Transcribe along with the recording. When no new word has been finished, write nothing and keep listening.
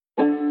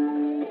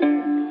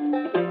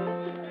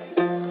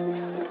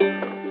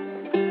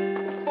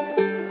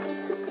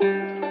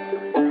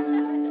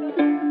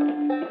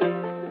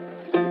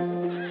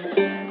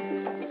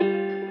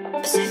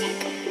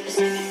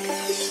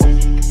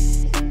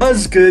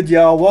What's good,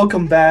 y'all?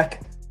 Welcome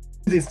back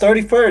to the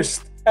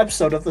 31st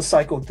episode of the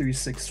Cycle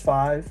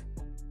 365.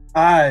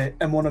 I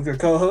am one of your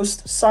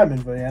co-hosts,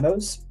 Simon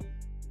Villanos.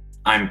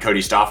 I'm Cody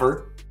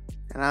Stoffer.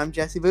 And I'm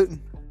Jesse Booten.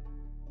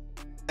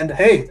 And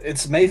hey,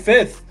 it's May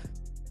 5th,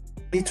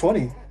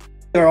 2020.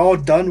 They're all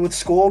done with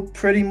school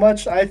pretty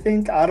much, I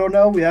think. I don't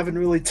know. We haven't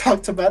really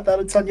talked about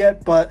that a ton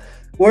yet, but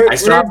we're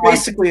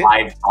basically...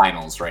 5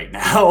 finals right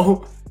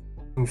now.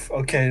 Oof,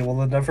 okay, well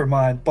then never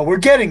mind. But we're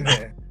getting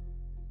there.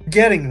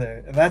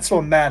 And that's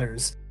what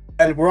matters.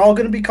 And we're all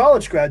going to be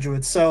college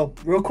graduates. So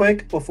real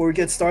quick, before we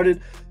get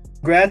started,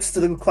 congrats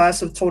to the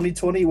class of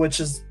 2020, which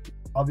is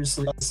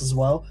obviously us as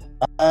well.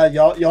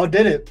 Y'all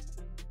did it.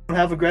 You don't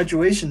have a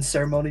graduation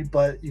ceremony,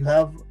 but you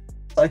have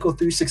Cycle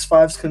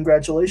 365's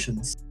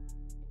congratulations.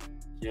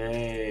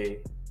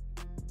 Yay.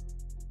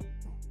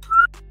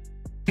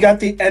 We got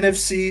the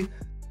NFC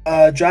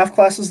draft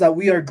classes that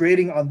we are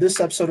grading on this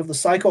episode of the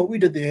Cycle. We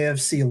did the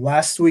AFC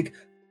last week.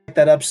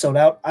 That episode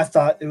out. I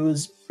thought it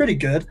was pretty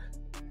good.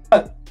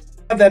 But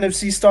the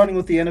NFC, starting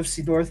with the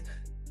NFC North.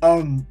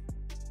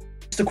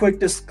 Just a quick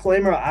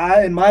disclaimer.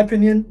 In my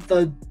opinion,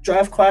 the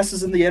draft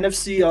classes in the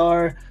NFC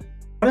are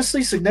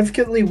honestly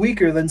significantly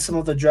weaker than some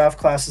of the draft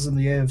classes in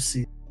the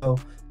AFC. So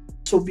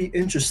this will be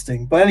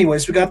interesting. But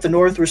anyways, we got the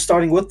North. We're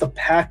starting with the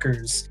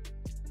Packers.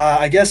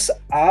 I guess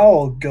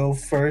I'll go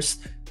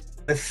first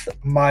with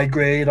my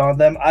grade on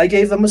them. I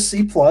gave them a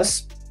C+,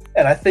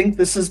 and I think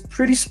this is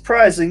pretty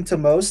surprising to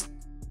most.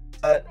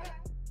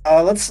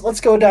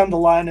 Let's go down the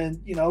line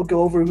and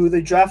go over who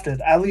they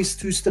drafted. At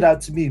least who stood out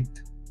to me.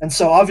 And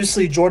so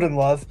obviously Jordan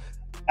Love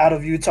out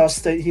of Utah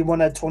State, he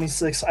went at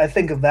 26. I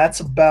think that's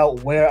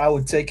about where I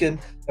would take him,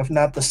 if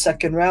not the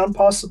second round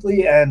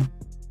possibly. And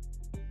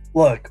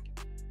look,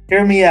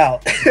 hear me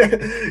out.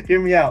 Hear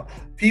me out.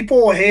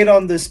 People hate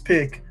on this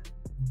pick,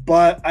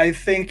 but I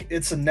think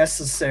it's a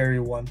necessary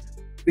one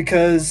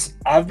because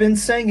I've been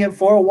saying it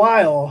for a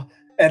while,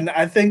 and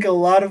I think a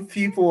lot of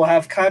people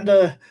have kind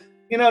of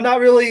not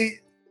really,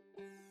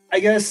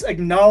 I guess,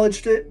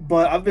 acknowledged it,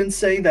 but I've been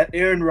saying that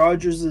Aaron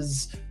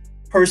Rodgers'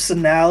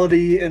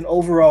 personality and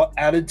overall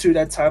attitude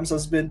at times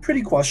has been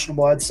pretty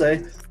questionable, I'd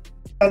say.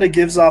 Kind of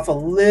gives off a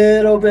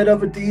little bit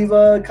of a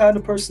diva kind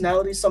of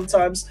personality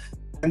sometimes.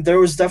 And there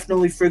was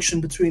definitely friction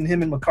between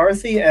him and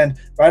McCarthy. And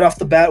right off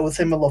the bat with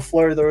him and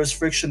LaFleur, there was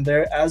friction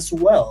there as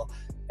well.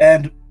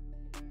 And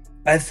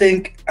I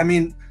think,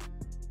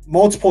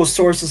 multiple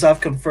sources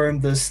have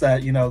confirmed this,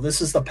 that,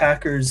 this is the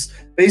Packers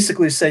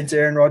basically saying to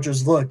Aaron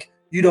Rodgers, look,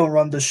 you don't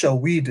run the show,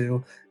 we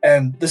do.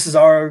 And this is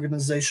our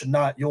organization,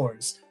 not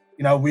yours.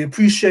 We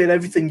appreciate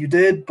everything you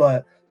did,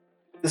 but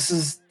this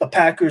is the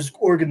Packers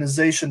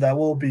organization that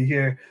will be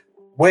here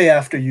way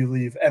after you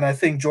leave. And I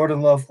think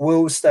Jordan Love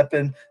will step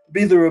in,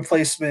 be the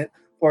replacement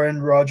for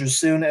Aaron Rodgers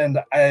soon. And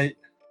I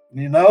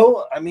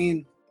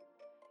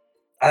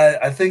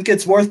think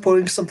it's worth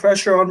putting some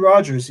pressure on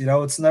Rodgers.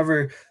 It's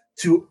never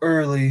too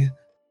early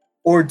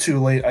or too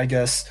late, I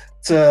guess,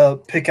 to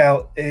pick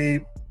out a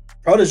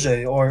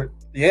protege or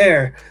the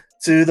heir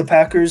to the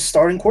Packers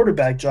starting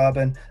quarterback job.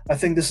 And I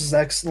think this is an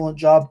excellent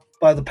job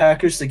by the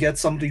Packers to get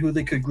somebody who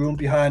they could groom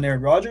behind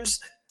Aaron Rodgers.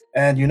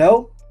 And,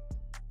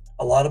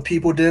 a lot of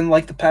people didn't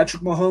like the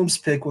Patrick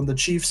Mahomes pick when the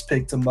Chiefs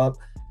picked him up.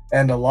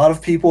 And a lot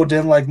of people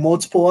didn't like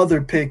multiple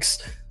other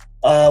picks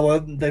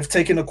when they've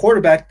taken a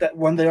quarterback that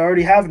when they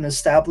already have an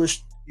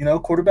established,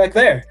 quarterback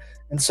there.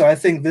 And so I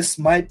think this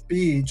might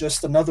be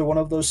just another one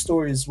of those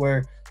stories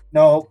where,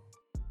 4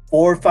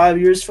 or 5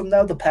 years from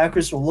now, the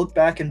Packers will look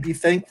back and be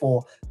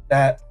thankful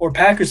or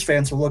Packers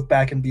fans will look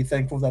back and be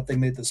thankful that they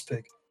made this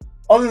pick.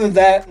 Other than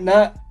that,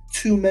 not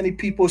too many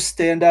people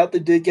stand out. They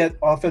did get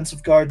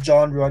offensive guard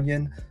Jon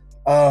Runyan.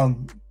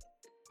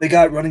 They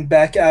got running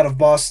back out of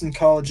Boston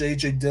College,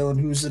 A.J. Dillon,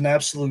 who's an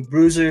absolute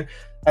bruiser.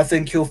 I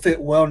think he'll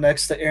fit well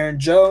next to Aaron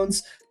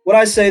Jones. Would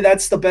I say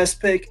that's the best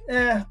pick?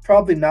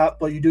 Probably not,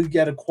 but you do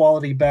get a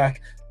quality back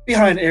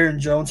behind Aaron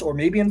Jones or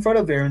maybe in front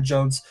of Aaron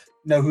Jones,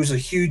 who's a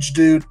huge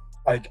dude.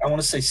 Like, I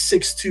want to say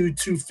 6'2",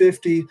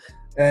 250,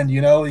 and,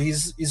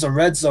 he's a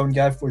red zone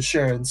guy for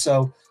sure. And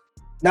so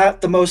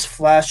not the most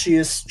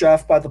flashiest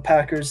draft by the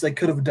Packers. They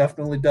could have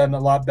definitely done a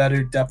lot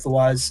better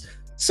depth-wise.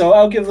 So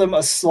I'll give them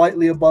a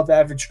slightly above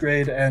average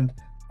grade, and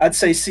I'd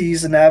say C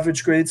is an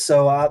average grade,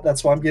 so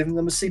that's why I'm giving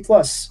them a C+.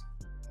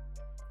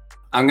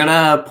 I'm going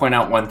to point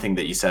out one thing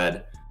that you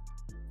said.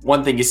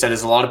 One thing you said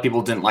is a lot of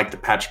people didn't like the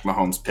Patrick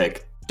Mahomes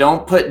pick.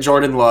 Don't put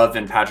Jordan Love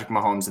and Patrick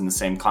Mahomes in the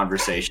same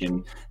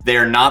conversation. They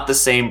are not the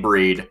same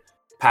breed.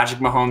 Patrick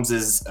Mahomes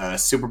is a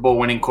Super Bowl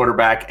winning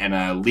quarterback and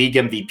a league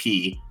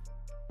MVP.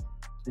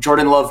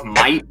 Jordan Love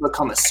might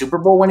become a Super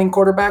Bowl winning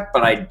quarterback,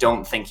 but I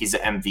don't think he's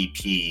an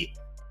MVP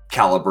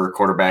caliber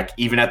quarterback,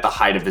 even at the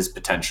height of his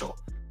potential.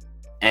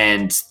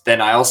 And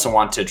then I also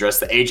want to address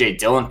the A.J.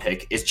 Dillon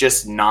pick. It's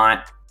just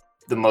not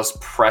the most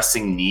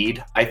pressing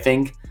need, I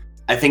think.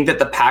 I think that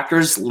the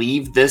Packers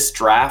leave this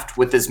draft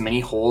with as many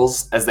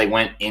holes as they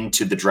went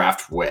into the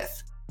draft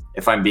with,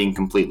 if I'm being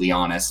completely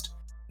honest.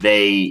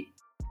 They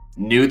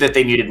knew that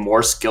they needed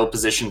more skill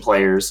position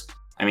players.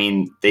 I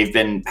mean, they've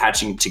been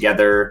patching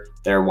together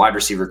their wide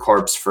receiver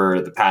corps for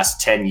the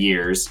past 10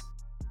 years,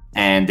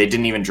 and they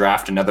didn't even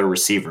draft another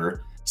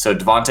receiver. So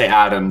Devontae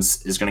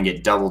Adams is going to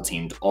get double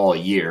teamed all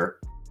year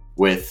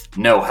with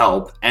no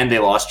help, and they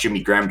lost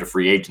Jimmy Graham to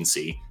free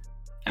agency.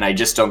 And I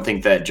just don't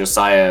think that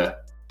Josiah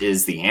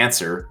is the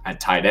answer at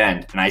tight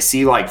end. And I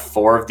see like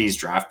 4 of these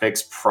draft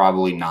picks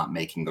probably not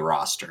making the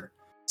roster.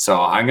 So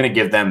I'm going to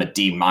give them a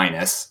D-,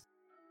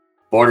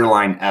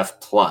 borderline F+,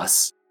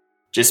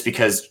 just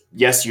because,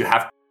 yes, you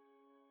have to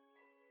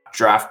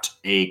draft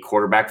a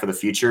quarterback for the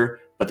future,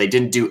 but they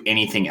didn't do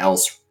anything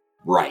else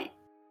right.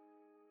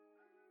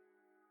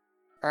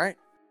 All right.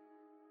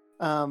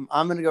 I'm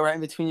going to go right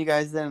in between you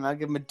guys then, and I'll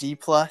give him a D+.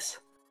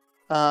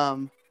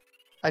 I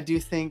do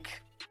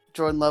think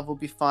Jordan Love will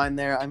be fine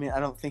there. I mean, I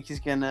don't think he's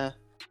going to,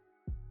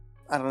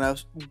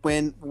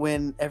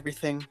 win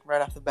everything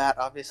right off the bat,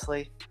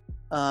 obviously.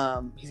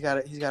 He's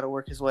got to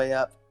work his way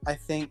up.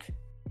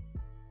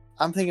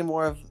 I'm thinking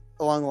more of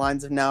along the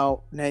lines of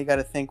now you got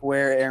to think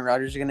where Aaron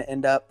Rodgers is going to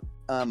end up.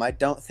 I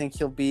don't think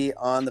he'll be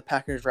on the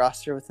Packers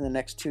roster within the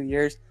next 2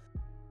 years,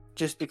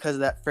 just because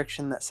of that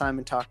friction that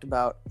Simon talked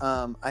about.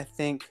 I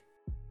think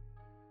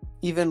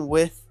even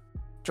with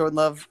Jordan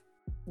Love,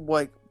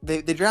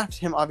 they drafted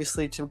him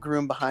obviously to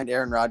groom behind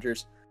Aaron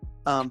Rodgers.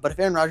 But if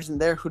Aaron Rodgers isn't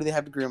there, who do they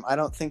have to groom? I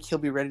don't think he'll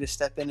be ready to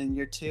step in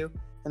year 2.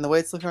 And the way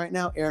it's looking right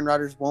now, Aaron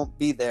Rodgers won't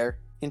be there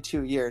in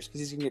 2 years because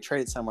he's going to get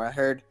traded somewhere. I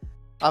heard,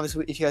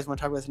 obviously, if you guys want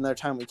to talk about this another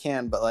time, we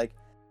can. But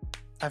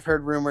I've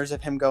heard rumors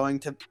of him going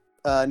to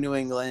New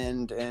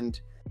England and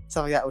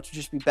stuff like that, which would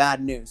just be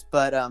bad news.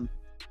 But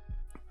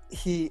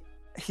he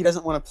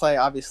doesn't want to play,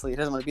 obviously. He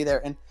doesn't want to be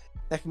there. And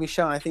that can be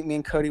shown. I think me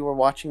and Cody were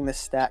watching this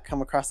stat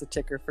come across the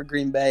ticker for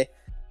Green Bay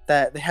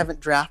that they haven't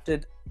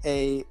drafted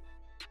I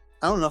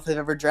don't know if they've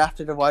ever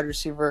drafted a wide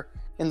receiver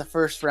in the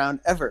first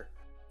round ever.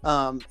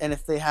 And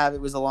if they have,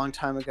 it was a long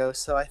time ago.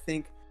 So I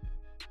think,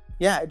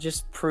 it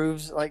just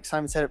proves, like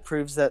Simon said, it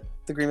proves that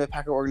the Green Bay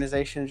Packer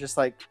organization is just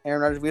like,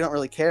 Aaron Rodgers, we don't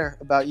really care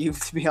about you,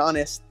 to be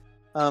honest.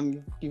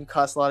 You've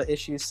caused a lot of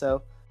issues,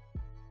 so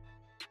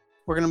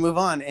we're going to move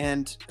on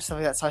and stuff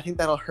like that. So I think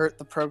that'll hurt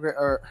the program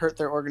or hurt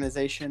their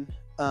organization.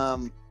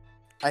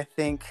 I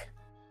think,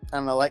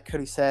 like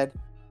Cody said,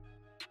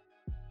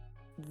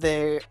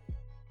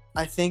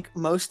 I think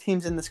most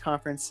teams in this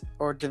conference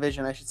or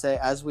division, I should say,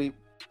 as we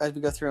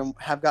go through them,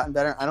 have gotten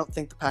better. I don't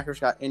think the Packers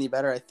got any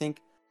better. I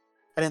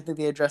didn't think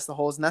they addressed the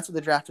holes, and that's what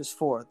the draft is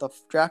for. The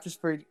draft is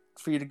for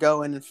you to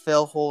go in and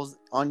fill holes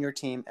on your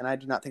team, and I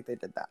do not think they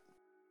did that.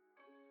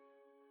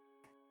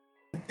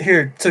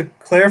 Here, to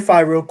clarify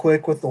real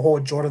quick with the whole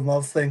Jordan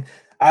Love thing,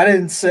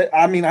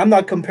 I'm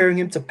not comparing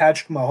him to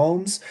Patrick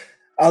Mahomes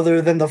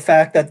other than the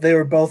fact that they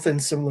were both in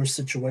similar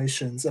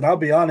situations. And I'll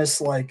be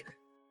honest,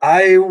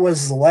 I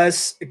was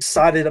less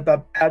excited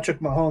about Patrick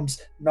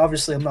Mahomes, and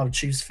obviously I'm not a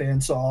Chiefs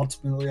fan, so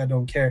ultimately I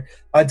don't care.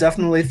 I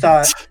definitely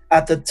thought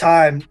at the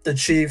time the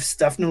Chiefs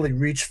definitely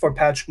reached for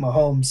Patrick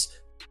Mahomes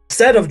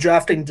instead of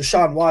drafting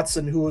Deshaun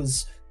Watson, who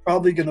was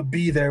probably going to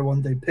be there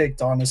when they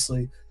picked,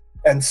 honestly.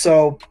 And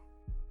so,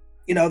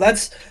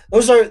 that's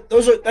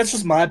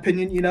just my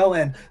opinion,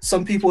 and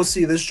some people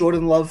see this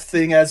Jordan Love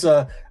thing as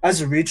a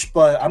reach,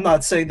 but I'm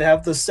not saying they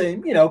have the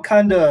same,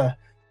 kind of.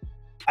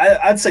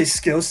 I'd say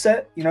skill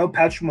set.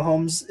 Patrick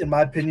Mahomes, in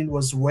my opinion,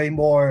 was way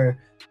more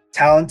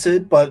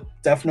talented, but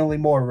definitely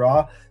more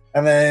raw.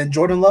 And then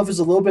Jordan Love is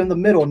a little bit in the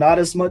middle, not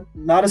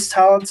as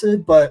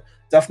talented, but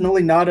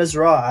definitely not as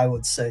raw, I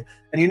would say.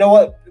 And you know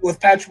what? With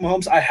Patrick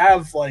Mahomes,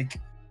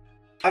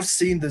 I've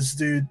seen this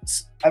dude.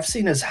 I've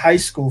seen his high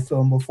school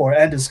film before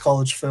and his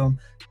college film.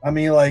 I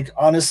mean,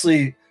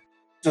 honestly,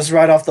 just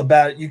right off the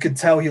bat, you could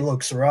tell he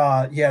looks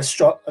raw. He has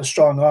a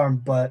strong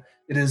arm, but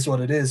it is what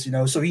it is,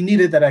 So he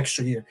needed that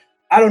extra year.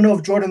 I don't know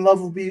if Jordan Love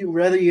will be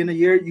ready in a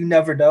year. You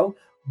never know.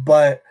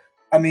 But,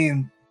 I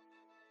mean,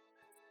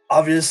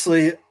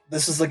 obviously,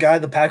 this is the guy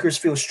the Packers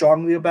feel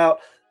strongly about.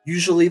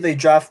 Usually they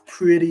draft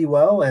pretty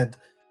well. And,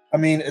 I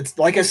mean, it's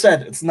like I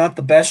said, it's not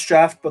the best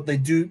draft, but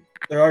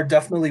there are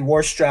definitely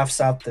worse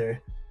drafts out there,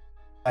 in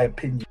my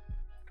opinion.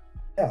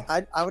 Yeah.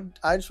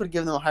 I just would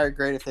give them a higher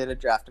grade if they had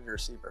drafted a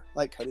receiver.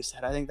 Like Cody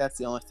said, I think that's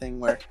the only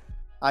thing where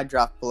I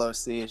dropped below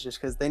C is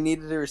just because they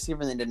needed a receiver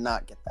and they did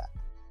not get that.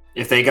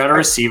 If they got a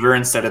receiver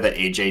instead of the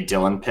A.J.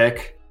 Dillon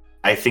pick,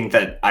 I think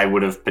that I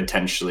would have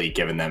potentially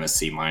given them a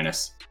C-.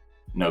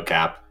 No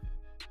cap.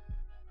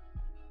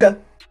 Yeah,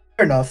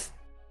 fair enough.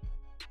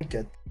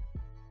 Good.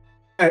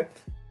 All right.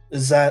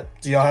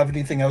 Do y'all have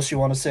anything else you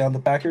want to say on the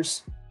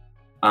Packers?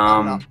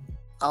 All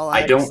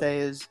I can say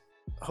is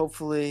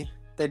hopefully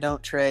they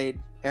don't trade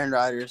Aaron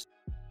Rodgers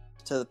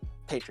to the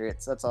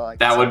Patriots. That's all I can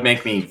say. That would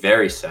make me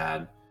very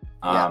sad.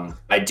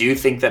 I do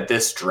think that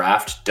this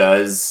draft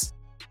does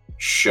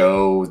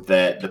show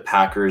that the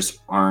Packers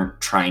aren't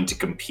trying to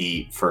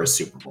compete for a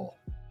Super Bowl.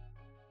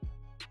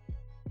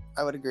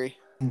 I would agree.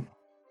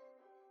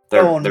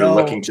 They're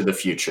looking to the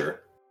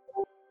future.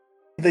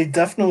 They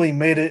definitely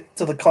made it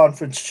to the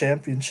conference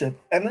championship,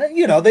 and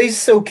they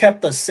still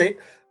kept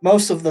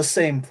most of the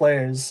same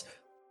players.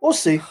 We'll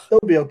see. They'll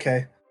be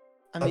okay.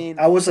 I mean,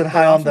 I wasn't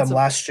their high on them offensive-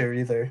 last year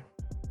either.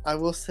 I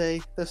will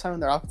say this time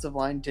their offensive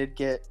line did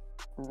get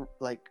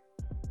like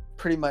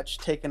pretty much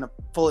taken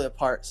fully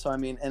apart. So I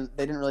mean, and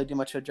they didn't really do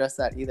much to address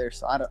that either.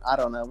 So I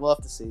don't know. We'll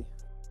have to see.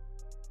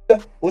 Yeah,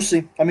 we'll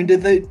see. I mean,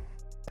 they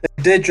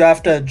did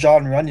draft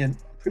John Runyon.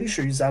 Pretty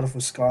sure he's out of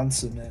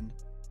Wisconsin, and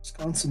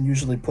Wisconsin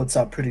usually puts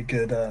out pretty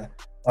good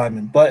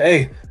linemen. But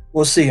hey,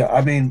 we'll see.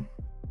 I mean,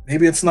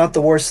 maybe it's not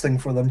the worst thing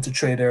for them to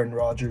trade Aaron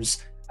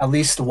Rodgers, at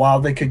least while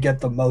they could get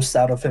the most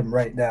out of him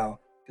right now.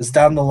 Because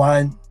down the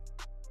line,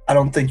 I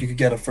don't think you could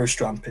get a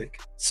first-round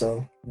pick.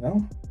 So, you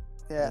know.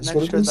 Yeah, and That's that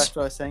what just it goes is. back to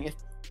what I was saying.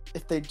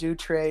 If they do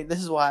trade, this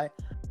is why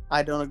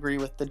I don't agree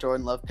with the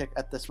Jordan Love pick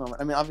at this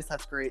moment. I mean, obviously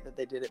that's great that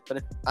they did it,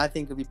 but I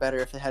think it would be better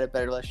if they had a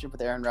better relationship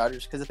with Aaron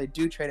Rodgers. Because if they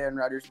do trade Aaron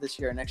Rodgers this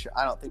year or next year,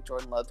 I don't think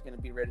Jordan Love's going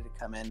to be ready to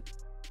come in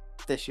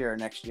this year or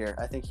next year.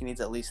 I think he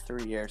needs at least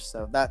 3 years.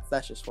 So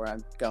that's just where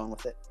I'm going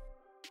with it.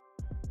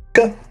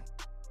 Okay.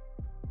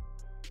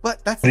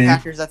 But that's What the do you-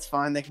 Packers. That's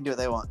fine. They can do what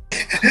they want.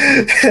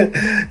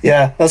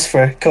 Yeah, that's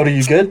fair. Cody,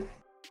 you good?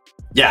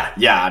 Yeah,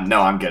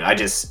 no, I'm good. I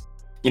just,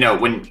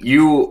 when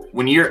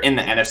you're in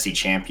the NFC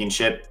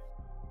Championship,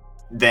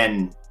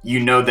 then you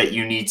know that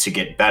you need to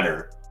get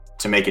better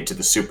to make it to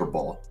the Super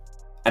Bowl.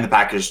 And the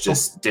Packers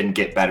just didn't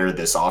get better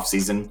this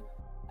offseason.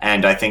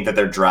 And I think that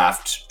their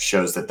draft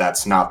shows that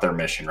that's not their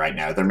mission right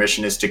now. Their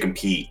mission is to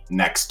compete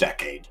next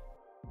decade.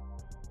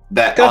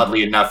 That, Good.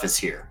 oddly enough, is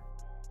here.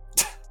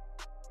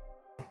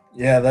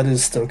 Yeah, that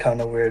is still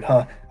kind of weird,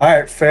 huh? All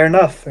right, fair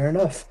enough.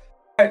 All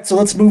right, so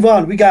let's move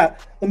on. We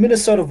got the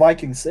Minnesota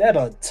Vikings. They had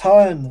a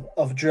ton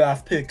of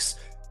draft picks.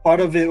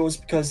 Part of it was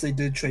because they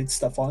did trade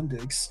Stephon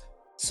Diggs.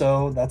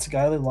 So that's a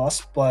guy they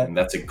lost, but And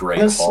that's a great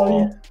honestly,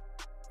 haul.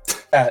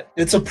 yeah,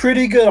 it's a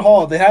pretty good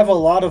haul. They have a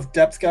lot of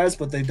depth guys,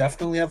 but they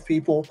definitely have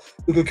people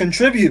who could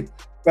contribute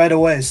right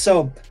away.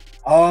 So,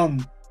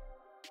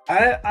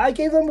 I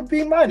gave them a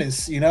B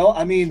minus.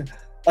 I mean,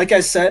 like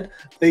I said,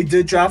 they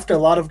did draft a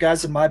lot of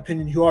guys, in my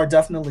opinion, who are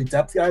definitely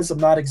depth guys. I'm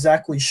not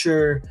exactly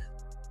sure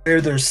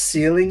where their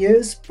ceiling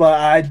is, but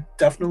I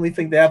definitely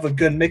think they have a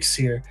good mix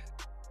here.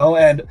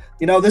 And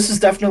this is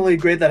definitely a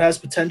grade that has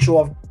potential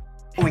of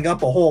going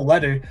up a whole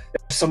letter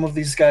if some of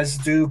these guys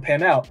do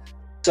pan out.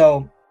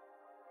 So,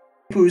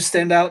 who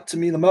stand out to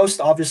me the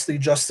most? Obviously,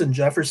 Justin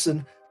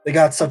Jefferson. They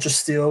got such a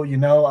steal.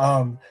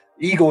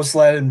 Eagles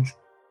let him,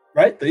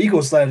 right? The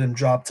Eagles let him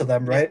drop to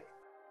them, right?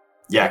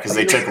 Yeah, because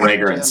they took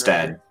Rager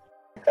instead.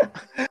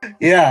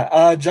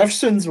 Yeah,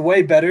 Jefferson's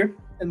way better,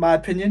 in my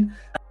opinion.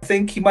 I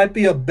think he might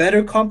be a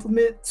better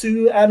complement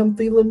to Adam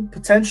Thielen,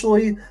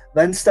 potentially,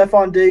 than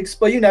Stephon Diggs,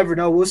 but you never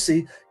know. We'll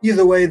see.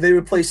 Either way, they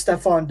replace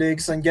Stephon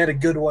Diggs and get a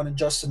good one in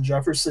Justin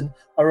Jefferson,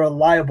 a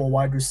reliable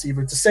wide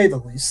receiver, to say the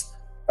least.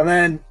 And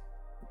then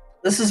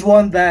this is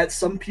one that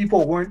some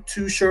people weren't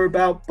too sure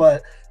about,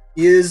 but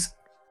he is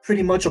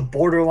pretty much a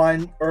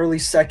borderline early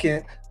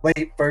second,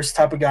 late first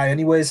type of guy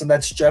anyways, and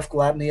that's Jeff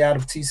Gladney out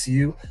of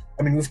TCU.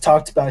 I mean, we've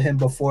talked about him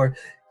before.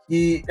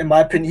 He, in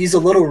my opinion, he's a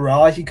little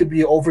raw. He could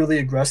be overly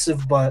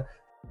aggressive, but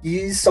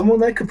he's someone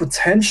that could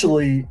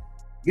potentially,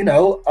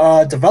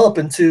 develop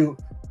into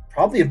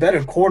probably a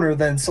better corner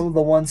than some of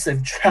the ones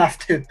they've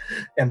drafted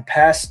in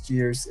past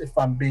years, if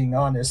I'm being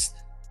honest.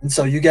 And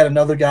so you get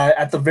another guy,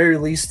 at the very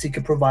least, he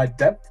could provide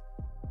depth.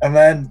 And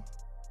then,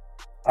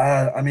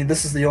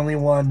 this is the only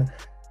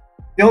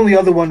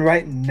other one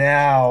right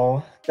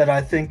now that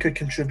I think could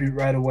contribute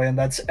right away, and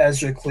that's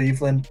Ezra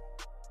Cleveland,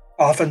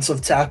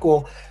 offensive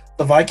tackle.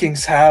 The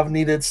Vikings have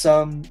needed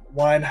some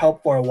line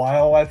help for a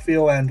while, I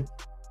feel, and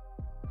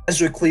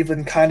Ezra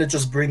Cleveland kind of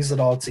just brings it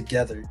all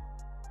together.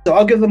 So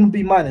I'll give them a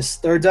B minus.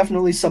 There are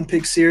definitely some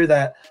picks here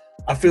that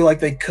I feel like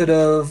they could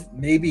have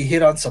maybe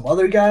hit on some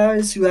other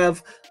guys who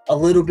have a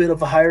little bit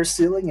of a higher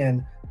ceiling,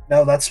 and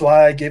no, that's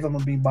why I gave them a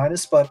B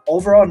minus. But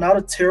overall, not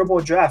a terrible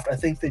draft. I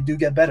think they do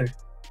get better.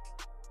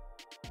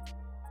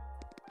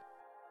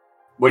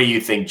 What do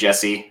you think,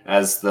 Jesse,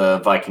 as the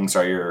Vikings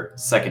are your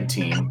second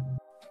team?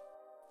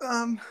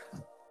 I'm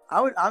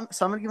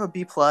gonna give him a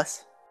B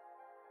plus.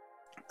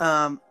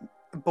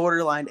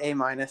 Borderline A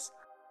minus.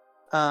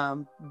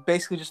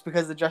 Basically just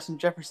because of the Justin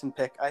Jefferson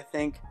pick. I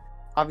think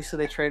obviously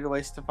they traded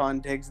away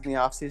Stephon Diggs in the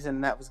offseason,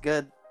 and that was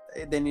good.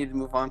 They needed to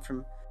move on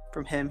from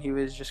him. He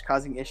was just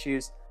causing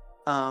issues.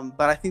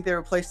 But I think they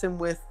replaced him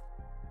with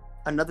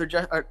another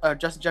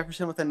Justin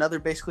Jefferson with another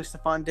basically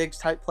Stephon Diggs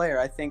type player.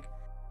 I think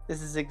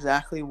this is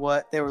exactly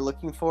what they were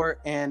looking for,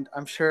 and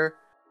I'm sure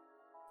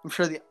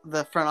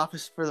the front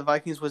office for the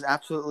Vikings was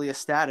absolutely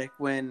ecstatic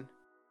when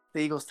the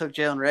Eagles took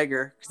Jalen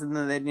Reagor, because then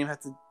they didn't even have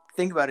to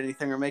think about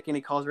anything or make any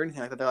calls or anything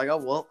like that. They're like, oh,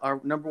 well,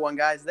 our number one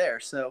guy's there.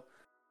 So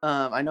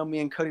I know me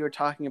and Cody were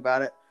talking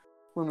about it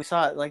when we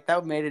saw it. Like,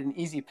 that made it an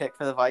easy pick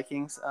for the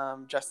Vikings.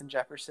 Justin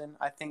Jefferson,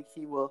 I think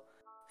he will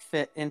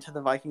fit into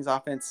the Vikings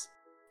offense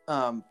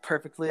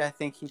perfectly. I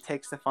think he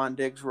takes Stephon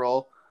Diggs'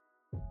 role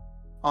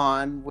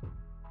on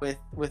with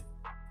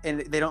and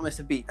they don't miss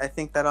a beat. I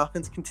think that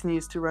offense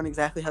continues to run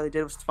exactly how they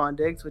did with Stephon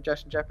Diggs with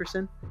Justin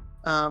Jefferson.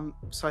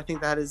 So I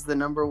think that is the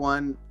number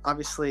one,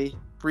 obviously,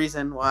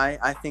 reason why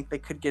I think they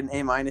could get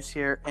an A-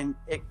 here. And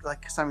it,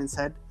 like Simon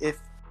said, if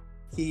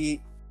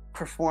he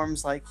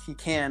performs like he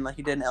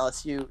did in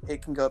LSU,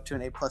 it can go up to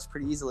an A+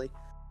 pretty easily.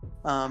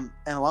 And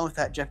along with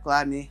that, Jeff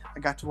Gladney, I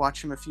got to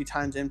watch him a few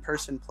times in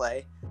person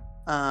play.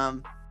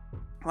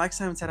 Like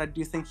Simon said, I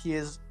do think he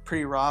is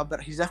pretty raw,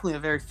 but he's definitely a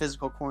very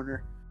physical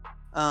corner.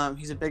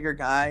 He's a bigger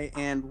guy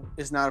and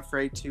is not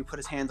afraid to put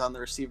his hands on the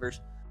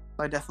receivers.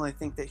 So I definitely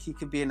think that he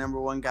could be a number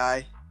one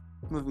guy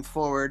moving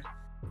forward.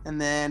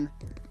 And then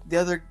the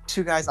other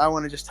two guys I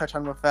want to just touch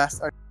on real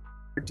fast are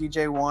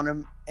DJ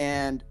Wonnum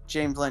and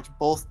James Lynch,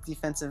 both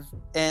defensive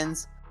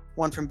ends,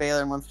 one from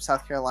Baylor and one from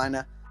South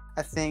Carolina.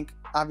 I think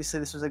obviously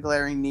this was a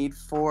glaring need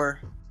for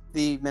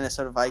the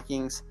Minnesota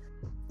Vikings,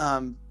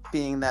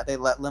 being that they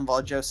let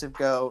Linval Joseph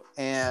go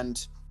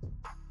and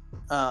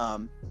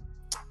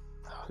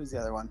who's the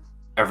other one?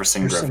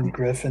 Everson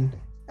Griffin.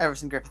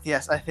 Everson Griffith.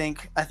 Yes, I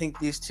think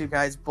these two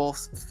guys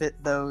both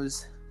fit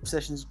those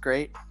positions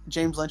great.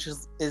 James Lynch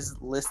is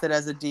listed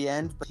as a D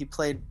end, but he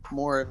played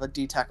more of a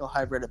D tackle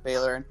hybrid at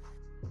Baylor, and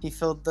he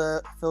filled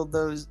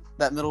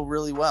that middle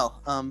really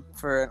well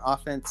for an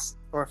offense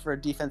or for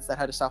a defense that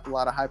had to stop a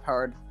lot of high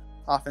powered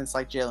offense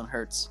like Jalen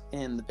Hurts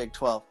in the Big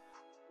 12.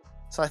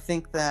 So I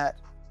think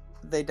that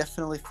they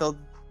definitely filled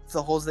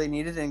the holes they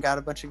needed and got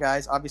a bunch of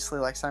guys. Obviously,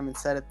 like Simon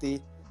said, at the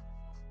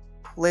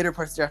later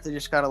parts of the draft, they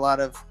just got a lot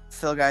of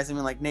fill guys. I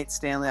mean, like Nate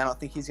Stanley, I don't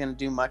think he's going to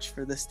do much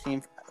for this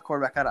team,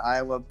 quarterback out of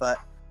Iowa, but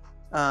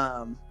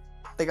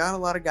they got a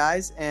lot of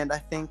guys, and I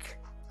think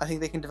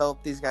they can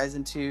develop these guys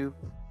into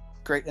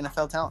great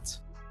NFL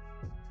talents.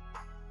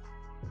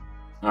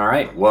 All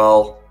right.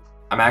 Well,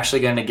 I'm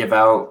actually going to give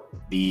out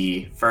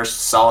the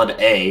first solid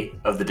A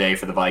of the day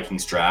for the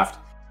Vikings draft.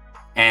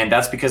 And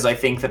that's because I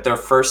think that their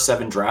first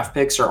 7 draft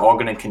picks are all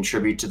going to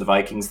contribute to the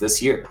Vikings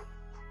this year.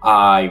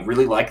 I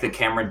really like the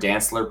Cameron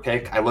Dantzler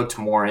pick. I looked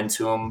more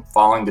into him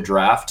following the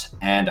draft,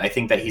 and I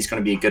think that he's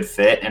going to be a good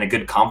fit and a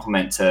good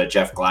complement to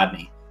Jeff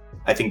Gladney.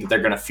 I think that they're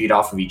going to feed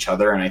off of each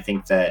other, and I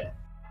think that,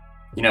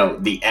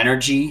 the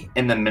energy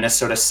in the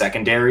Minnesota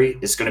secondary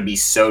is going to be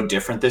so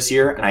different this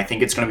year, and I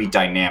think it's going to be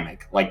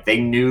dynamic. Like, they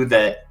knew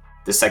that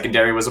the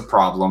secondary was a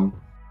problem,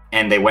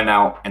 and they went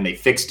out and they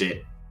fixed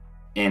it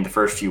in the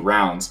first few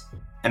rounds.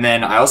 And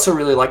then I also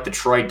really like the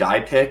Troy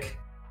Dye pick.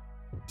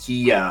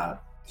 He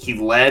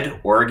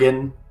led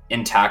Oregon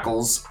in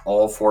tackles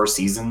all 4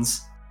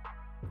 seasons.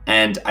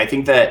 And I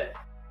think that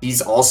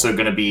he's also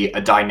going to be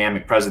a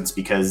dynamic presence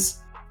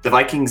because the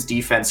Vikings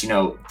defense,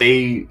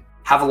 they've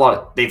had a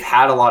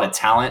lot of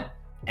talent,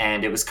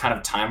 and it was kind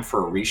of time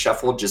for a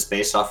reshuffle just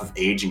based off of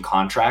age and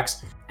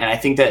contracts. And I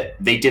think that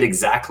they did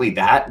exactly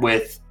that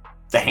with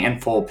the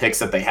handful of picks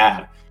that they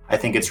had. I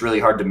think it's really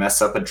hard to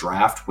mess up a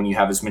draft when you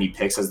have as many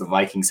picks as the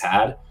Vikings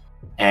had.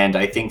 And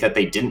I think that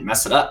they didn't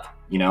mess it up.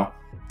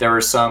 There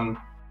were some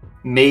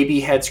maybe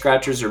head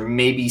scratchers or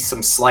maybe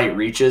some slight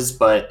reaches,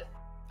 but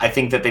I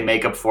think that they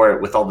make up for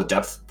it with all the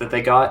depth that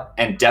they got.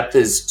 And depth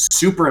is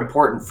super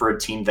important for a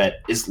team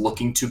that is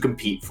looking to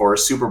compete for a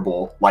Super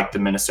Bowl like the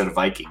Minnesota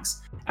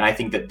Vikings. And I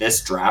think that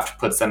this draft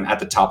puts them at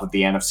the top of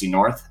the NFC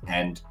North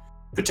and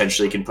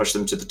potentially can push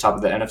them to the top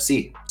of the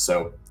NFC.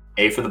 So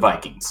A for the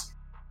Vikings.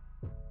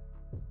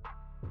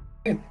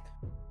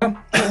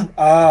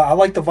 I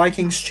like the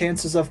Vikings'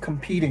 chances of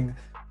competing,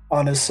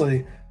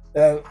 honestly.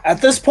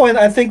 At this point,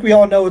 I think we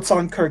all know it's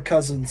on Kirk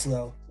Cousins,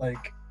 though,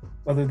 like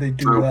whether they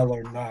do well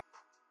or not.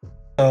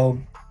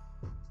 So,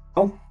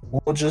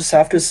 we'll just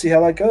have to see how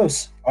that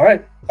goes. All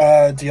right.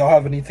 Do y'all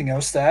have anything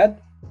else to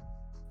add?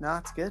 No,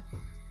 it's good.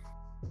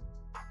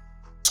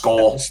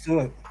 Skull. Let's do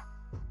it.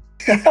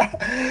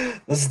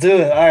 Let's do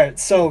it. All right.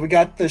 So we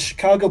got the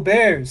Chicago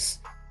Bears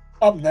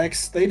up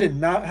next. They did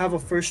not have a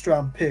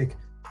first-round pick.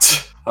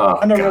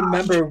 I don't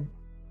remember.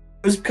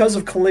 It was because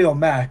of Khalil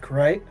Mack,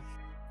 right?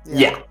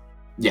 Yeah.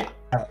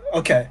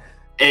 Okay.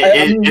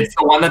 It's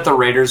the one that the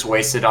Raiders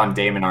wasted on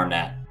Damon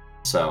Arnett.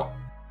 So.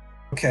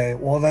 Okay,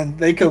 well then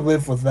they could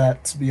live with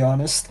that, to be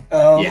honest.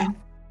 Yeah.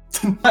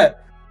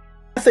 But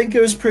I think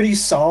it was pretty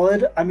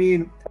solid. I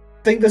mean,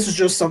 I think this is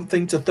just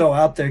something to throw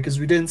out there because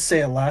we didn't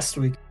say it last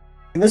week.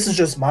 And this is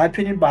just my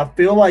opinion, but I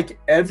feel like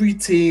every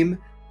team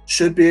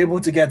should be able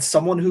to get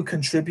someone who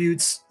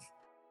contributes,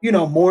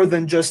 more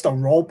than just a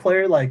role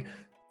player, like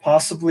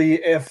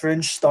possibly a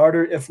fringe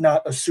starter, if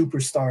not a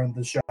superstar in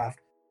this draft.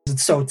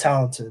 It's so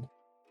talented.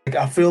 Like,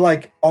 I feel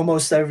like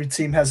almost every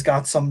team has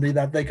got somebody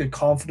that they could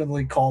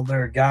confidently call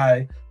their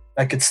guy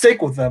that could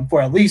stick with them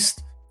for at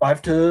least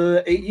 5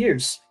 to 8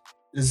 years.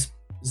 Is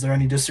there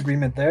any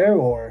disagreement there,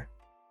 or?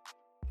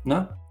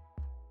 No.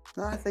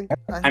 No,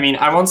 I mean,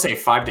 I won't say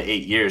 5 to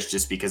 8 years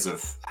just because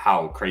of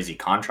how crazy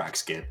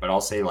contracts get, but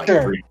I'll say 3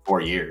 to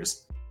 4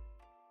 years.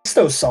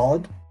 Still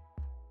solid.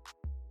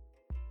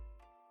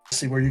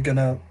 See where you're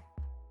gonna.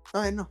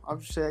 Oh, no, I'll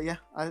just say yeah.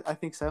 I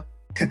think so.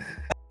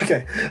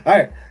 Okay. All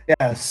right.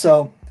 Yeah.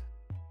 So,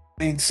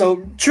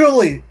 so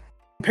truly,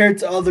 compared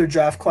to other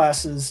draft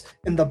classes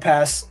in the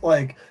past,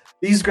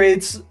 these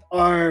grades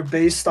are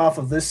based off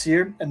of this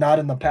year and not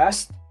in the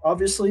past,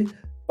 obviously.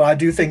 but I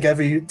do think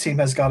every team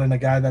has gotten a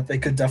guy that they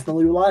could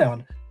definitely rely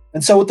on.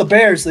 And so with the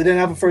Bears, they didn't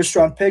have a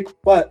first-round pick,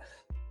 but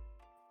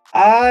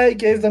I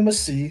gave them a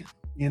C.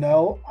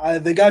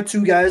 They got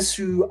two guys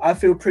who I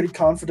feel pretty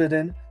confident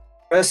in.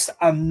 The rest,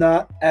 I'm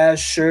not as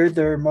sure.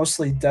 They're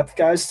mostly depth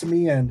guys to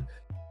me, and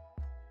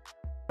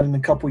in a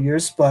couple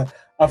years, but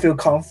I feel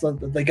confident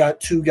that they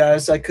got two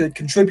guys that could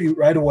contribute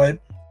right away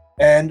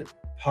and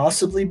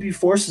possibly be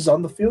forces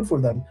on the field for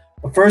them.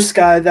 The first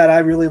guy that I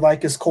really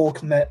like is Cole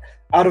Kmet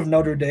out of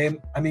Notre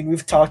Dame. I mean,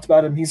 we've talked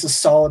about him. He's a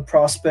solid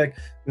prospect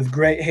with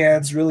great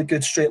hands, really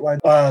good straight line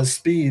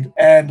speed.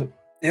 And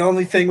the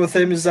only thing with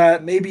him is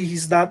that maybe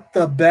he's not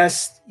the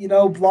best,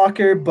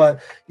 blocker, but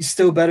he's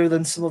still better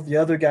than some of the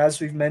other guys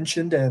we've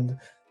mentioned. And,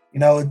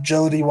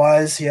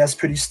 agility-wise, he has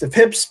pretty stiff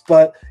hips,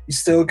 but he's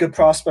still a good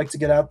prospect to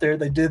get out there.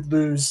 They did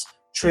lose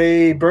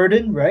Trey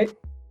Burden, right?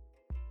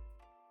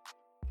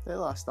 They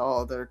lost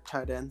all their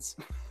tight ends.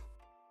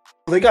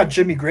 They got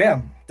Jimmy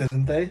Graham,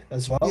 didn't they,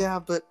 as well? Yeah,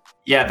 but...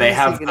 Yeah, they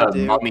have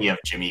the mummy of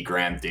Jimmy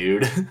Graham,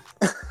 dude.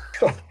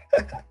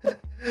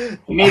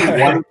 He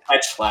made one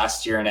catch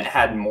last year, and it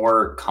had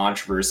more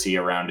controversy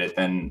around it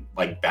than,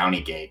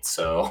 Bountygate,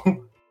 so...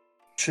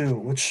 True,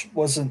 which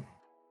wasn't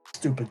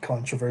stupid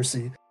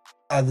controversy.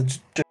 The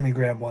Jimmy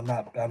Graham one,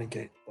 not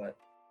Bountygate, but...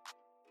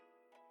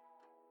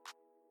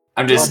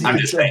 I'm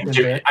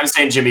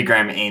saying Jimmy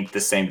Graham ain't the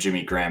same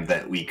Jimmy Graham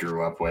that we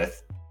grew up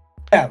with.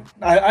 Yeah,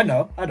 I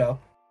know.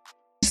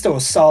 He's still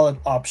a solid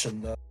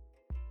option, though.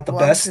 The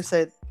best. I was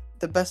gonna say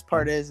the best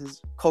part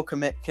is Cole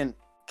Kmet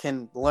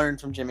can learn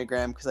from Jimmy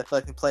Graham because I feel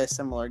like they play a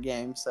similar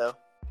game. So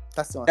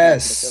that's the only thing.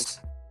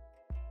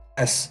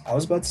 Yes, I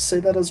was about to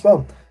say that as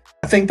well.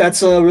 I think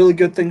that's a really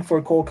good thing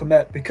for Cole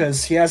Kmet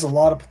because he has a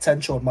lot of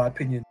potential, in my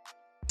opinion.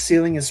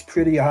 Ceiling is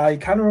pretty high.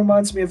 Kind of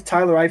reminds me of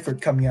Tyler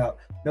Eifert coming out.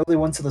 They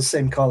went to the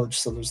same college,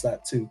 so there's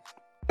that too.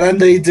 And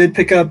they did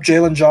pick up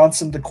Jalen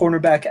Johnson, the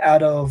cornerback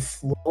out of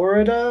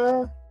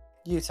Florida.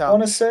 Utah. I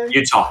want to say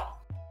Utah.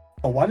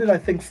 Oh, why did I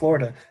think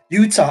Florida?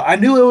 Utah. I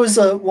knew it was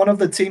one of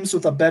the teams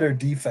with a better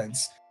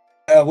defense,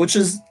 which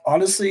is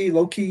honestly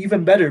low-key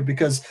even better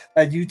because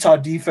that Utah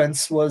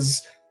defense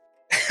was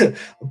a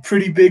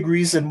pretty big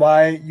reason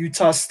why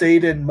Utah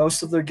stayed in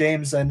most of their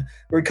games and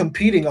were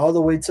competing all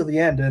the way to the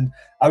end. And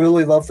I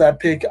really love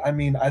that pick. I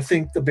mean, I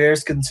think the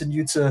Bears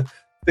continue to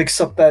fix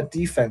up that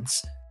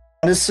defense.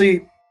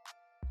 Honestly,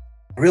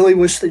 I really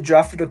wish they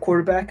drafted a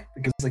quarterback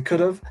because they could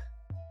have.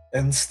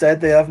 Instead,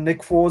 they have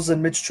Nick Foles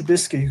and Mitch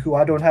Trubisky, who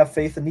I don't have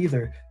faith in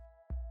either.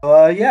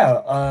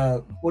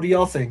 What do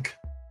y'all think?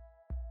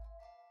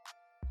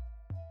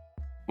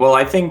 Well,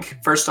 I think,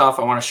 first off,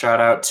 I want to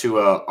shout out to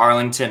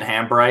Arlington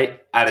Hambright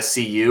out of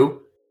CU.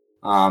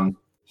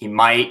 He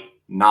might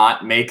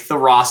not make the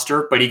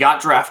roster, but he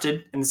got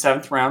drafted in the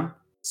 7th round.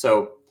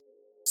 So,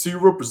 CU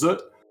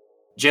represent.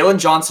 Jalen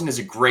Johnson is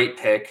a great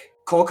pick.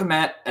 Cole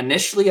Kmet,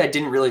 initially, I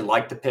didn't really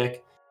like the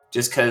pick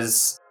just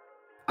because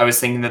I was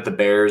thinking that the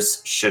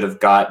Bears should have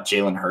got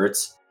Jalen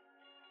Hurts.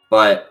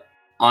 But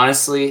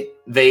honestly,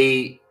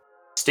 they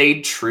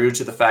stayed true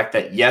to the fact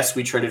that, yes,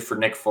 we traded for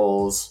Nick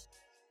Foles,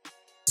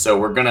 so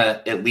we're going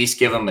to at least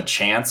give him a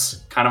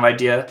chance kind of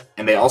idea.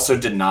 And they also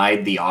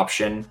denied the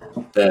option,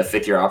 the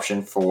 5th-year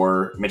option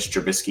for Mitch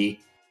Trubisky.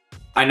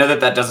 I know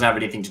that doesn't have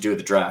anything to do with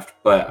the draft,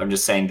 but I'm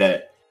just saying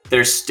that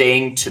they're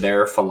staying to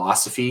their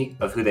philosophy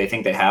of who they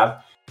think they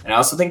have. And I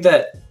also think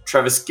that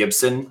Travis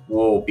Gibson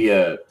will be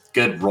a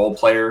good role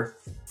player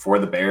for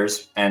the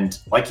Bears. And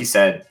like you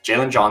said,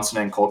 Jalen Johnson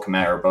and Cole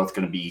Kmet are both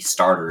going to be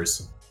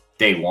starters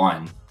day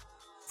one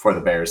for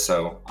the Bears.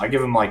 So I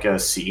give them a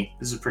C.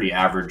 This is a pretty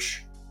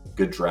average,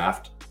 good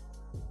draft.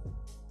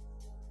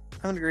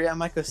 I would agree. I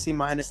might go C-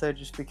 though,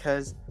 just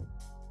because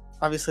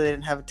obviously they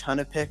didn't have a ton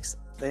of picks.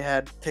 They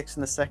had picks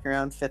in the 2nd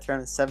round, 5th round,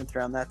 and 7th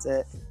round. That's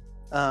it.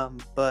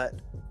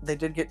 But they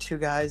did get two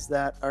guys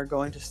that are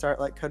going to start,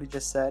 like Cody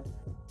just said.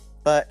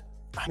 But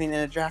I mean, in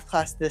a draft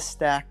class this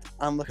stacked,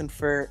 I'm looking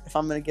for, if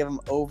I'm going to give them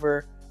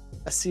over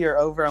a C or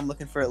over, I'm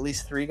looking for at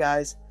least 3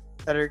 guys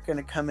that are going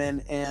to come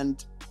in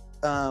and,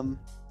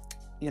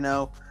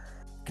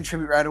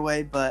 contribute right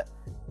away. But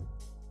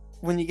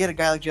when you get a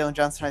guy like Jalen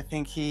Johnson, I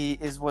think he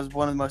was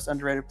one of the most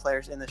underrated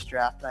players in this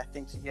draft. And I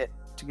think to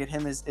get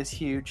him is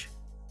huge.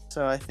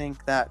 So I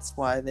think that's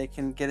why they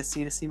can get a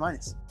C to C-.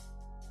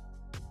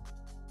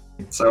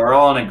 So we're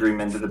all in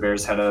agreement that the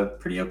Bears had a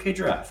pretty okay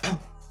draft.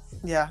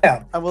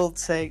 Yeah. I will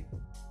say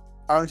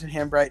Arlington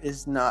Hambright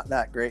is not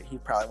that great. He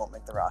probably won't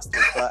make the roster,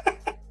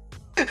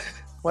 but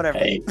whatever.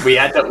 Hey, we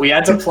had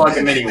to plug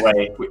him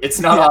anyway. It's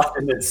not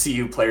often that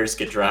CU players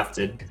get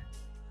drafted.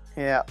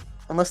 Yeah,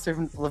 unless they're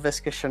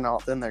Laviska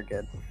Shenault, then they're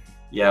good.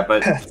 Yeah,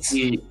 but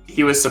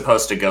he was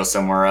supposed to go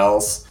somewhere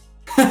else.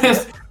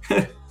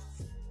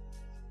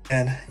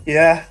 And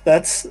yeah,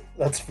 that's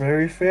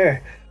very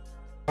fair.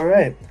 All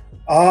right.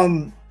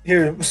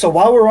 Here, so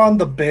while we're on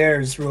the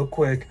Bears real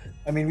quick,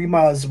 I mean, we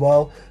might as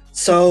well.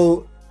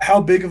 So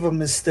how big of a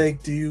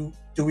mistake do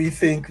we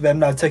think them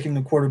not taking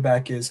the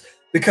quarterback is?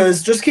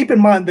 Because just keep in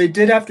mind, they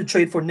did have to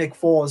trade for Nick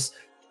Foles.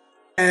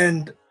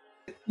 And,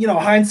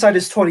 hindsight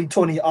is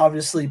 2020,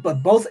 obviously,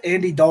 but both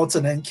Andy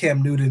Dalton and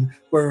Cam Newton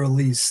were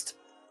released,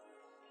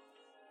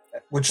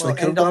 which they could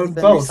have done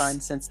been both.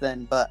 Re-signed since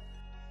then, but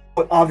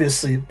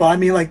Obviously, but I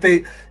mean, like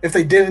if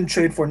they didn't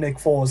trade for Nick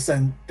Foles,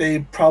 then they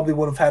probably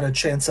would have had a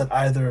chance at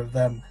either of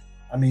them.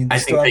 I mean, they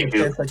still have a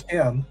chance at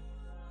Cam.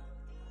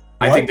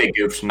 I think they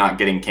goofed not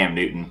getting Cam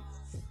Newton.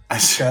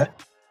 Okay.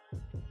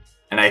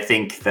 And I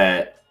think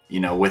that,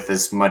 with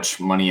as much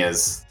money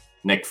as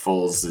Nick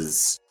Foles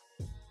is,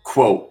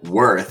 quote,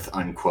 worth,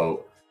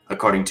 unquote,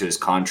 according to his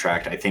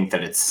contract, I think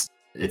that it's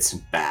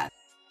bad.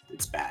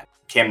 It's bad.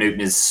 Cam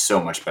Newton is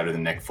so much better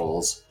than Nick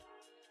Foles.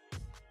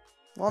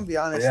 Well, I'll be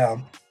honest. Yeah.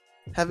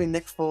 Having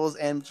Nick Foles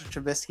and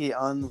Trubisky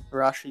on the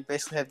roster, you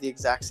basically have the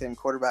exact same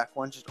quarterback.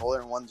 One's just older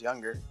and one's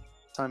younger.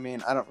 So, I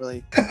mean, I don't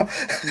really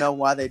know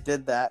why they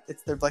did that.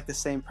 They're like the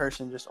same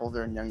person, just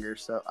older and younger.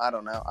 So, I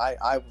don't know.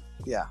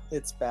 Yeah,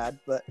 it's bad.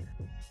 But,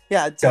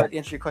 yeah, to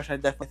answer your question, I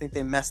definitely think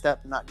they messed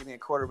up not getting a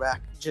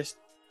quarterback. Just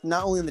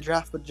not only in the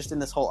draft, but just in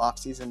this whole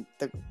offseason.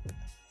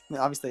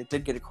 Obviously, they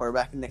did get a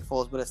quarterback in Nick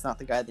Foles, but it's not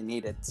the guy they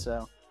needed.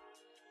 So,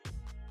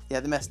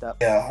 yeah, they messed up.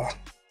 Yeah,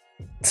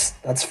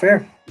 that's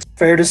fair.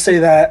 Fair to say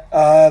that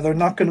they're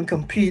not going to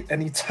compete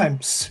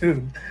anytime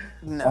soon,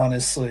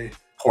 honestly.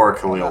 Poor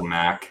Khalil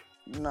Mack.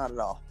 Not at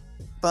all.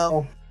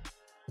 Well,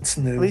 it's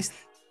new. At least,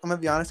 I'm going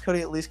to be honest,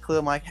 Cody, at least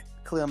Khalil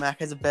Mack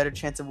has a better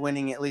chance of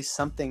winning at least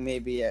something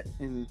maybe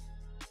in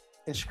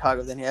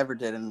Chicago than he ever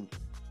did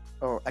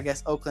or I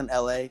guess Oakland,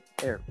 LA,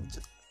 or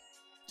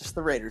just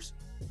the Raiders.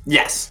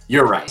 Yes,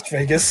 you're right.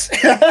 Vegas.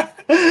 All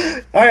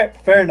right,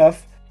 fair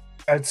enough.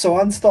 All right, so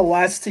on to the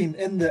last team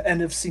in the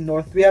NFC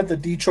North. We have the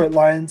Detroit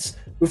Lions,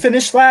 who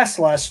finished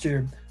last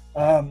year.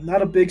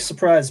 Not a big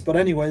surprise, but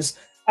anyways,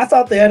 I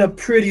thought they had a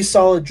pretty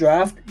solid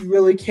draft.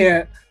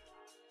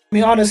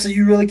 Honestly,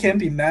 you really can't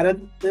be mad at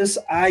this.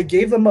 I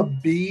gave them a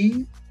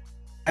B.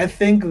 I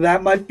think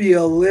that might be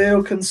a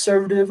little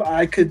conservative.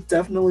 I could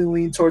definitely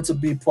lean towards a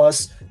B+,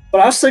 but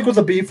I'll stick with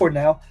a B for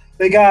now.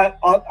 They got,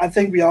 I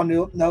think we all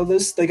know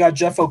this, they got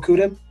Jeff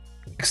Okudah,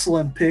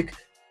 excellent pick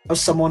of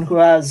someone who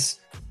has,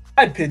 in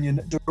my opinion,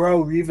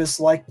 Darrelle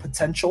Revis-like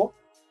potential.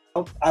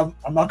 I'm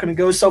not going to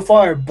go so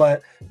far,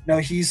 but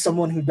he's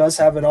someone who does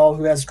have it all,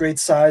 who has great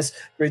size,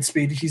 great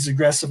speed. He's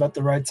aggressive at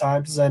the right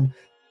times, and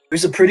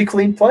he's a pretty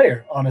clean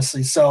player,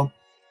 honestly. So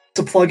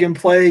to plug and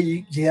play,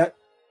 you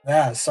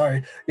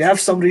have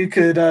somebody who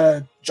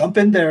could jump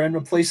in there and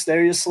replace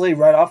Darius Slay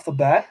right off the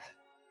bat.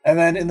 And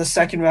then in the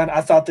second round,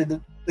 I thought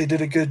they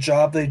did a good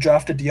job. They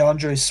drafted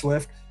DeAndre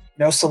Swift,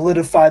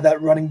 solidified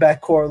that running back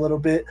core a little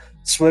bit.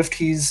 Swift,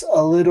 he's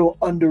a little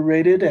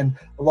underrated, and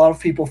a lot of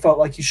people felt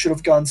like he should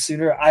have gone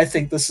sooner. I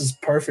think this is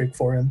perfect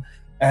for him.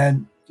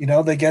 And,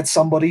 they get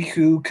somebody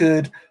who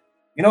could,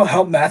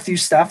 help Matthew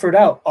Stafford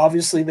out.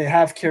 Obviously, they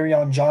have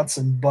Kerryon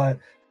Johnson, but,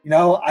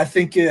 I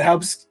think it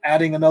helps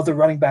adding another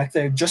running back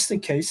there just in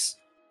case,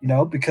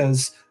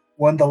 because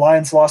when the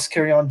Lions lost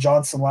Kerryon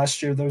Johnson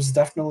last year, there was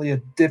definitely a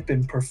dip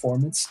in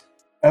performance.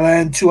 And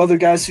then two other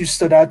guys who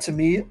stood out to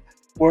me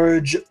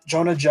were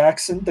Jonah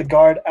Jackson, the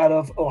guard out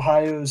of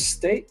Ohio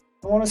State,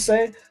 I want to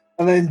say,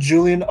 and then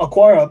Julian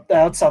Okwara, the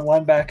outside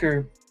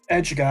linebacker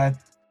edge guy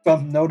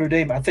from Notre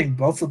Dame. I think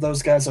both of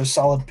those guys are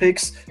solid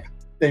picks.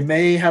 They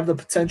may have the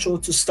potential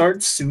to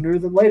start sooner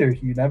than later.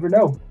 You never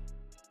know.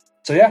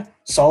 So yeah,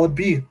 solid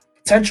B,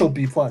 potential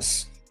B+.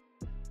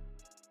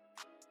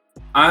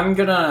 I'm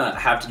gonna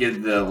have to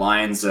give the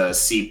Lions a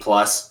C+.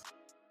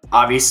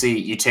 Obviously,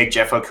 you take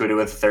Jeff Okudah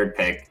with the third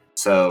pick,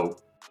 so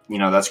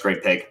that's a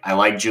great pick. I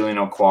like Julian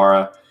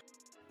Okwara,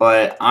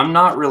 but I'm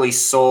not really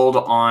sold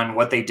on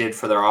what they did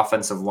for their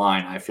offensive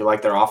line. I feel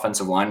like their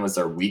offensive line was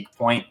their weak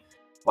point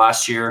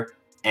last year,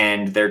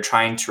 and they're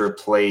trying to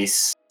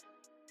replace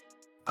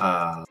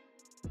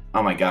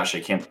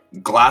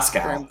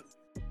Glasgow.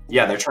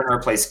 Yeah, they're trying to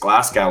replace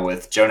Glasgow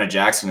with Jonah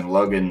Jackson and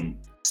Logan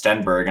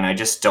Stenberg, and I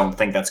just don't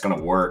think that's going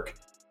to work.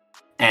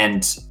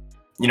 And,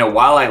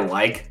 while I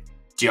like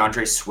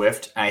DeAndre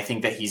Swift, and I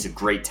think that he's a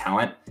great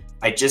talent,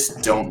 I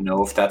just don't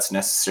know if that's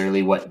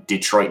necessarily what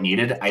Detroit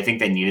needed. I think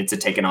they needed to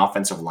take an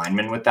offensive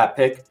lineman with that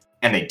pick,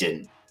 and they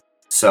didn't.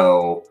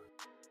 So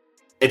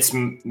it's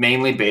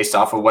mainly based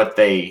off of what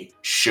they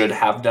should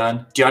have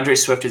done. DeAndre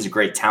Swift is a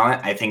great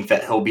talent. I think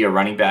that he'll be a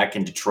running back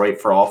in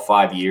Detroit for all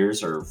 5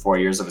 years or 4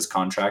 years of his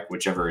contract,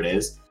 whichever it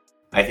is.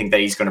 I think that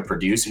he's going to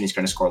produce and he's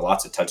going to score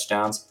lots of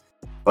touchdowns.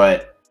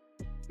 But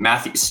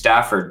Matthew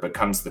Stafford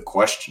becomes the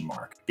question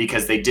mark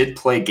because they did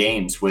play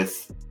games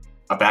with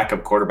a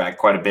backup quarterback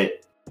quite a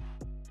bit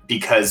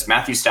because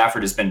Matthew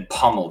Stafford has been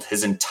pummeled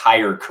his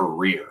entire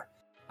career.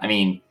 I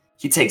mean,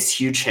 he takes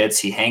huge hits.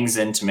 He hangs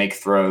in to make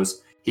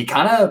throws. He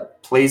kind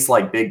of plays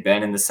like Big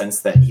Ben in the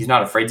sense that he's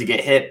not afraid to get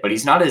hit, but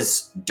he's not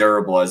as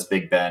durable as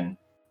Big Ben,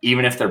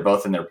 even if they're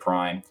both in their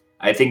prime.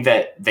 I think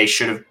that they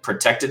should have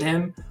protected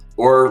him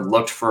or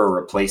looked for a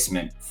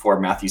replacement for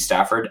Matthew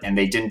Stafford, and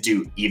they didn't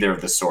do either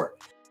of the sort.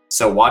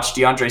 So watch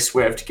DeAndre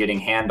Swift getting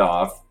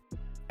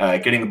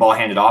the ball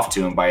handed off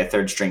to him by a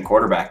third-string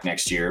quarterback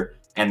next year,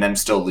 and them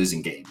still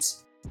losing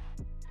games.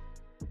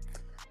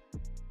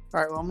 All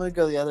right, well, I'm going to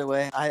go the other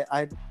way.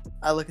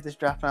 I look at this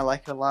draft and I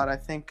like it a lot. I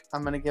think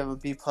I'm going to give a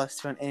B+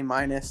 to an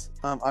A-.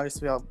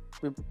 Obviously,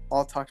 we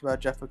all talked about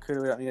Jeff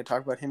Okudah. We don't need to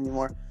talk about him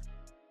anymore.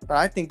 But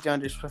I think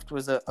DeAndre Swift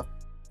was a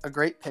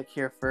great pick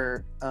here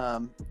for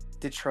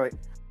Detroit.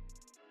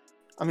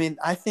 I mean,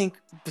 I think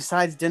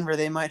besides Denver,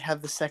 they might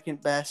have the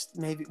second best,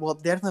 maybe. Well,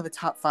 they definitely have a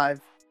top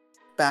 5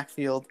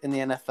 backfield in the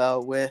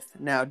NFL with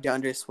now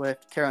DeAndre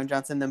Swift, Kerryon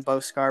Johnson, then Bo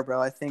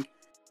Scarborough. I think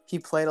he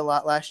played a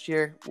lot last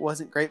year.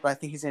 Wasn't great, but I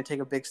think he's going to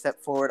take a big step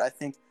forward. I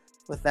think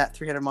with that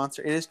 3-headed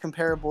monster, it is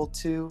comparable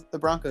to the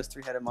Broncos'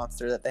 3-headed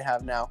monster that they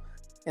have now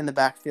in the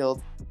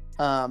backfield.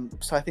 So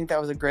I think that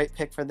was a great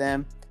pick for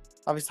them.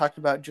 Obviously talked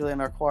about Julian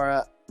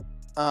Arquara.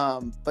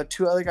 But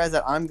 2 other guys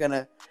that I'm going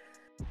to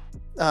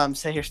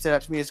say here stood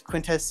out to me is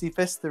Quintez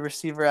Cephas, the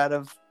receiver out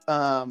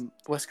of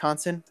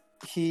Wisconsin.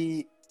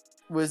 He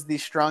was the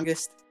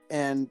strongest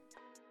and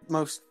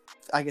most,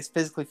 I guess,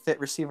 physically fit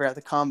receiver at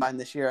the combine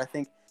this year. I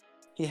think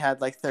he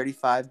had like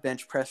 35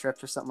 bench press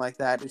reps or something like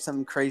that. It's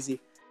something crazy.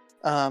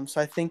 So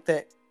I think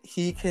that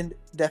he can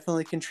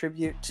definitely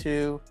contribute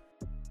to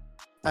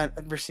a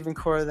receiving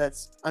core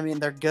that's, I mean,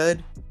 they're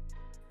good,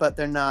 but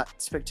they're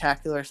not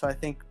spectacular. So I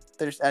think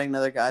they're just adding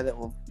another guy that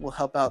will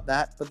help out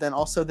that. But then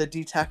also the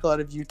D tackle out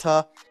of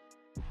Utah,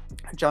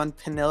 John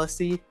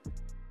Pinelasi.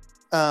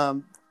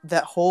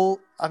 That whole,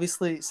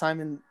 obviously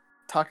Simon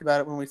talked about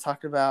it when we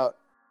talked about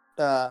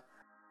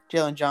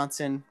Jalen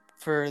Johnson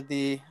for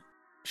the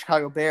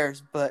Chicago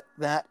Bears, but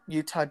that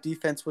Utah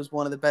defense was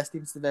one of the best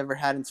defenses they've ever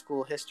had in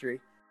school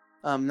history.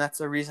 That's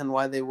the reason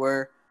why they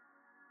were,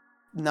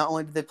 not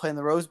only did they play in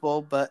the Rose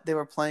Bowl, but they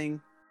were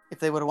playing, if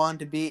they would have wanted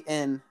to be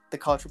in the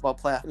college football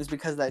playoff, it was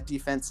because of that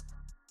defense.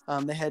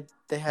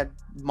 They had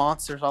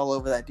monsters all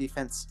over that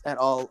defense at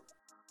all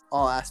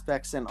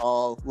aspects and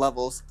all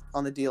levels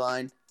on the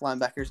D-line,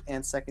 linebackers,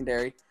 and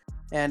secondary.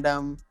 And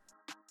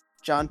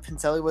John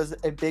Pinelasi was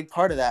a big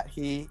part of that.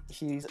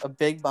 He's a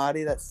big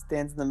body that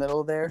stands in the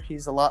middle there.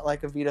 He's a lot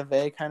like a Vita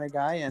Vea kind of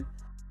guy, and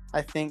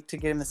I think to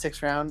get him the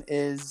 6th round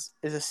is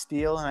a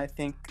steal, and I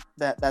think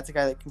that's a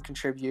guy that can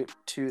contribute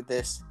to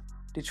this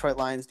Detroit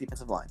Lions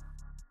defensive line.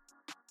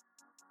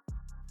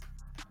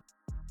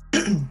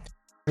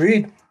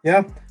 Agreed.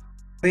 Yeah.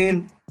 I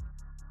mean,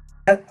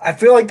 I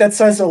feel like that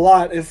says a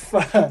lot if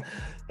the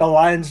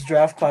Lions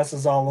draft class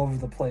is all over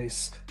the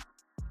place.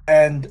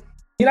 And,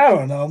 I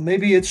don't know.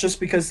 Maybe it's just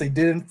because they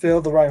didn't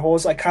fill the right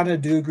holes. I kind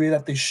of do agree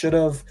that they should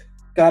have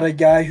got a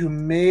guy who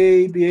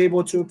may be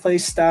able to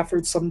replace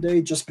Stafford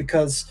someday, just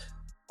because,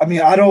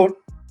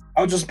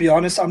 I'll just be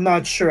honest, I'm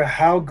not sure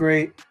how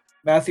great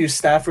Matthew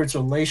Stafford's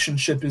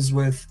relationship is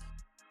with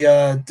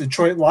the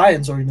Detroit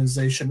Lions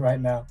organization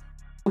right now.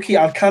 Okay,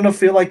 I kind of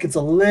feel like it's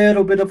a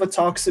little bit of a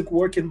toxic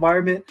work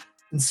environment,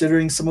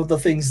 considering some of the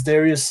things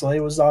Darius Slay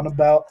was on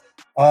about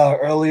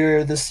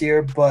earlier this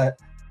year. But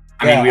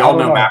we all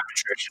know Matt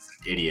Patricia's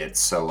an idiot,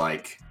 so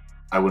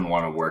I wouldn't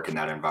want to work in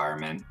that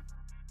environment.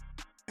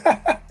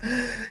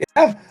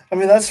 Yeah,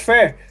 that's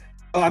fair.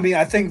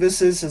 I think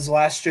this is his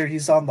last year.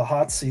 He's on the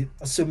hot seat,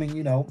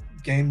 assuming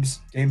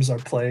games are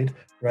played,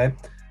 right?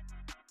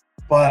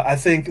 But I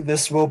think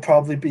this will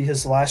probably be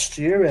his last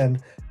year,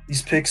 and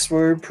these picks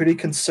were pretty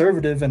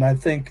conservative, and I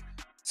think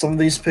some of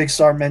these picks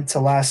are meant to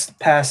last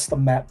past the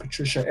Matt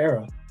Patricia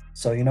era.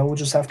 So, we'll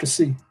just have to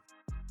see.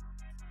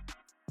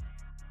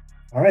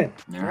 All right.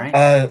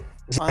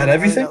 Is that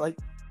everything?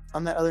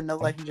 On that other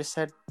note, like you just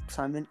said,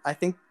 Simon, I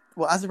think,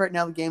 as of right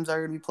now, the games are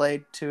going to be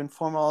played. To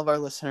inform all of our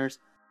listeners,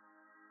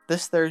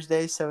 this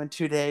Thursday, so in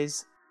 2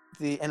 days,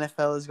 the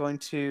NFL is going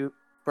to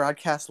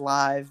broadcast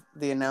live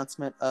the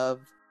announcement of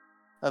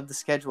the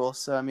schedule.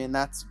 So,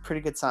 that's a pretty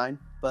good sign,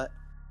 but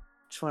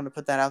just wanted to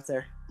put that out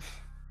there.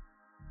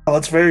 Oh,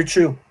 that's very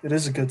true. It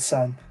is a good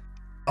sign.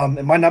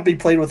 It might not be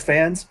played with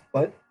fans,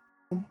 but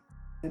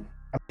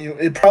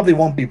it probably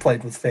won't be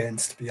played with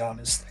fans, to be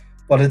honest.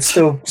 But it's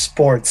still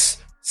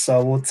sports,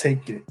 so we'll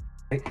take it.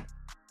 Right?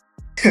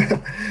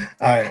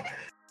 All right.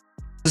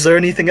 Is there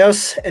anything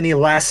else? Any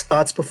last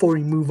thoughts before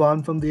we move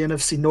on from the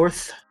NFC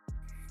North?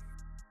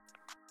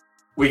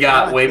 We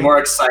got way more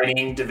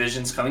exciting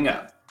divisions coming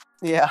up.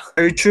 Yeah.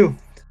 Very true.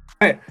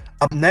 All right.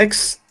 Up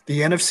next, the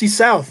NFC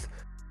South.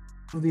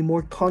 One of the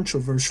more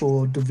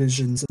controversial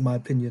divisions, in my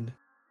opinion.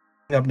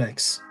 Up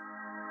next.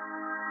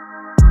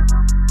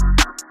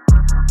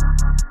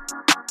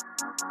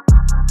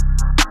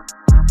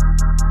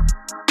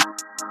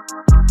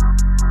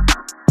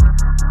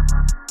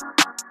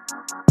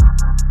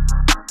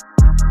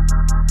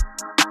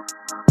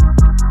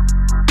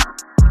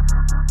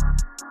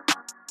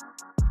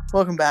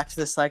 Welcome back to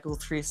the Cycle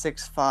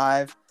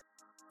 365.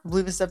 I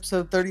believe it's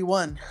episode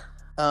 31.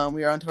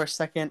 We are on to our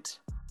second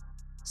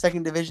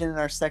division and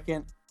our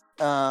second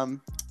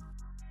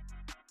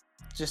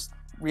just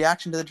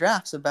reaction to the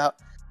drafts about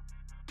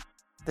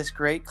this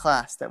great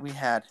class that we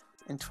had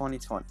in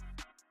 2020.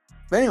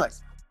 But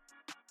anyways,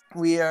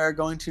 we are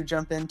going to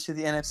jump into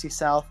the NFC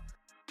South,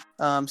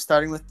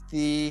 starting with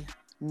the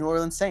New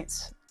Orleans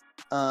Saints.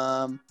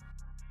 I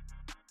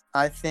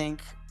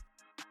think,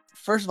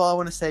 first of all, I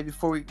want to say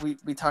before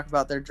we talk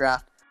about their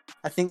draft,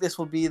 I think this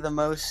will be the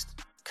most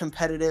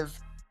competitive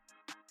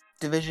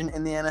division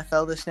in the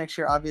NFL this next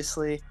year.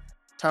 Obviously,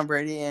 Tom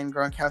Brady and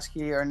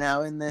Gronkowski are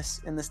now in this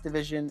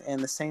division,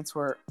 and the Saints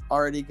were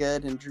already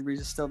good, and Drew Brees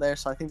is still there.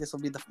 So I think this will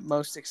be the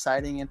most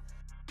exciting and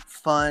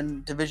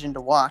fun division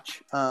to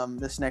watch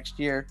this next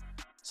year.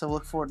 So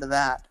look forward to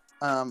that.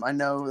 I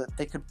know that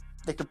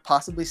they could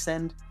possibly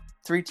send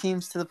 3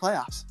 teams to the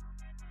playoffs.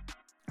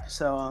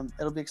 So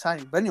it'll be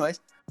exciting. But anyways,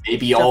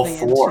 maybe all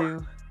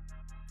 4.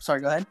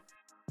 Sorry, go ahead.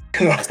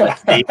 I said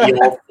maybe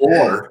all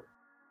 4.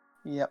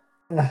 Yep.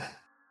 But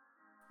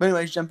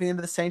anyways, jumping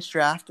into the Saints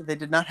draft, they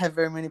did not have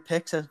very many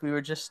picks, as we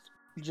were just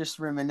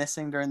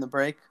reminiscing during the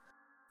break.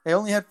 They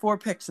only had 4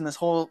 picks in this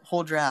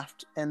whole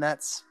draft, and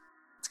it's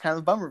kind of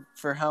a bummer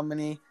for how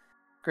many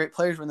great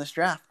players were in this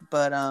draft.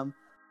 But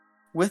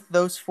with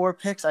those 4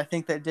 picks, I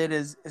think they did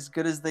as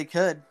good as they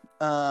could.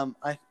 I'm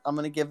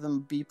going to give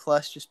them B+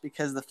 just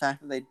because of the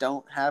fact that they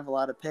don't have a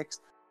lot of picks.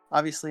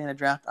 Obviously, in a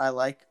draft, I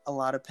like a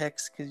lot of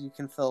picks because you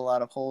can fill a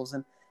lot of holes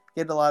and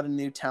get a lot of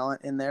new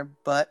talent in there.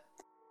 But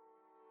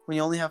when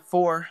you only have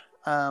 4,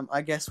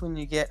 I guess when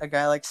you get a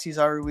guy like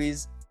Cesar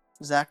Ruiz,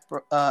 Zach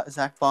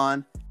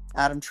Bond,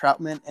 Adam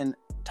Troutman, and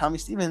Tommy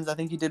Stevens, I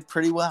think you did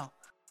pretty well.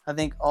 I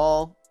think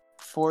all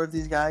 4 of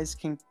these guys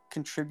can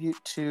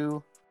contribute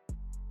to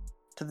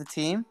the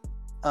team.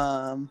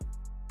 And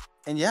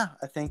yeah,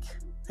 I think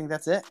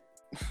that's it.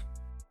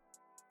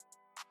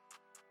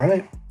 All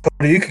right.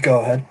 Cody, you could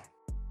go ahead.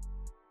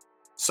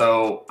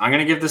 So I'm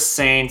going to give the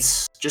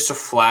Saints just a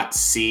flat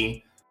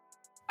C.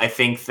 I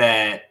think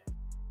that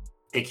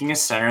picking a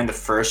center in the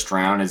first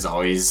round is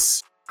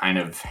always kind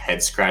of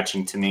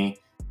head-scratching to me.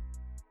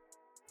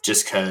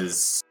 Just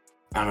because,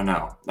 I don't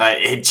know.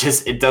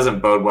 It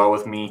doesn't bode well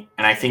with me.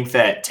 And I think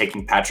that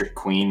taking Patrick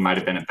Queen might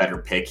have been a better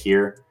pick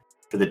here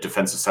for the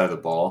defensive side of the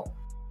ball.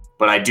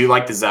 But I do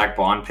like the Zach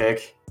Bond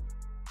pick.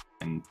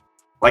 And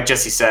like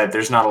Jesse said,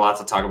 there's not a lot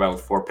to talk about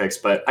with 4 picks,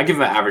 but I give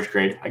him an average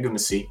grade. I give him a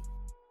C.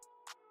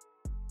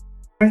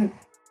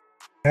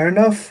 Fair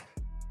enough.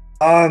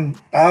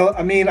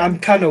 I mean, I'm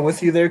kind of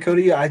with you there,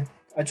 Cody. I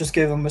just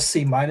gave him a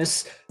C-.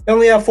 They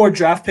only have 4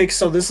 draft picks,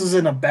 so this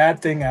isn't a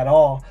bad thing at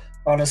all,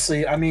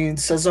 honestly. I mean,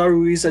 Cesar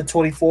Ruiz at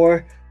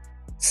 24.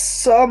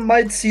 Some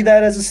might see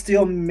that as a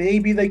steal.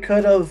 Maybe they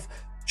could have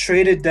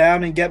traded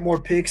down and get more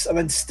picks and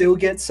then still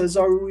get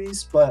Cesar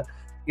Ruiz, but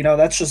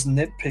that's just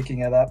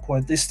nitpicking at that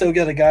point. They still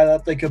get a guy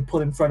that they could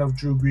put in front of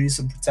Drew Brees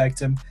and protect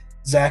him.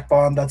 Zach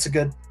Bond, that's a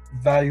good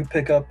value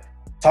pickup.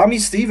 Tommy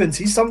Stevens,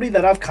 he's somebody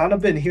that I've kind of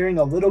been hearing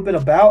a little bit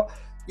about,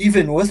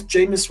 even with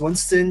Jameis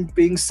Winston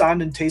being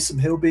signed and Taysom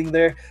Hill being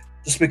there,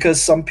 just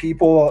because some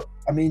people,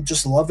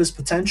 just love his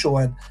potential.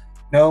 And,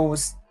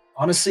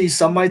 honestly,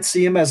 some might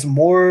see him as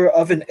more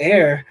of an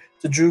heir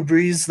to Drew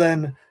Brees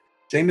than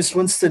Jameis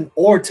Winston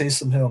or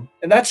Taysom Hill.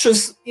 And that's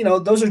just,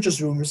 those are just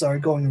rumors that are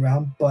going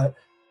around. But,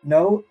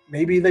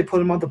 maybe they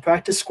put him on the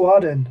practice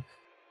squad and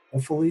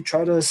hopefully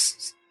try to,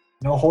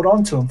 hold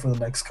on to him for the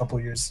next couple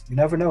of years. You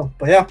never know.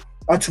 But, yeah,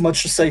 not too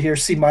much to say here.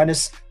 C-. Not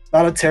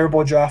a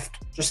terrible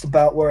draft. Just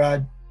about where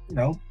I'd,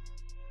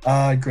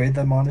 grade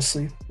them,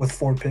 honestly, with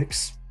 4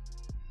 picks.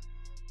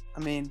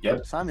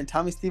 Yep. Simon,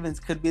 Tommy Stevens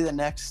could be the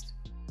next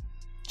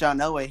John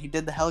Elway. He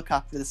did the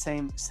helicopter the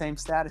same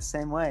status,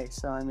 same way.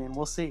 So,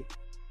 we'll see.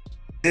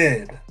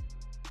 Did.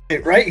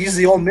 Right? He's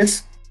the Ole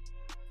Miss.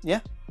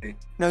 Yeah.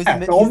 No, he's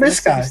the Ole Miss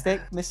guy.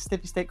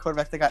 Mississippi State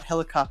quarterback that got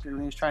helicoptered when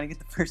he was trying to get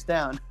the first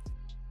down.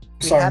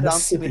 We Sorry, had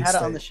Mississippi it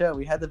State. on the show.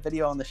 We had the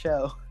video on the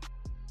show.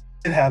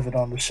 Did have it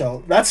on the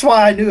show. That's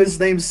why I knew his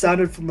name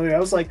sounded familiar. I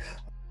was like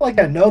I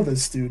know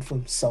this dude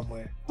from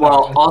somewhere.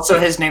 Well, also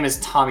his name is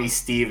Tommy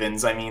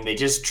Stevens. They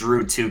just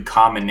drew 2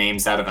 common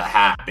names out of a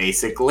hat,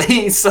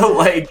 basically.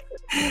 So,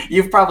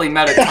 you've probably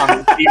met a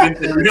Tommy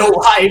Stevens in real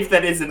life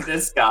that isn't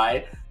this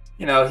guy.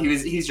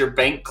 He's your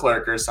bank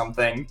clerk or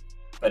something,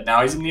 but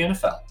now he's in the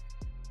NFL.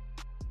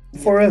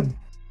 For him,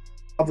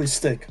 probably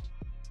stick.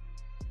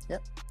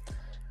 Yep.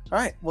 All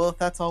right. Well, if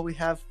that's all we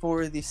have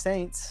for the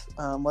Saints,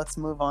 let's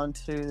move on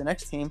to the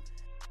next team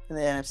in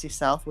the NFC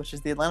South, which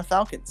is the Atlanta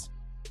Falcons.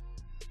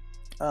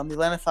 The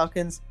Atlanta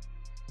Falcons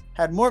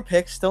had more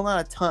picks, still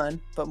not a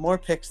ton, but more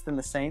picks than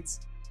the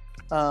Saints.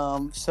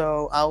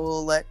 So I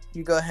will let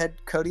you go ahead,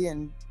 Cody,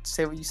 and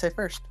say what you say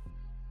first.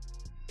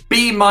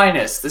 B-.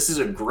 This is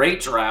a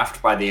great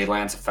draft by the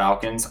Atlanta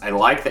Falcons. I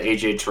like the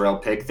A.J. Terrell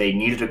pick. They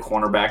needed a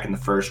cornerback in the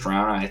first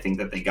round, and I think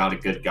that they got a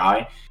good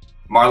guy.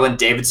 Marlon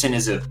Davidson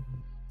is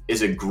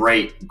a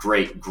great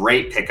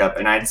pickup,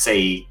 and I'd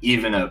say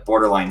even a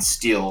borderline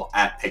steal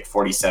at pick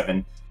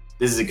 47.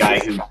 This is a guy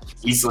who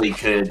easily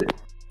could...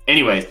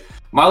 Anyways,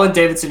 Marlon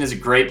Davidson is a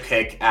great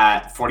pick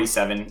at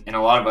 47. In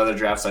a lot of other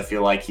drafts, I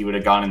feel like he would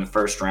have gone in the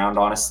first round,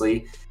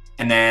 honestly.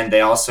 And then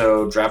they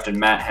also drafted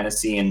Matt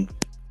Hennessy, and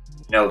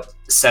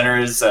center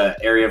is an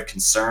area of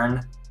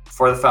concern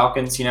for the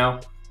Falcons,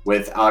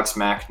 with Alex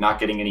Mack not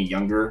getting any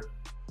younger,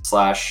 /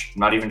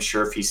 not even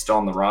sure if he's still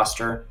on the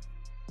roster.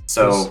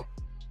 So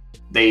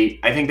I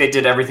think they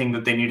did everything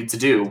that they needed to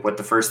do with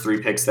the first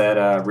 3 picks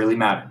that really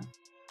mattered.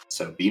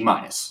 So B-.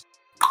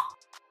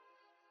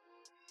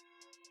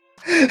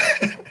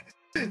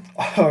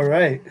 All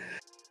right.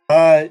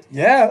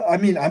 Yeah, I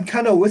mean, I'm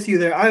kind of with you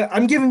there.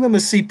 I'm giving them a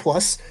C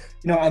plus.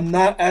 I'm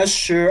not as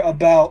sure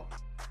about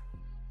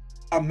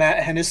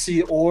Matt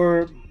Hennessy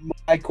or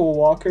Michael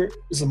Walker.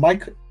 Is it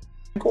Michael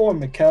or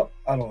Mikel?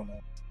 I don't know.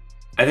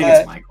 I think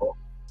it's Michael.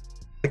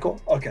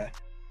 Michael? Okay.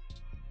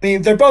 I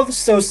mean, they're both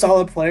so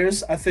solid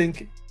players. I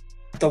think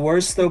at the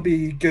worst, they'll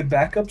be good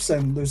backups,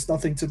 and there's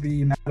nothing to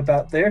be mad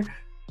about there.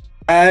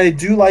 I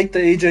do like the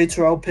AJ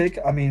Terrell pick.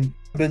 I mean,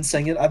 I've been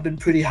saying it. I've been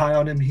pretty high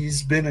on him.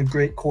 He's been a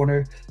great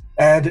corner.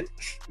 And,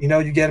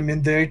 you get him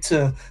in there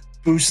to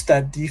boost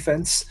that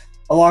defense.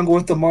 Along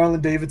with the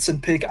Marlon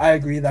Davidson pick, I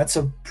agree. That's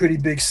a pretty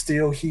big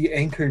steal. He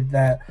anchored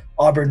that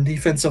Auburn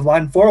defensive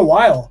line for a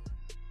while.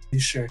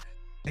 Sure.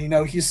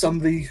 He's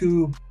somebody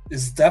who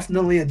is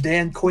definitely a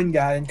Dan Quinn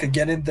guy and could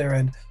get in there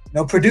and,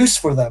 produce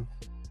for them.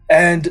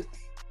 And,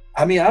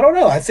 I mean, I don't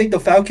know. I think the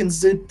Falcons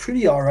did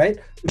pretty all right,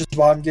 which is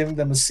why I'm giving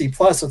them a C+.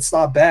 It's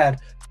not bad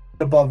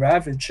above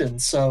average.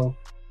 And so,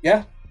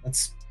 yeah,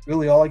 that's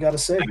really all I got to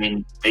say. I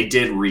mean, they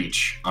did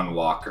reach on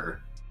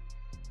Walker.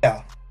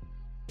 Yeah.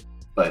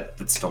 But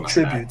it's still not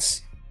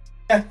tributes.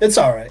 Bad. Yeah, it's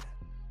all right.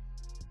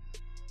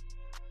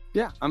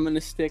 Yeah, I'm going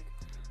to stick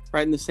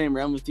right in the same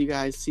realm with you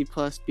guys, C+,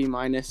 B-.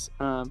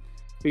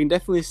 We can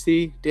definitely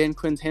see Dan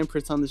Quinn's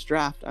handprints on this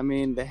draft. I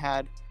mean, they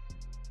had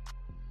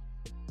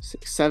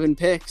 7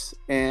 picks,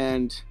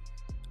 and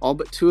all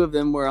but 2 of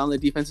them were on the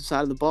defensive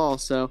side of the ball.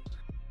 So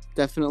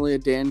definitely a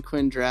Dan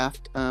Quinn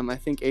draft. I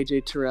think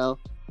AJ Terrell,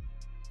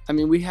 I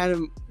mean, we had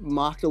him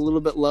mocked a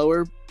little bit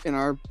lower in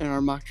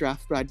our mock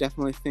draft, but I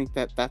definitely think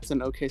that that's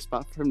an okay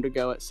spot for him to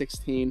go at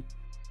 16.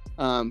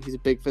 He's a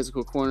big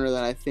physical corner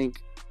that I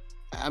think,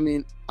 I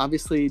mean,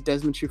 obviously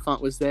Desmond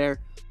Trufant was there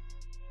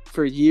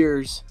for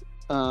years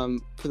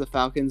for the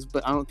Falcons,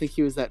 but I don't think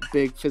he was that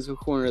big physical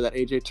corner that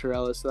AJ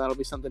Terrell is. So that'll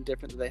be something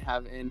different that they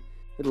have in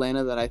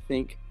Atlanta that I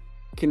think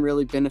can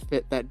really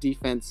benefit that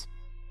defense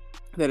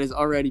that is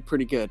already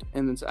pretty good.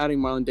 And then so adding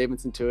Marlon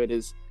Davidson to it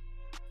is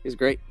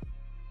great.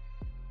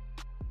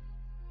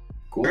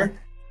 Cool.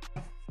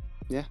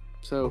 Yeah.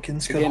 So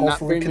Falcons again,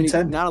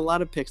 not a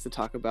lot of picks to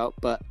talk about,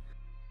 but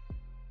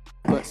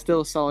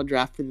still a solid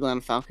draft for the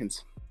Atlanta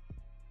Falcons.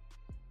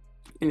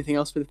 Anything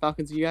else for the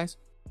Falcons, you guys?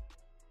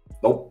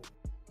 Nope.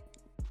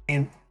 I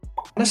mean,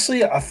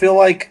 honestly, I feel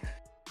like,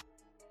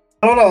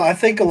 I don't know, I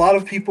think a lot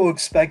of people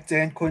expect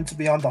Dan Quinn to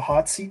be on the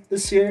hot seat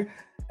this year.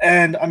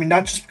 And, I mean,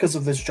 not just because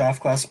of this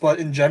draft class, but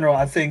in general,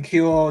 I think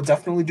he'll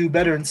definitely do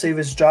better and save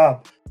his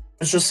job.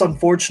 It's just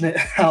unfortunate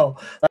how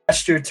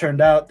last year turned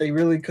out. They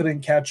really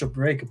couldn't catch a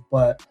break.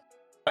 But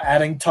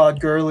adding Todd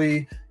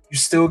Gurley, you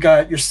still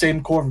got your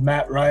same core of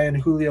Matt Ryan,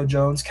 Julio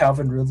Jones,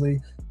 Calvin Ridley,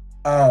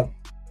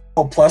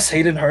 plus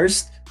Hayden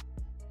Hurst.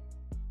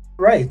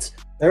 Right.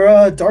 They're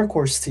a dark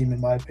horse team, in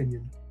my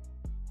opinion.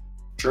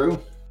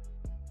 True.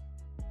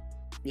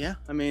 Yeah,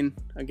 I mean,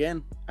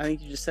 again, I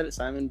think you just said it,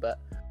 Simon, but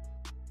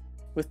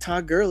with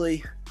Todd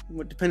Gurley,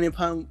 depending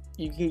upon,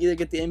 you can either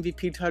get the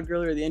MVP Todd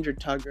Gurley or the injured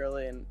Todd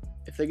Gurley, and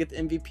if they get the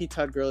MVP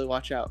Todd Gurley,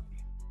 watch out.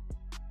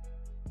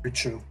 Very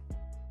true.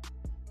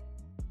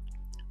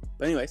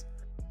 But anyways,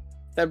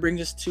 that brings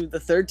us to the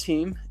third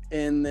team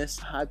in this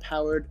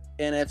high-powered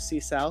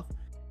NFC South,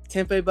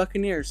 Tampa Bay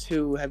Buccaneers,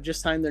 who have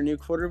just signed their new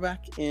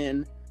quarterback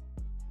in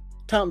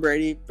Tom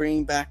Brady,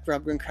 bringing back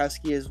Rob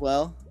Gronkowski as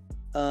well.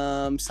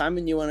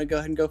 Simon, you want to go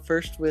ahead and go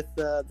first with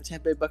the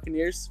Tampa Bay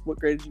Buccaneers? What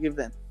grade did you give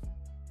them?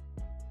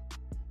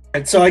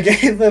 Right, so I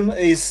gave them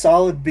a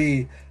solid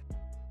B.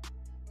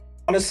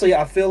 Honestly,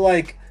 I feel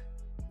like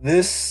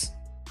this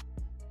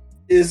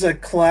is a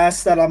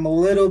class that I'm a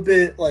little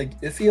bit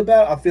iffy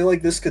about. I feel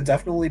like this could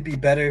definitely be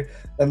better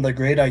than the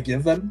grade I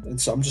give them, and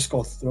so I'm just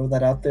going to throw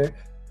that out there.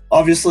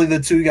 Obviously, the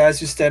 2 guys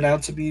who stand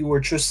out to me were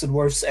Tristan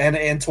Wirfs and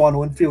Antoine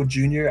Winfield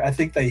Jr. I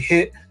think they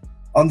hit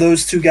on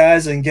those 2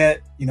 guys and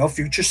get,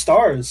 future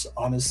stars,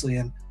 honestly,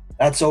 and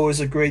that's always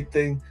a great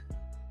thing,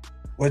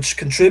 which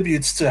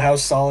contributes to how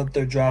solid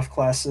their draft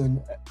class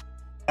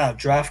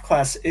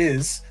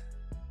is.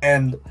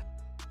 And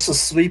it's a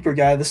sleeper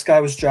guy. This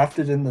guy was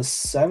drafted in the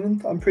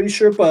 7th, I'm pretty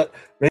sure, but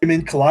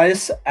Raymond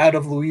Calais out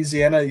of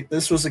Louisiana.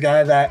 This was a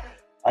guy that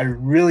I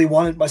really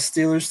wanted my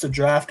Steelers to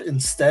draft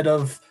instead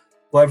of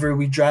whoever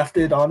we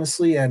drafted,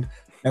 honestly. And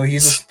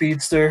he's a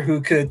speedster who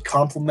could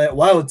complement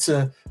well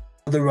to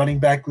the running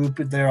back group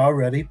there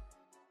already.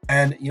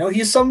 And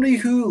he's somebody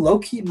who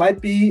low-key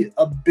might be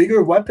a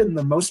bigger weapon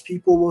than most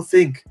people will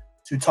think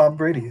to Tom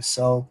Brady.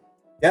 So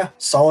yeah,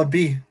 solid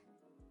B.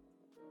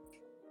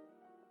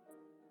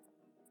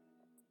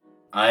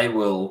 I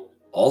will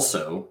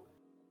also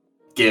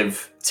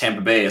give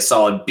Tampa Bay a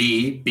solid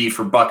B. B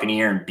for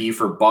Buccaneer and B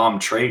for Bomb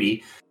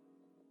Trady.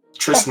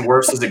 Tristan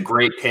Wirfs is a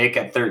great pick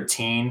at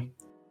 13.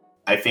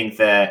 I think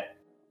that,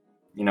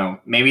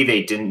 maybe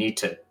they didn't need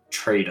to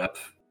trade up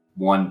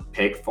 1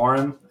 pick for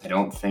him. I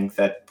don't think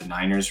that the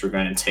Niners were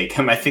going to take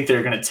him. I think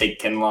they're going to take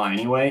Kinlaw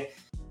anyway.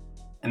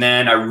 And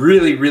then I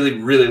really,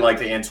 really, really like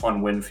the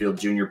Antoine Winfield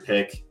Jr.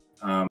 pick.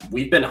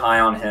 We've been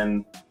high on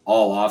him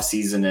all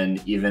offseason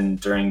and even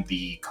during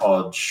the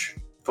college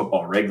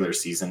football regular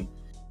season.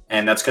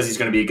 And that's because he's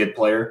going to be a good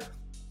player.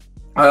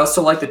 I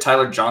also like the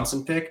Tyler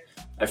Johnson pick.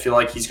 I feel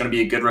like he's going to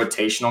be a good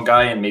rotational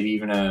guy and maybe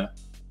even a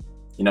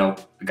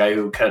guy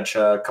who catch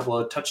a couple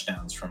of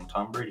touchdowns from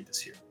Tom Brady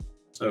this year.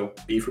 So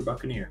B for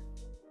Buccaneer.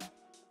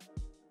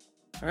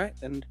 All right,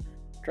 and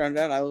to round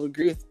out, I will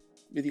agree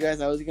with you guys.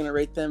 I was going to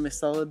rate them a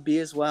solid B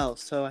as well.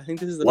 So I think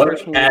this is the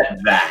first one. Look at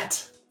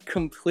that.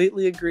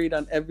 Completely agreed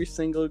on every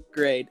single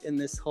grade in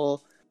this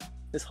whole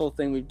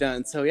thing we've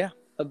done. So yeah,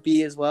 a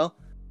B as well.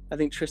 I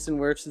think Tristan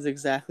Wirfs is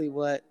exactly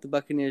what the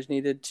Buccaneers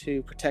needed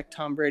to protect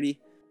Tom Brady.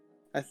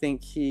 I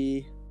think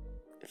he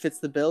fits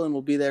the bill and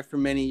will be there for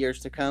many years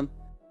to come.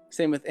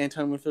 Same with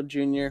Antoine Winfield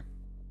Jr.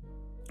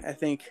 I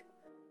think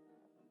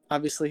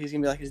obviously he's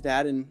going to be like his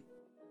dad and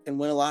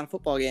win a lot of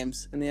football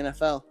games in the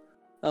NFL.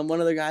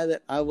 One other guy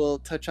that I will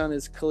touch on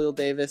is Khalil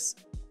Davis,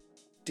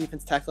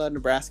 defense tackle out of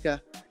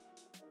Nebraska.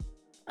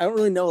 I don't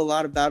really know a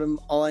lot about him.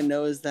 All I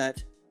know is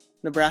that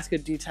Nebraska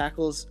D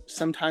tackles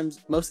sometimes,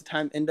 most of the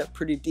time, end up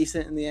pretty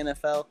decent in the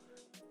NFL,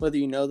 whether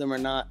you know them or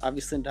not.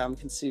 Obviously,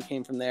 Ndamukong Suh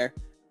came from there.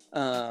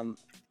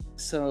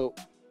 So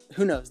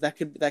who knows? That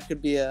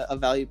could be a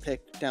value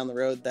pick down the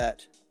road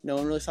that no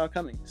one really saw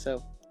coming.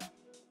 So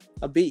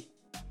a B.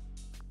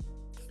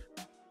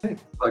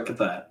 Look at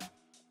that.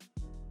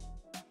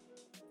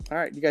 All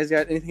right, you guys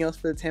got anything else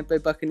for the Tampa Bay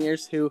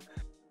Buccaneers who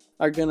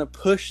are going to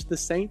push the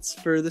Saints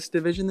for this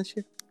division this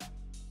year?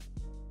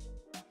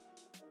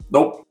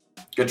 Nope.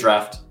 Good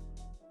draft.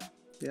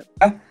 Yep.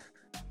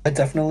 I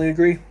definitely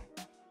agree.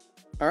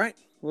 All right.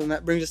 Well,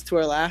 that brings us to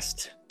our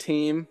last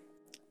team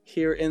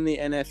here in the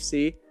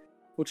NFC,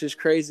 which is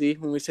crazy.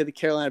 When we say the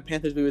Carolina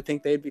Panthers, we would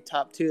think they'd be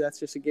top 2. That's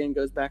just, again,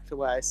 goes back to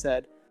why I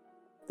said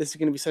this is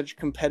going to be such a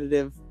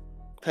competitive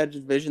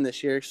division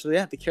this year. So,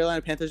 yeah, the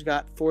Carolina Panthers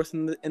got 4th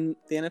in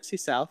the NFC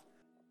South.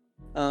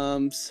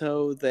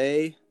 So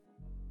they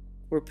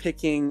were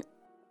picking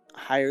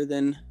higher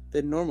than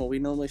normal. We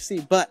normally see.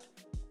 But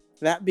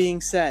that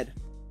being said,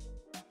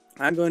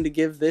 I'm going to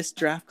give this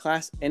draft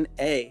class an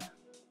A.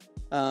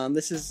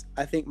 This is,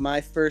 I think, my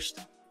first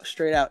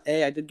straight out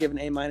A. I did give an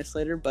A-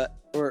 later,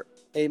 or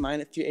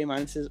a few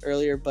A-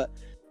 earlier, but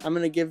I'm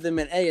going to give them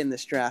an A in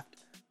this draft.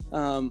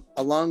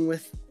 Along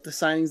with the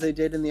signings they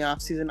did in the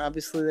offseason,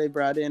 obviously they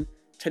brought in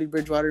Teddy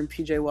Bridgewater and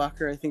PJ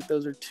Walker. I think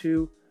those are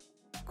 2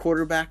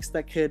 quarterbacks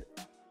that could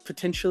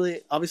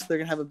potentially, obviously they're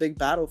going to have a big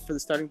battle for the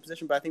starting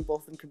position, but I think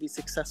both of them could be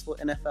successful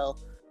NFL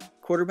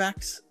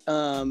quarterbacks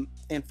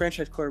and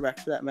franchise quarterbacks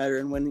for that matter,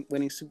 and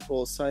winning Super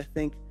Bowls. So I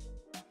think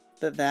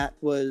that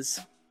was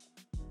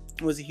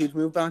a huge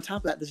move. But on top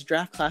of that, this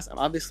draft class,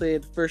 obviously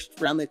the first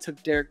round they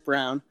took Derek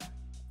Brown,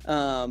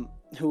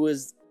 who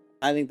was,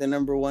 I think, the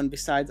number 1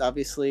 besides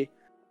obviously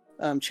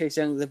Chase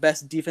Young, the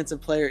best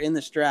defensive player in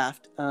this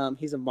draft.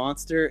 He's a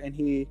monster and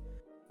he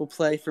will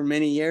play for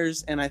many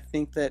years, and I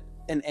think that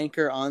an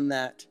anchor on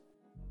that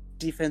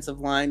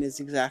defensive line is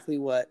exactly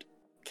what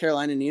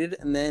Carolina needed.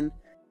 And then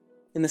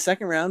in the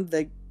second round,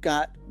 they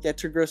got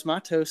Yetur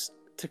Gross-Matos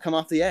to come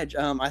off the edge.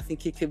 I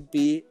think he could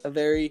be a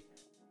very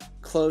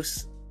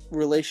close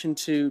relation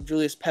to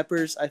Julius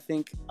Peppers. I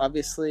think,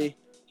 obviously,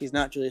 he's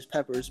not Julius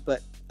Peppers,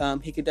 but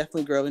he could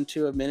definitely grow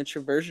into a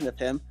miniature version of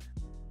him.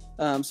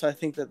 So I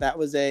think that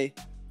was a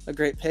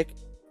great pick.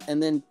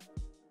 And then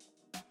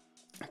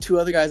 2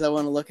 other guys I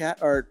want to look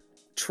at are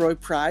Troy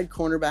Pride,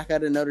 cornerback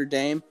out of Notre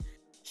Dame.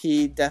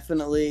 He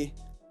definitely,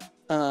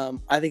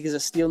 I think, is a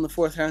steal in the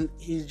 4th round.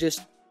 He's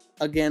just,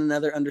 again,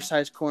 another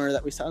undersized corner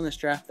that we saw in this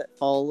draft that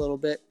fall a little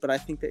bit, but I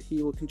think that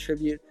he will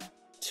contribute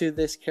to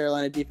this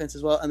Carolina defense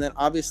as well. And then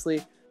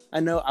obviously, I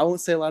know I won't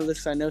say a lot of this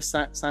because I know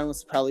Simon will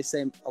probably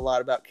say a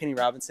lot about Kenny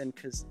Robinson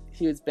because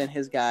he has been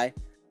his guy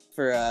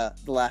for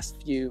the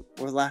last year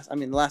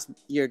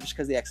just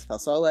because of the XFL.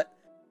 So I'll let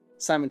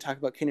Simon talk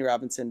about Kenny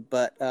Robinson,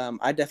 but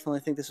I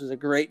definitely think this was a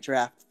great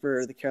draft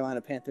for the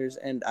Carolina Panthers,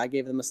 and I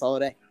gave them a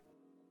solid A.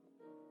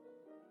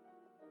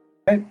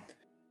 Right.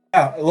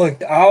 Yeah,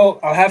 look, I'll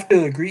have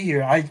to agree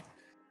here. I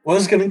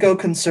was gonna go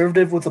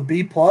conservative with a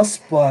B+,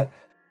 but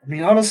I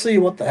mean, honestly,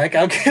 what the heck?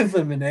 I'll give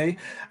them an A.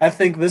 I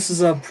think this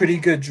is a pretty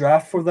good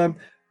draft for them.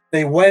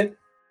 They went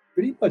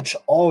pretty much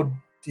all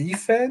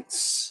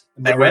defense.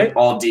 They went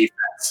all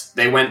defense.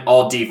 They went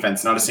all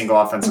defense, not a single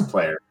offensive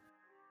player.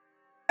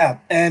 Yeah,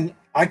 and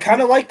I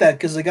kind of like that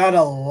because they got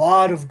a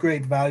lot of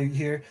great value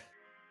here.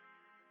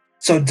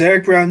 So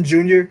Derek Brown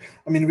Jr.,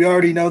 I mean, we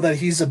already know that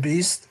he's a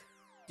beast.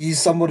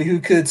 He's somebody who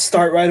could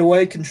start right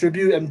away,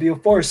 contribute, and be a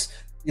force.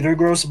 Yetur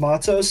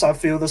Gross-Matos, I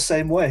feel the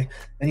same way.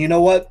 And you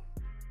know what?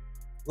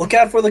 Look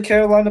out for the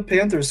Carolina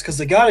Panthers because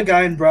they got a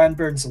guy in Brian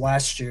Burns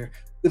last year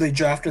who they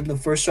drafted in the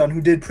 1st round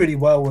who did pretty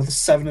well with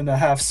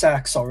 7.5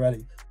 sacks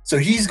already. So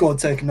he's going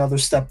to take another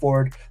step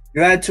forward.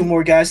 You add 2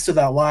 more guys to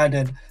that line,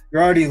 and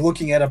you're already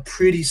looking at a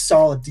pretty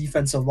solid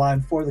defensive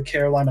line for the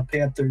Carolina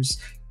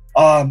Panthers.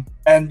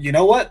 And you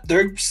know what?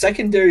 Their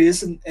secondary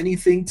isn't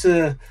anything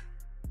to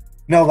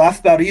laugh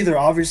about either.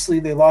 Obviously,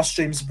 they lost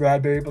James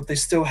Bradbury, but they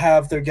still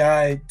have their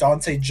guy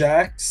Dante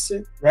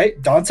Jackson,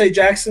 right? Dante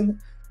Jackson,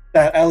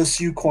 that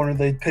LSU corner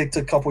they picked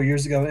a couple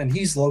years ago, and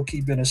he's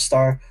low-key been a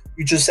star.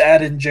 You just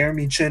add in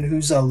Jeremy Chin,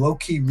 who's a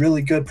low-key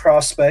really good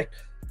prospect.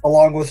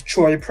 along with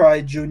Troy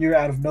Pride Jr.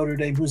 out of Notre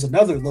Dame, who's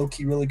another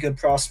low-key really good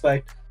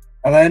prospect.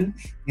 And then,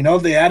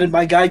 they added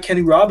my guy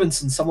Kenny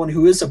Robinson, someone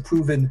who is a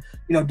proven,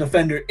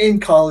 defender in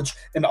college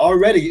and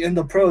already in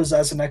the pros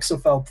as an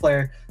XFL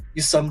player.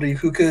 He's somebody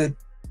who could,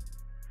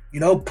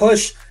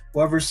 push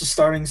whoever's the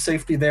starting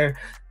safety there,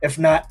 if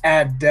not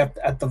add depth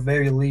at the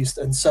very least.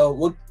 And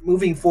so,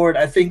 moving forward,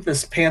 I think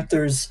this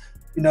Panthers,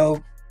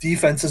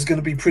 defense is going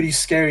to be pretty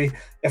scary,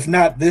 if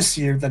not this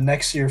year, then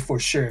next year for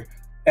sure.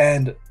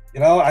 And,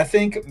 I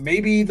think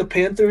maybe the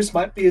Panthers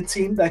might be a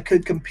team that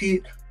could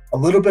compete a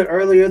little bit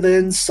earlier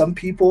than some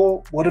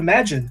people would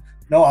imagine.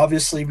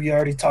 Obviously, we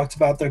already talked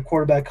about their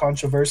quarterback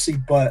controversy,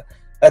 but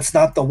that's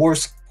not the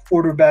worst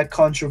quarterback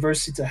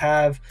controversy to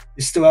have.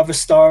 They still have a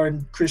star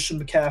in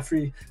Christian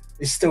McCaffrey.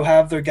 They still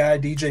have their guy,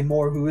 DJ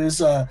Moore, who is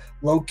a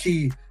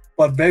low-key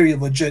but very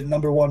legit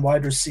number one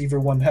wide receiver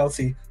when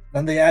healthy.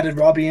 Then they added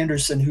Robbie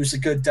Anderson, who's a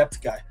good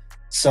depth guy.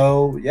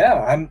 So,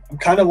 yeah, I'm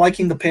kind of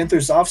liking the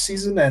Panthers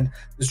offseason, and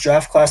this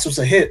draft class was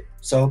a hit.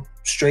 So,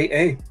 straight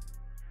A.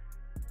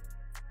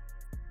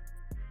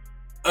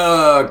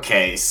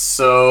 Okay,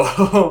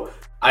 so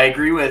I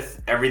agree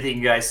with everything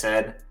you guys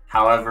said.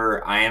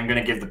 However, I am going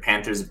to give the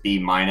Panthers a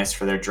B-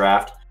 for their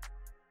draft.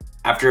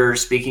 After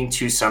speaking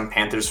to some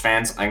Panthers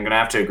fans, I'm going to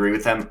have to agree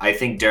with them. I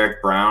think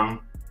Derek Brown,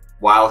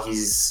 while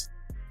he's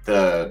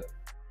the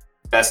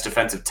best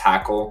defensive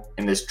tackle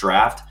in this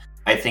draft,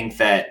 I think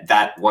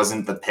that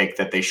wasn't the pick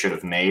that they should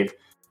have made.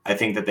 I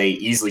think that they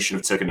easily should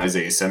have taken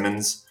Isaiah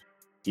Simmons.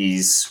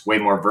 He's way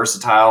more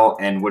versatile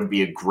and would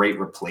be a great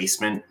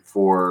replacement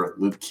for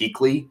Luke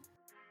Kuechly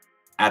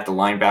at the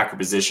linebacker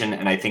position.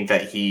 And I think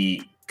that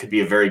he could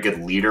be a very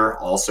good leader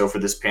also for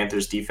this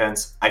Panthers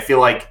defense. I feel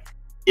like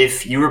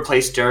if you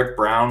replace Derek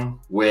Brown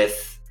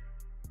with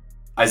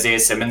Isaiah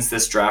Simmons,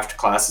 this draft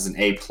class is an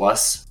A+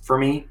 for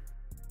me.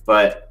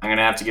 But I'm going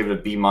to have to give it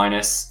a B-.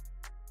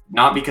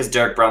 Not because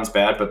Derek Brown's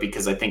bad, but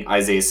because I think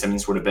Isaiah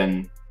Simmons would have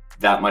been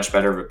that much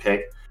better of a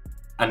pick.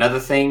 Another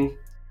thing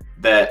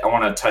that I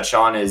want to touch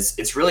on is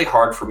it's really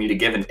hard for me to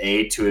give an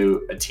A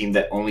to a team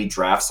that only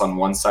drafts on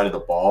one side of the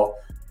ball.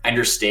 I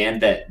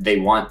understand that they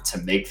want to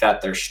make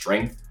that their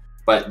strength,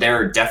 but there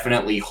are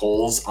definitely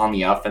holes on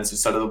the offensive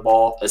side of the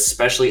ball,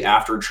 especially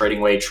after trading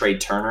away Trey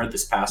Turner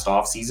this past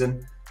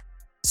offseason.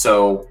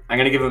 So I'm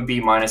going to give them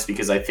B-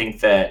 because I think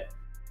that,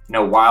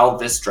 while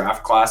this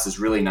draft class is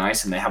really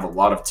nice and they have a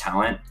lot of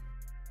talent,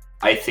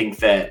 I think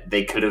that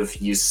they could have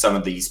used some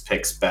of these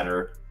picks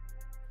better.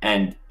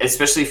 And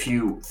especially if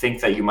you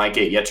think that you might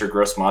get Yetur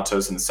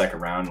Gross-Matos in the second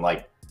round,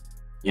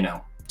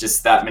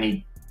 just that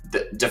many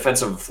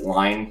defensive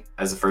line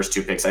as the first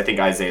two picks, I think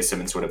Isaiah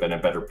Simmons would have been a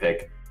better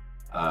pick.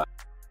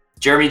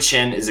 Jeremy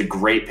Chin is a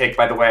great pick,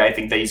 by the way. I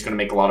think that he's going to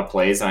make a lot of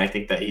plays, and I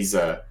think that he's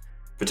a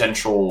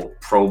potential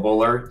Pro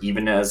Bowler,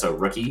 even as a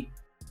rookie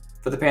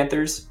for the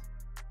Panthers.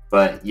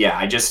 But yeah,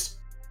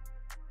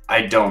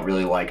 I don't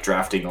really like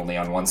drafting only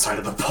on one side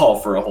of the ball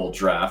for a whole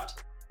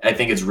draft. I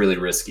think it's really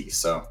risky,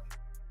 so.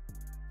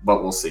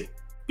 But we'll see.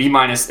 B-.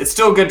 It's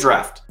still a good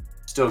draft.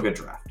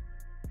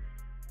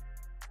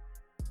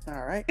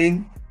 All right.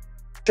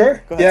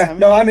 Sure. Go ahead, Yeah. Simon.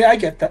 No, I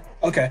get that.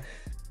 Okay.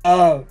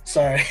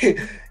 Sorry.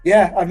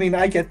 Yeah,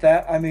 I get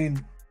that.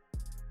 In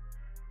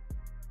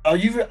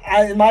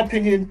my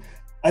opinion,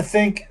 I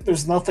think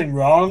there's nothing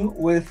wrong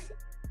with.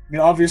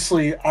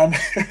 Obviously, I'm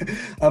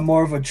I'm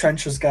more of a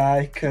trenches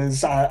guy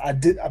because I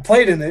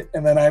played in it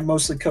and then I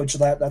mostly coach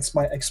that. That's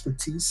my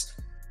expertise.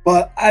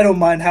 But I don't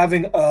mind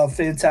having a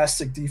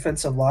fantastic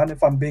defensive line.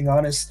 If I'm being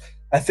honest,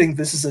 I think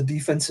this is a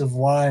defensive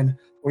line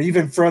or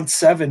even front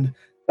seven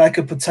that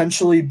could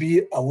potentially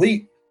be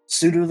elite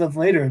sooner than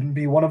later and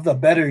be one of the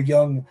better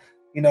young,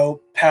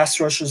 pass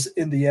rushers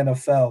in the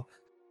NFL.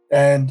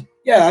 And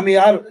yeah,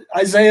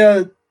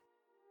 Isaiah.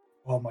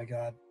 Oh my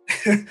God,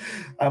 I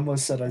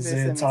almost said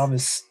Isaiah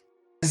Thomas.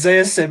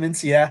 Isaiah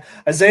Simmons, yeah.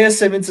 Isaiah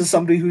Simmons is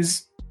somebody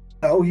who's,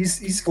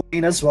 he's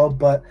clean as well,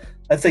 but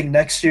I think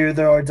next year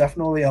there are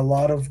definitely a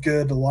lot of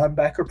good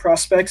linebacker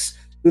prospects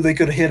who they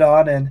could hit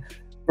on and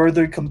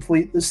further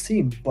complete this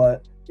team.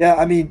 But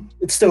yeah,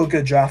 it's still a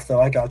good draft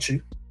though. I got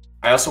you.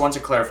 I also want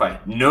to clarify,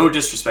 no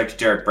disrespect to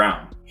Derek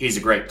Brown. He's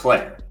a great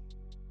player.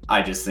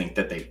 I just think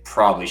that they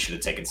probably should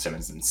have taken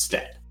Simmons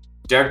instead.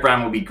 Derek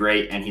Brown will be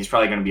great, and he's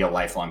probably going to be a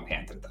lifelong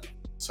Panther though.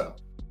 So.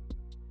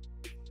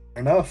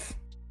 Fair enough.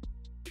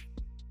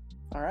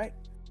 All right.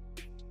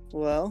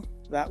 Well,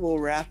 that will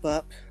wrap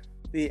up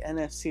the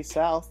NFC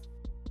South.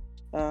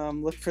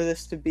 Look for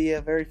this to be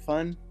a very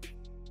fun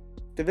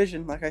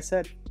division, like I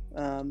said.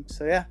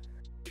 So yeah,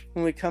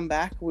 when we come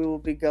back, we will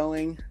be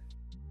going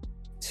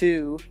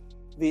to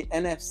the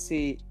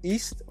NFC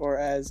East, or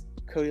as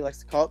Cody likes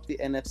to call it, the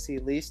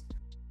NFC Least.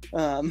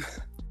 And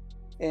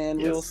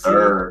we'll see.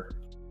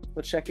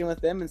 We'll check in with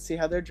them and see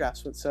how their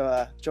drafts went.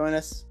 So join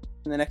us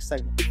in the next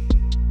segment.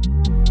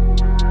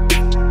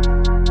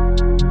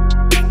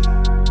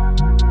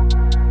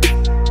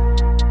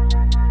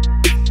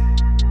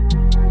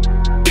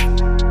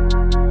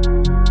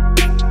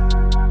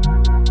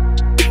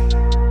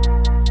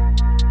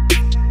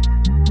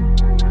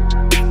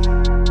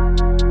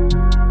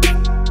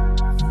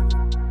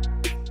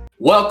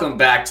 Welcome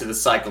back to the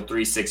Cycle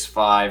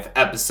 365,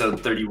 episode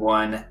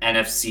 31,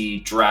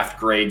 NFC draft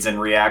grades and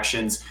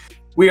reactions.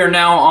 We are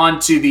now on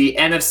to the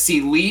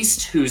NFC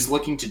least, who's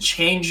looking to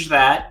change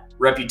that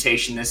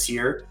reputation this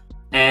year.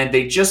 And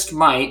they just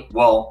might,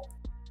 well,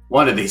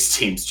 one of these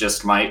teams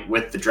just might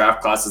with the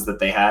draft classes that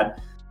they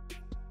had.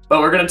 But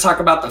we're going to talk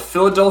about the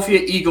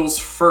Philadelphia Eagles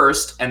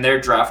first and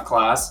their draft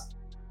class.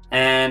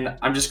 And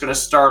I'm just going to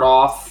start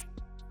off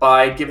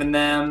by giving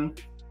them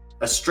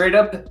a straight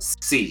up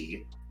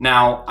C.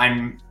 Now,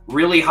 I'm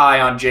really high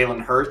on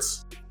Jalen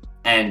Hurts,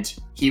 and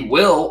he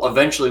will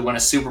eventually win a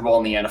Super Bowl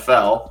in the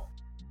NFL.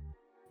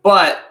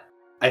 But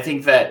I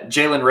think that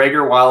Jalen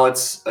Reagor, while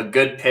it's a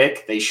good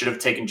pick, they should have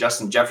taken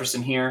Justin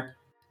Jefferson here.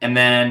 And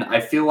then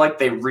I feel like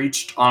they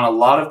reached on a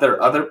lot of their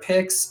other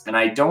picks, and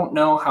I don't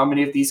know how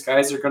many of these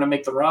guys are going to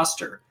make the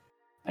roster.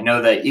 I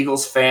know that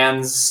Eagles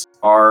fans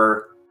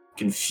are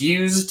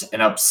confused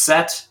and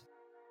upset,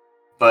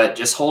 but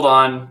just hold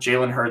on.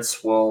 Jalen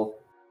Hurts will,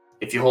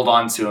 if you hold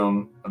on to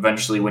him,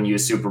 eventually win you a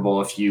Super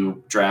Bowl if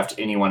you draft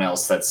anyone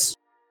else that's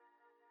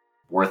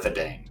worth a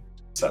dang.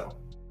 So,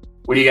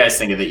 what do you guys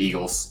think of the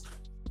Eagles?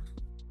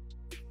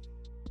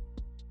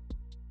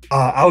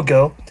 I'll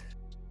go.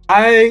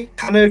 I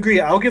kind of agree.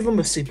 I'll give them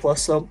a C+,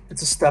 though.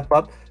 It's a step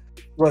up.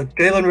 Look,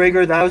 Jalen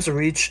Reagor, that was a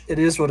reach. It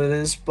is what it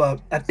is.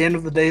 But at the end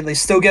of the day, they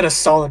still get a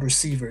solid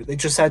receiver. They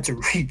just had to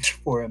reach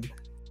for him,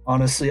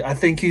 honestly. I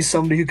think he's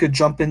somebody who could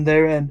jump in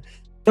there and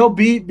they'll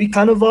be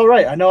kind of all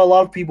right. I know a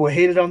lot of people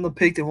hated on the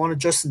pick. They wanted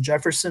Justin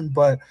Jefferson,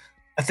 but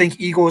I think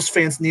Eagles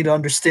fans need to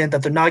understand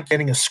that they're not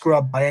getting a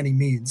scrub by any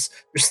means.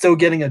 They're still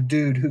getting a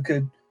dude who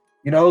could,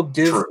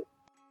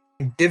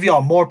 give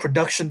y'all more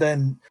production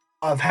than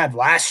I've had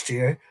last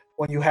year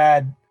when you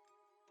had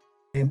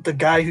the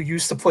guy who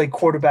used to play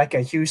quarterback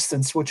at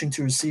Houston switching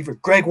to receiver,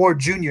 Greg Ward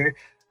Jr.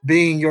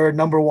 being your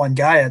number one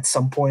guy at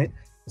some point.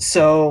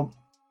 So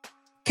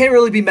can't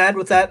really be mad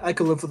with that. I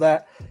could live with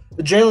that.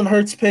 The Jalen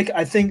Hurts pick,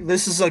 I think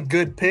this is a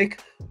good pick,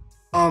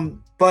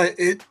 but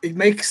it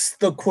makes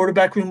the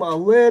quarterback room a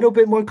little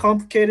bit more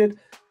complicated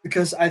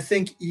because I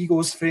think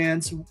Eagles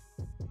fans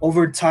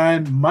over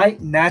time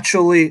might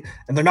naturally,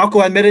 and they're not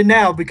going to admit it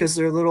now because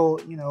they're a little,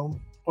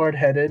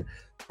 hard-headed,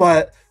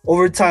 but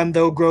over time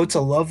they'll grow to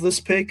love this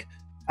pick.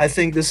 I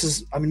think this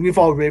is, we've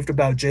all raved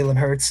about Jalen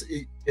Hurts.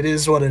 It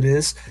is what it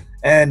is.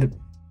 And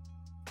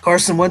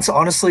Carson Wentz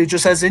honestly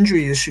just has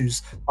injury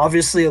issues.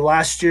 Obviously,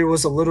 last year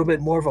was a little bit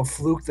more of a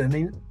fluke than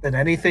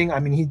anything.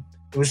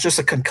 It was just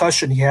a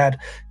concussion he had in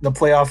the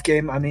playoff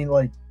game.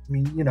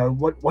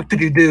 What could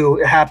you do?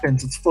 It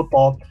happens. It's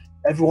football.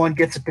 Everyone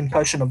gets a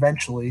concussion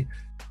eventually,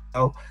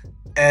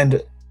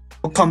 and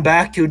he'll come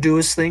back. He'll do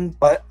his thing.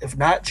 But if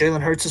not, Jalen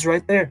Hurts is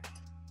right there.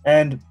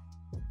 And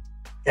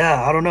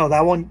yeah, I don't know.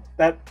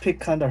 That pick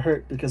kind of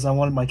hurt because I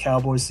wanted my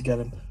Cowboys to get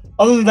him.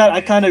 Other than that, I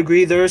kind of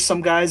agree. There are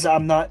some guys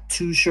I'm not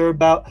too sure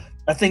about.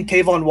 I think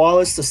Kayvon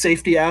Wallace, the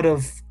safety out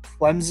of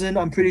Clemson,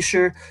 I'm pretty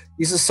sure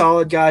he's a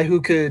solid guy who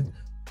could,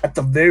 at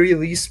the very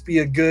least, be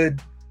a good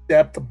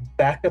depth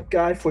backup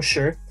guy for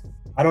sure.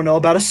 I don't know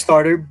about a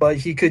starter, but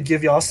he could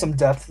give y'all some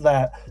depth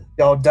that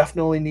y'all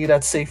definitely need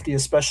at safety,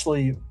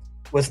 especially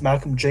with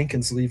Malcolm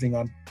Jenkins leaving.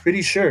 I'm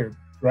pretty sure,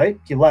 right?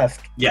 He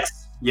left.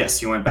 Yes,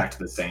 he went back to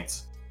the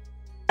Saints.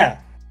 Yeah,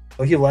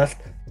 so he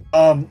left.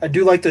 I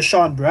do like the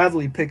Sean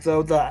Bradley pick,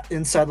 though, the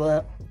inside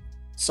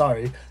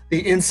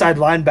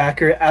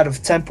linebacker out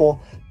of Temple.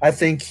 I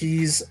think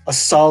he's a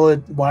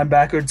solid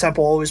linebacker.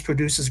 Temple always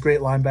produces great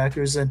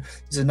linebackers, and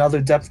he's another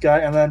depth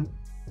guy. And then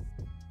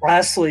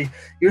lastly,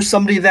 here's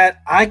somebody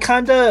that I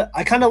kind of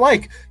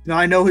like.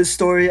 I know his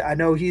story. I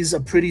know he's a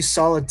pretty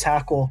solid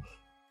tackle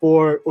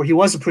or he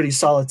was a pretty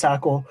solid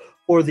tackle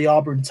for the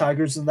Auburn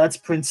Tigers, and that's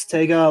Prince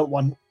Tega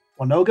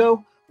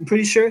Wanogho, I'm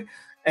pretty sure.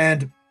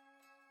 And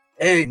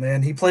hey,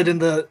 man, he played in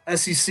the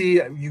SEC.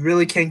 You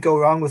really can't go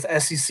wrong with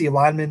SEC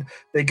linemen.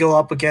 They go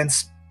up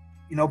against,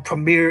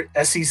 premier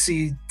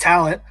SEC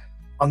talent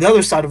on the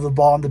other side of the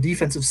ball, on the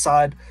defensive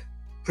side,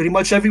 pretty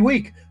much every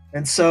week.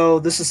 And so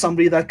this is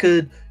somebody that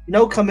could,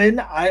 come in.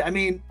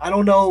 I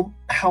don't know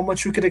how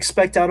much we could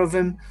expect out of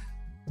him,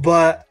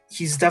 but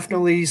he's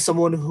definitely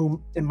someone who,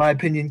 in my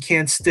opinion,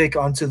 can stick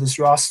onto this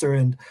roster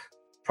and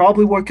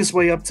probably work his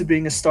way up to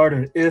being a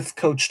starter if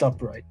coached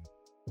up right.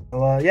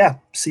 So,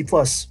 C+.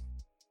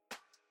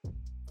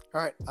 All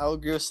right, I will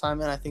agree with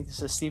Simon. I think this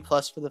is a C+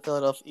 for the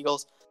Philadelphia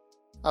Eagles.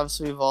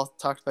 Obviously, we've all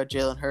talked about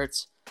Jalen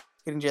Hurts.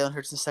 Getting Jalen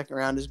Hurts in the second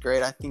round is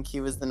great. I think he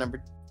was the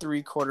number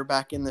 3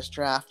 quarterback in this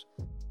draft.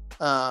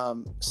 I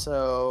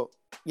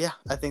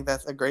think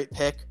that's a great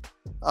pick.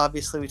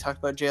 Obviously, we talked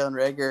about Jalen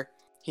Reagor.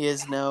 He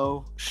is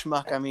no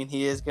schmuck.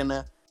 He is going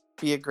to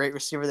be a great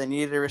receiver. They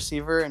needed a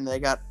receiver, and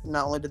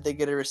not only did they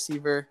get a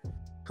receiver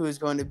who is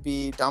going to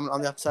be dominant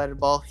on the upside of the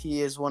ball,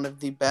 he is one of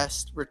the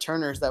best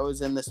returners that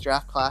was in this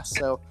draft class.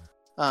 So,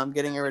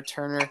 getting a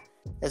returner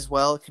as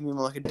well, it can be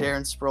more like a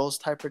Darren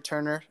Sproles type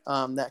returner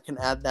that can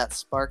add that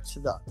spark to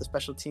the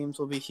special teams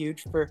will be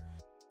huge for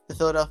the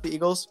Philadelphia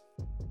Eagles.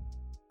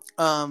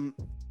 But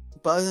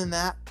other than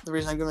that, the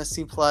reason I'm giving a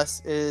C+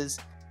 is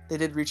they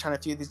did reach on a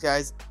few of these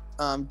guys.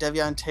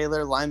 Devion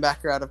Taylor,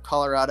 linebacker out of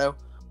Colorado.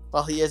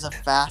 While he is a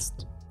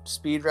fast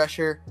speed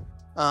rusher,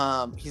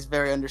 he's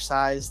very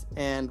undersized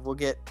and will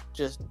get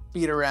just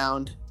beat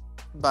around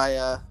by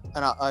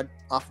an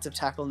offensive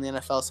tackle in the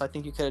NFL. So I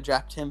think you could have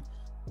drafted him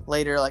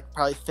later, like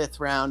probably 5th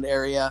round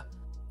area.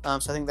 So I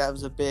think that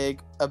was a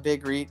big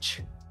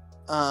reach.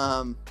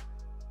 And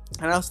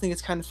I also think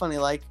it's kind of funny,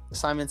 like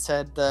Simon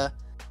said, the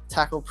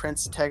tackle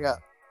Prince Tega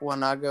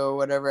Wanago or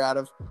whatever out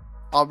of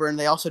Auburn.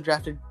 They also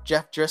drafted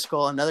Jeff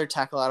Driscoll, another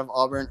tackle out of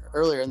Auburn,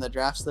 earlier in the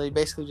draft. So they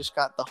basically just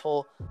got the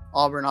whole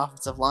Auburn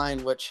offensive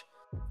line, which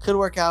could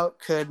work out,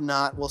 could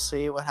not. We'll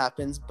see what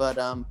happens. But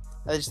I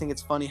just think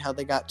it's funny how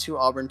they got 2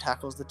 Auburn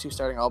tackles, the 2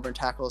 starting Auburn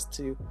tackles,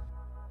 to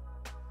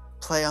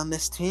play on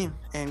this team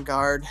and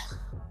guard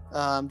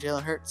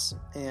Jalen Hurts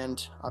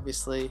and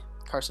obviously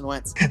Carson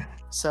Wentz.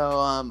 So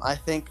I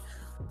think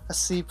a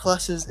C+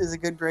 is a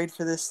good grade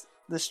for this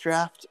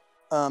draft.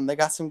 They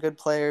got some good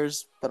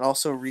players, but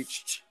also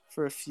reached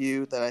for a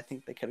few that I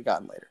think they could have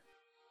gotten later.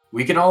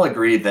 We can all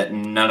agree that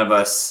none of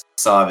us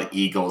saw the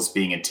Eagles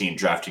being a team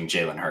drafting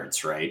Jalen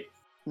Hurts, right?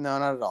 No,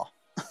 not at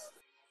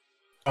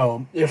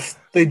all. If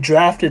they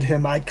drafted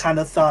him, I kind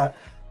of thought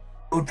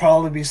it would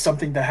probably be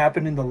something that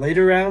happened in the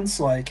later rounds.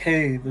 Like,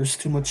 hey, there's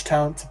too much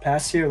talent to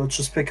pass here. Let's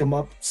just pick him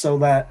up so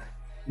that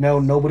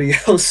nobody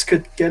else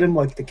could get him,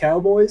 like the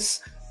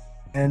Cowboys.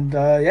 And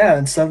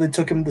instead they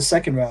took him in the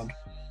 2nd round.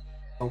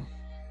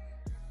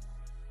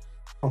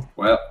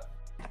 Well,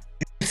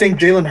 you think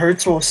Jalen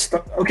Hurts will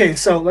start? Okay,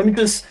 so let me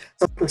just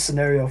set up the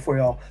scenario for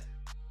y'all.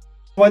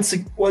 Once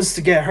it was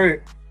to get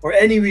hurt or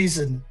any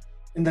reason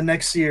in the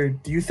next year,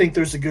 do you think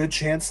there's a good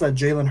chance that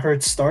Jalen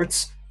Hurts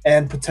starts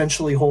and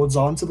potentially holds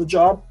on to the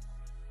job?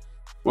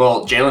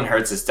 Well, Jalen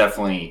Hurts is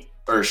definitely,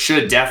 or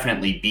should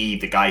definitely be,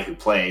 the guy who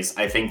plays.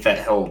 I think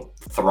that he'll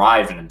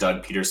thrive in a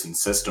Doug Peterson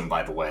system,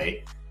 by the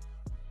way.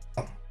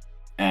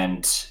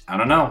 And I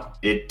don't know.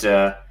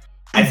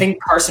 I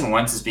think Carson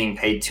Wentz is being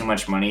paid too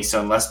much money,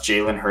 so unless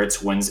Jalen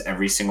Hurts wins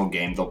every single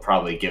game, they'll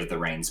probably give the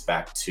reins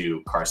back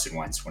to Carson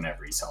Wentz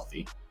whenever he's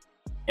healthy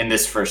in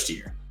this first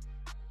year.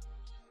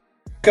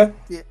 Okay.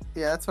 Yeah,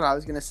 that's what I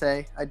was going to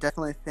say. I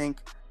definitely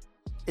think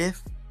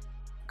if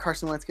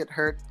Carson Wentz gets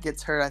hurt,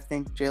 I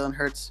think Jalen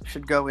Hurts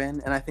should go in,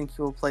 and I think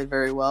he will play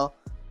very well.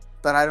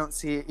 But I don't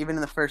see, even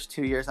in the first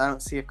 2 years, I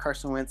don't see if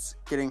Carson Wentz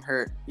getting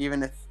hurt,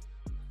 even if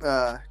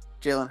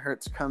Jalen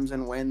Hurts comes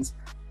and wins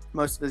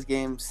most of his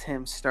games,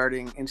 him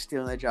starting and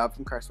stealing the job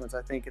from Carson Wentz.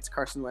 I think it's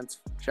Carson Wentz's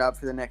job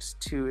for the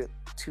next 2 or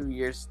 3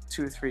 years,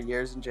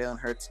 and Jalen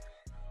Hurts.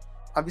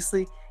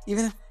 Obviously,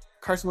 even if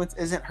Carson Wentz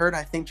isn't hurt,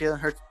 I think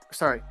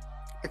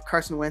if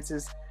Carson Wentz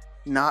is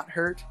not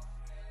hurt,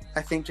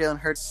 I think Jalen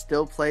Hurts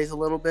still plays a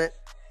little bit.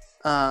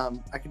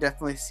 I could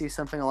definitely see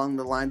something along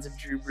the lines of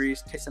Drew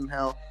Brees, Taysom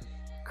Hill,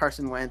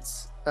 Carson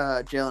Wentz,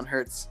 Jalen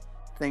Hurts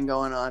thing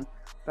going on.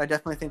 But I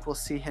definitely think we'll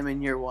see him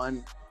in year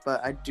 1.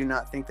 But I do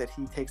not think that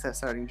he takes that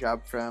starting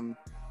job from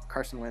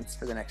Carson Wentz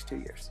for the next 2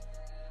 years.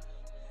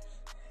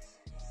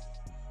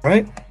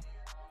 Right.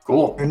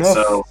 Cool.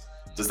 So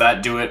does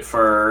that do it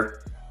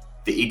for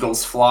the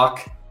Eagles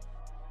flock?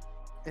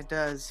 It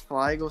does.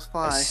 Fly, Eagles,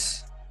 fly.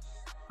 Yes.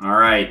 All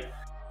right.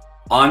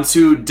 On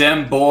to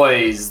dem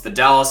boys, the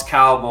Dallas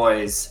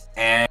Cowboys.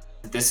 And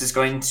this is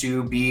going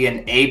to be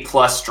an A+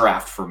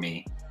 draft for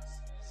me.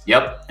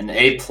 Yep, an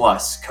A+.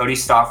 Cody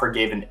Stauffer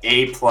gave an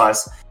A+.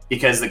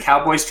 Because the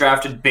Cowboys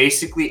drafted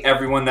basically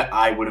everyone that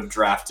I would have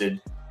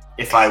drafted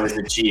if I was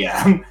a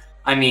GM.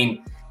 I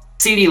mean,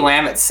 CeeDee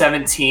Lamb at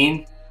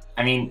 17.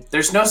 I mean,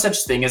 there's no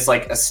such thing as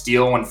like a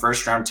steal when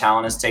first-round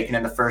talent is taken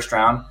in the first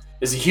round.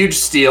 It's a huge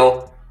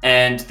steal,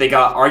 and they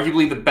got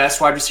arguably the best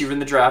wide receiver in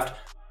the draft.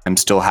 I'm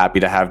still happy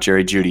to have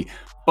Jerry Jeudy.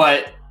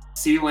 But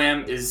CeeDee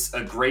Lamb is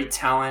a great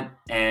talent,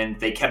 and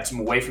they kept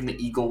him away from the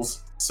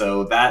Eagles.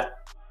 So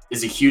that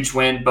is a huge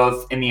win,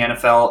 both in the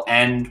NFL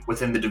and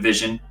within the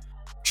division.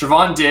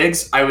 Trevon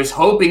Diggs, I was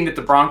hoping that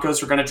the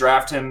Broncos were going to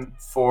draft him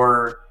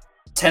for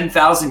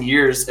 10,000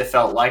 years, it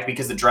felt like,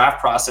 because the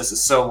draft process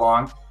is so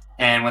long.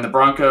 And when the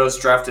Broncos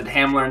drafted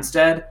Hamler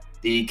instead,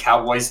 the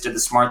Cowboys did the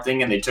smart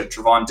thing and they took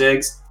Trevon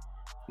Diggs.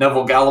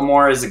 Neville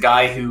Gallimore is a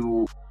guy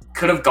who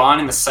could have gone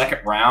in the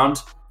 2nd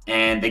round,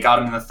 and they got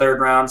him in the 3rd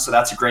round, so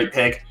that's a great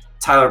pick.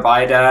 Tyler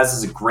Biadasz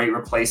is a great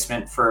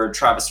replacement for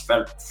Travis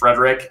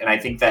Frederick, and I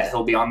think that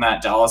he'll be on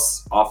that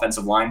Dallas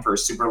offensive line for a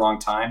super long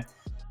time.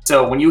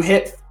 So when you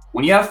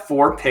have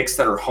 4 picks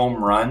that are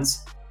home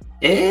runs,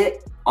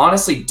 it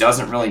honestly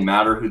doesn't really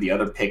matter who the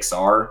other picks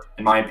are,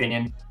 in my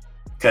opinion,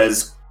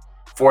 because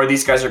 4 of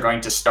these guys are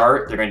going to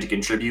start, they're going to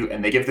contribute,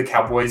 and they give the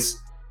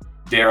Cowboys,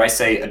 dare I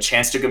say, a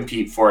chance to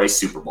compete for a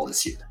Super Bowl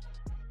this year.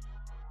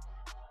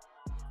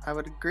 I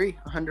would agree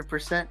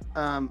 100%.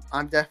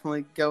 I'm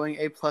definitely going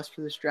A+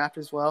 for this draft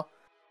as well.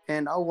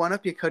 And I'll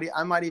one-up you, Cody.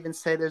 I might even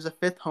say there's a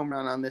 5th home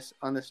run on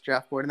this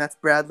draft board, and that's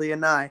Bradley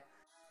Anae,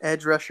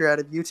 edge rusher out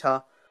of Utah.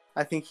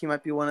 I think he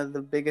might be one of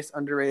the biggest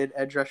underrated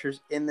edge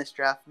rushers in this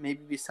draft,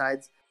 maybe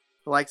besides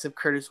the likes of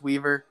Curtis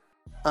Weaver.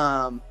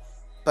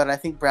 But I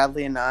think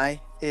Bradley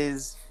Anae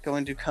is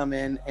going to come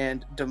in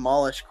and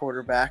demolish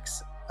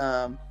quarterbacks.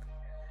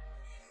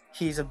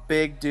 he's a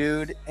big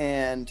dude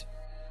and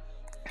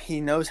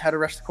he knows how to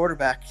rush the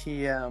quarterback.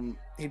 He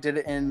did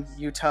it in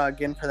Utah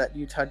again for that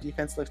Utah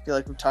defense. I feel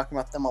like we're talking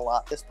about them a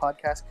lot this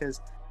podcast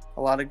because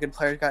a lot of good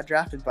players got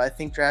drafted. But I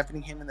think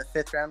drafting him in the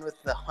 5th round with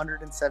the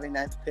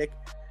 179th pick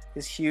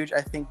is huge.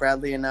 I think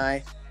Bradley and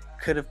I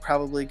could have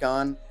probably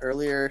gone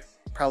earlier,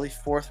 probably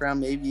 4th round,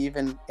 maybe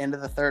even into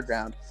the 3rd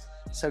round.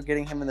 So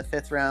getting him in the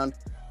 5th round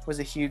was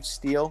a huge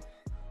steal.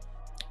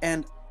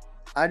 And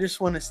I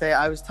just want to say,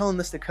 I was telling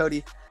this to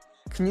Cody,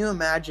 can you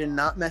imagine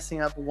not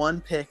messing up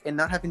one pick and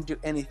not having to do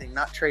anything,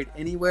 not trade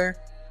anywhere,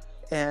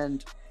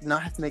 and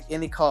not have to make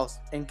any calls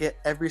and get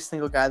every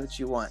single guy that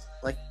you want?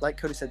 Like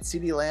Cody said,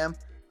 CeeDee Lamb,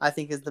 I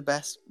think, is the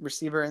best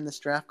receiver in this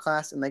draft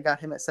class, and they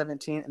got him at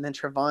 17. And then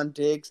Trevon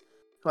Diggs,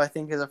 who I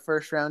think is a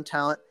first-round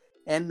talent,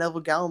 and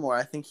Neville Gallimore.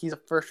 I think he's a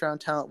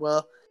first-round talent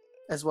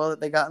as well that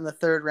they got in the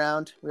 3rd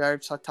round. We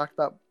already talked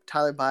about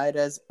Tyler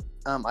Biadasz.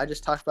 I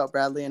just talked about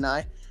Bradley and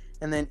I.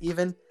 And then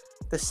even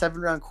the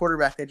 7th-round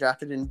quarterback they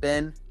drafted in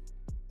Ben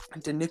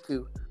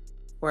Danuku,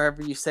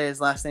 wherever you say his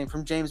last name,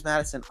 from James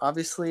Madison.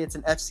 Obviously, it's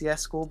an FCS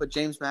school, but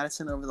James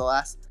Madison over the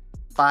last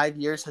 5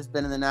 years has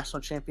been in the national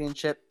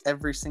championship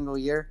every single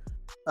year.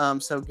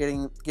 So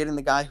getting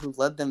the guy who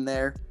led them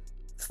there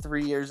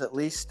 3 years at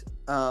least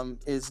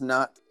is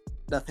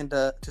nothing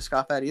to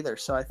scoff at either.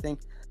 So I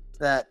think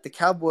that the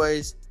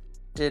Cowboys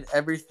did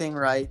everything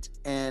right,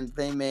 and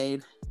they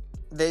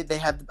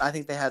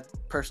had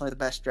personally the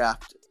best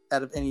draft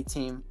out of any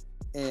team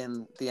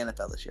in the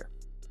NFL this year.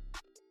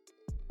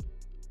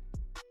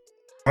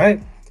 All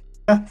right.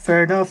 Yeah,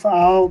 fair enough.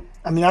 I'll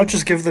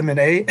just give them an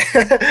 8.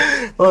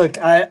 Look,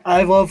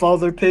 I love all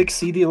their picks.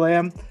 CeeDee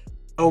Lamb.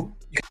 Oh,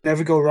 you can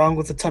never go wrong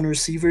with a ton of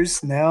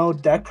receivers. Now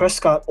Dak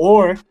Prescott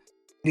or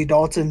Andy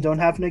Dalton don't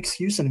have an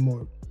excuse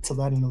anymore. To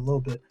that in a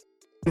little bit.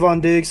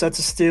 Trevon Diggs, that's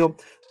a steal.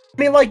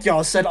 I mean, like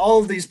y'all said, all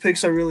of these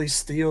picks are really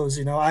steals.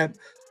 I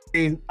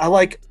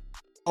like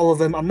all of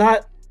them. I'm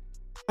not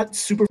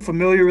super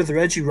familiar with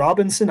Reggie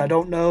Robinson. I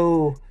don't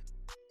know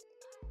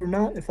or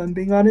not, if I'm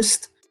being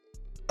honest.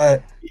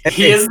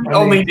 He is the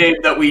only name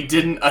that we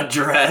didn't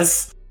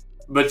address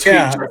between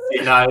Jesse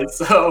and I,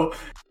 so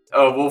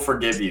we'll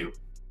forgive you.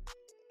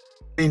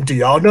 I mean, do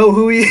y'all know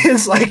who he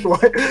is? Like,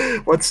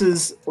 what's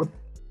his...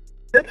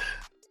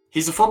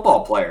 He's a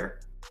football player.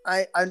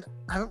 I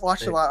haven't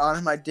watched a lot on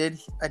him. I did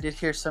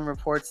hear some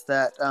reports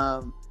that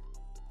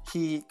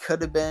he could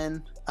have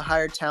been a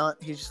higher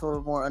talent. He's just a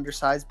little more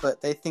undersized,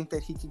 but they think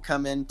that he could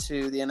come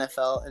into the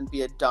NFL and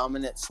be a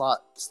dominant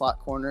slot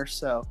corner,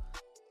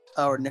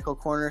 or nickel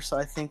corner. So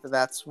I think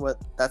that's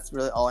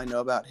really all I know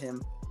about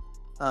him.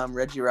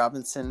 Reggie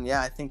Robinson,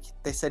 yeah, I think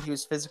they said he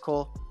was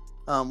physical,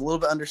 a little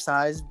bit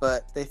undersized,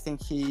 but they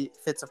think he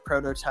fits a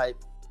prototype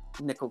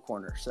nickel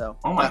corner. So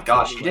oh my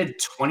gosh, he did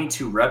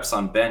 22 reps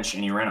on bench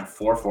and he ran a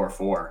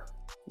 4.44.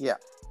 Yeah,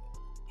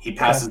 he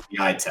passes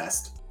the eye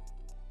test.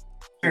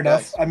 Fair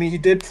enough. I mean, he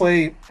did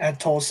play at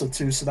Tulsa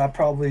too, so that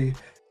probably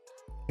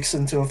takes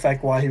into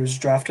effect why he was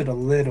drafted a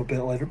little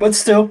bit later. But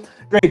still,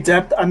 great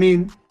depth. I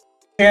mean,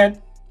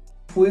 can't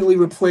completely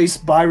replace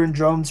Byron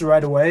Jones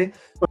right away,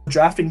 but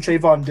drafting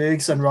Trevon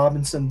Diggs and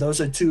Robinson,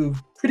 those are 2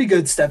 pretty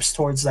good steps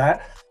towards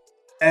that.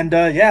 And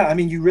I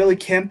mean, you really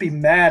can't be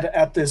mad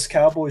at this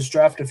Cowboys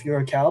draft if you're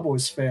a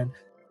Cowboys fan.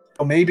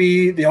 So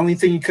maybe the only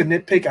thing you could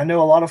nitpick, I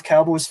know a lot of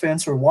Cowboys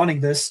fans were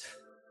wanting this,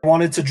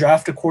 wanted to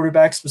draft a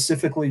quarterback,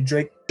 specifically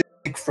Jake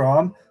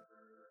Fromm.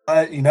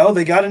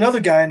 They got another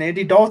guy in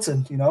Andy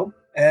Dalton,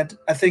 and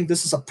I think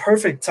this is a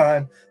perfect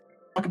time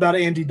to talk about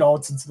Andy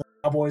Dalton to the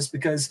Cowboys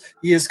because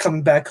he is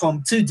coming back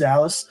home to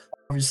Dallas.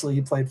 Obviously,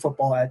 he played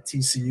football at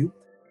TCU.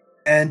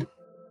 And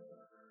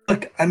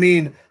look, I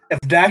mean, if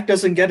Dak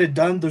doesn't get it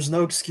done, there's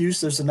no excuse.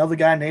 There's another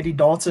guy, Andy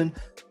Dalton,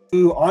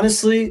 who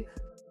honestly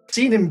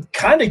seen him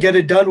kind of get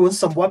it done with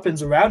some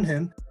weapons around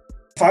him.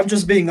 If I'm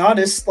just being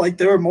honest, like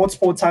there were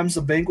multiple times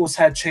the Bengals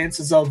had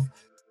chances of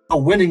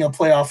winning a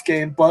playoff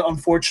game, but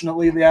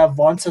unfortunately they have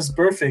Vontaze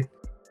Burfict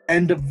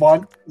and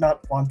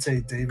not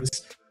Vontae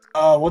Davis.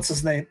 What's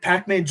his name?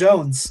 Pac-Man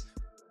Jones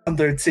on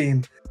their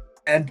team.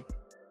 And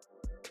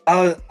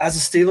as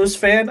a Steelers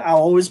fan, I'll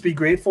always be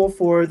grateful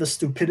for the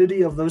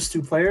stupidity of those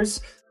 2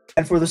 players.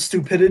 And for the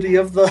stupidity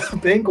of the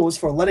Bengals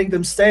for letting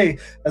them stay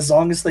as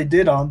long as they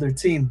did on their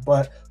team.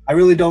 But I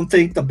really don't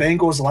think the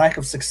Bengals' lack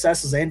of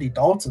success is Andy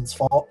Dalton's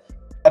fault. In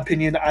my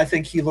opinion, I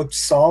think he looked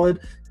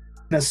solid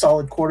and a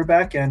solid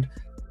quarterback. And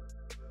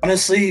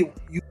honestly,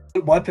 you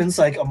put weapons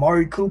like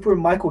Amari Cooper,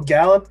 Michael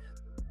Gallup,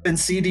 and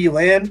CeeDee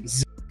Lamb,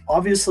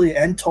 obviously,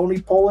 and Tony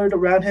Pollard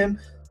around him.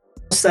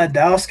 Plus that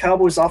Dallas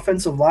Cowboys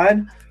offensive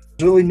line,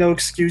 there's really no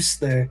excuse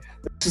there.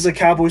 This is a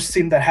Cowboys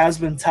team that has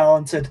been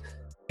talented,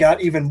 got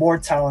even more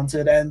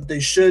talented, and they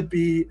should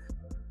be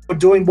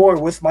doing more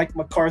with Mike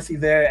McCarthy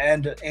there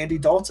and Andy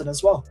Dalton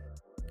as well.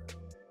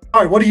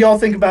 All right, what do y'all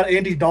think about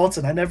Andy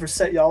Dalton? I never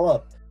set y'all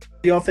up.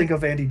 What do y'all think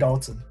of Andy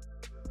Dalton?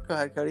 Go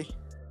ahead, Cody.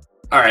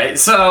 All right,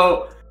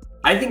 so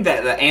I think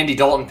that the Andy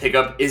Dalton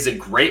pickup is a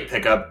great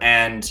pickup,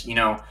 and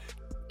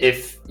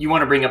if you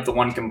want to bring up the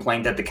one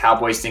complaint that the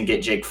Cowboys didn't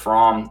get Jake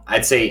Fromm,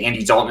 I'd say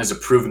Andy Dalton is a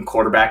proven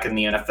quarterback in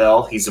the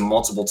NFL. He's a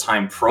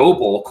multiple-time Pro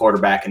Bowl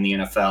quarterback in the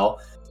NFL.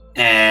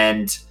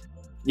 And,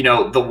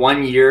 the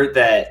 1 year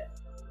that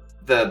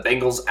the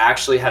Bengals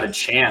actually had a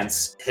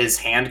chance, his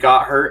hand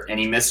got hurt and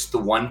he missed the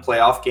one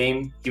playoff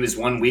game. He was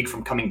 1 week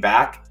from coming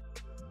back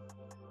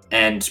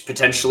and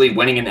potentially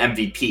winning an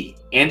MVP.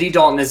 Andy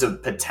Dalton is a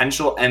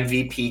potential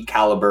MVP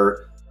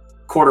caliber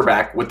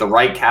quarterback with the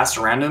right cast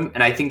around him,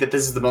 and I think that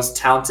this is the most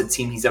talented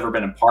team he's ever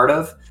been a part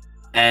of.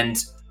 And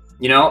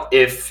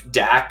if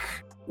Dak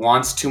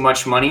wants too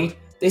much money,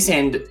 they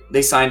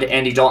signed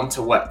Andy Dalton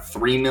to what,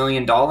 $3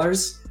 million,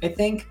 I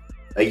think,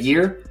 a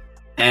year.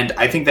 And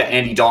I think that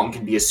Andy Dalton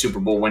can be a Super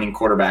Bowl winning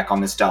quarterback on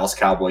this Dallas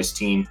Cowboys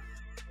team.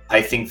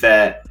 I think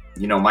that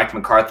Mike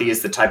McCarthy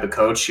is the type of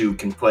coach who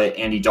can put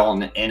Andy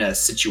Dalton in a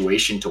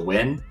situation to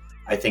win.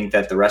 I think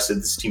that the rest of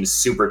this team is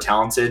super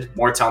talented,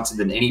 more talented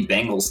than any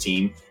Bengals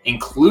team,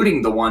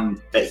 including the one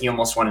that he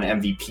almost won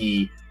an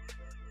MVP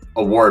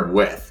award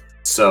with.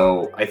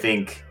 So I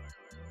think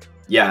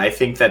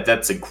that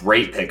that's a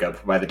great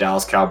pickup by the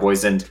Dallas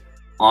Cowboys. And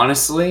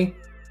honestly,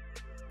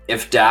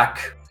 if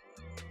Dak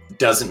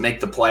doesn't make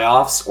the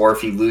playoffs or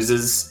if he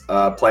loses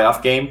a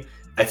playoff game,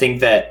 I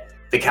think that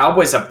the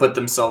Cowboys have put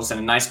themselves in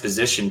a nice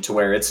position to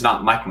where it's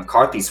not Mike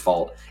McCarthy's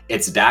fault,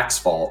 it's Dak's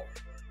fault.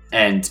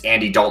 And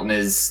Andy Dalton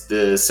is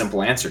the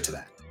simple answer to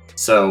that.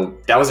 So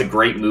that was a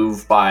great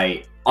move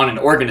on an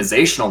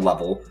organizational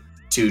level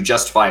to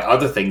justify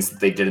other things that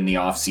they did in the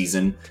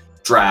offseason,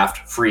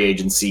 draft, free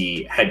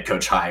agency, head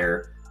coach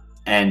hire.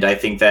 And I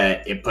think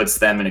that it puts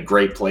them in a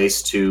great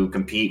place to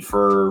compete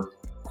for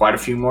quite a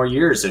few more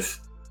years if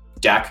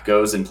Dak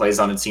goes and plays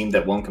on a team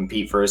that won't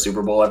compete for a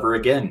Super Bowl ever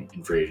again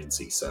in free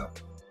agency. So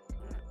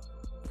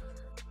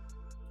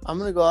I'm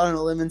going to go out on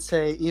a limb and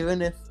say,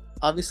 even if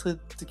obviously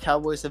the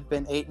Cowboys have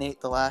been 8-8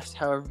 the last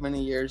however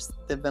many years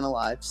they've been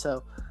alive.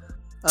 So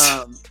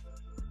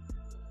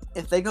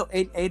if they go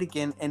 8-8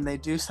 again and they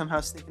do somehow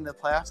sneak into the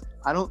playoffs,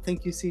 I don't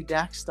think you see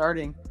Dak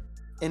starting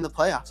in the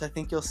playoffs. I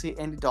think you'll see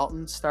Andy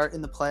Dalton start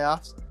in the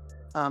playoffs,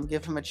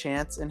 give him a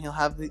chance, and he'll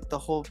have the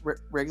whole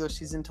regular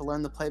season to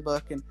learn the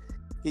playbook and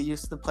get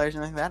used to the players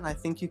and everything like that. And I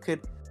think you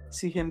could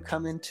see him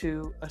come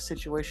into a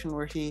situation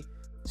where he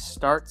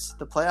starts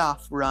the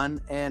playoff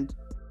run and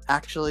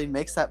actually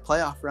makes that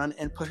playoff run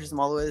and pushes them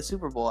all the way to the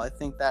Super Bowl. I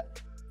think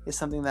that is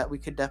something that we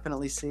could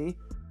definitely see.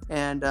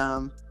 And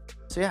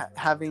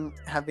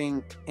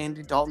having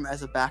Andy Dalton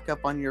as a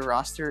backup on your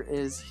roster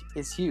is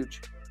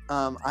huge.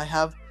 I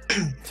have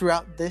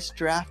throughout this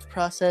draft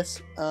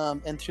process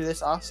and through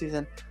this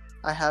offseason,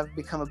 I have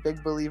become a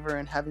big believer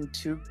in having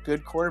two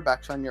good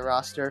quarterbacks on your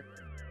roster.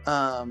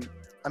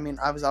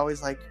 I was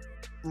always like,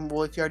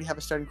 well, if you already have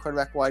a starting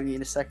quarterback, why do you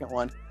need a second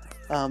one?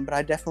 But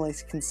I definitely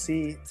can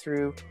see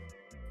through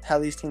how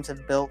these teams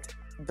have built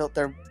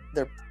their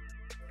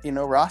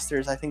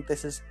rosters. I think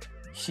this is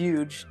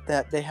huge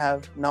that they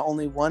have not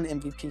only one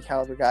MVP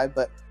caliber guy,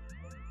 but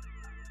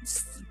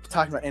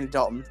talking about Andy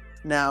Dalton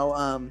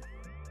now,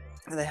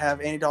 they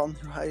have Andy Dalton,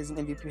 who is an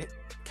MVP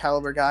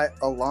caliber guy,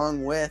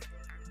 along with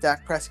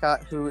Dak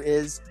Prescott, who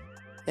is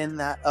in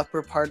that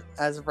upper part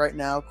as of right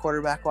now,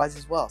 quarterback wise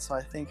as well. So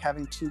I think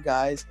having two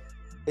guys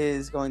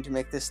is going to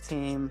make this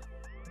team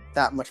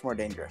that much more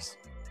dangerous.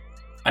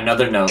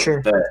 Another note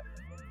that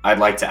I'd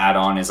like to add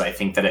on is I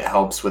think that it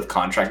helps with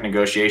contract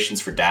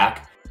negotiations for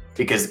Dak,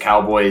 because the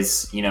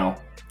Cowboys,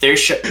 they're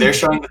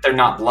showing that they're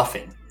not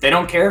bluffing. They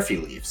don't care if he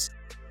leaves.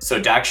 So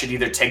Dak should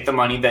either take the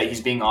money that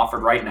he's being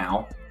offered right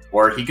now,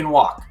 or he can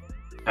walk.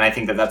 And I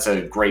think that that's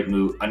a great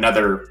move,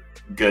 another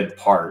good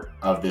part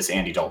of this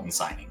Andy Dalton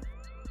signing.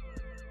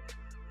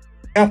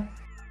 Yeah.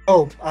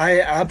 Oh,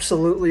 I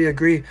absolutely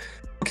agree.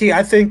 Loki,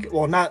 I think,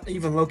 well, not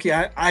even Loki.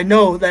 I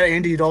know that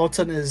Andy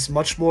Dalton is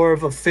much more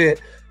of a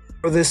fit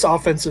for this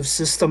offensive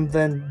system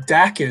than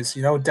Dak is.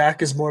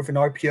 Dak is more of an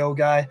RPO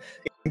guy.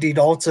 Andy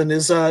Dalton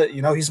is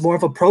he's more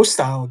of a pro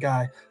style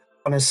guy,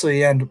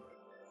 honestly. And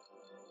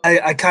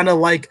I kind of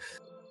like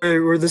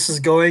where this is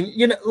going.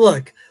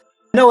 Look,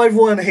 I know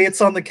everyone hates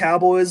on the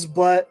Cowboys,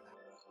 but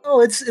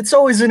it's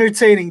always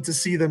entertaining to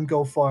see them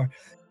go far.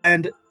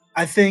 And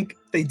I think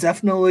they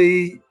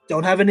definitely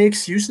don't have any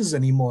excuses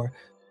anymore.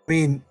 I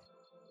mean,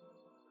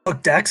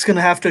 look, Dak's going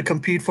to have to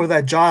compete for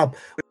that job,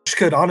 which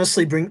could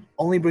honestly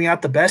only bring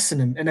out the best in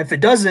him. And if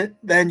it doesn't,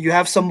 then you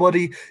have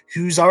somebody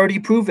who's already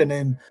proven.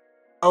 And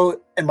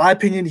in my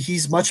opinion,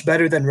 he's much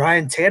better than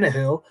Ryan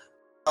Tannehill.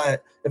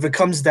 But if it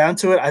comes down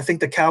to it, I think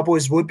the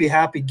Cowboys would be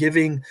happy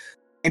giving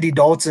Andy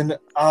Dalton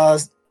a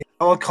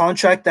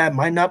contract that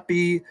might not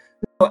be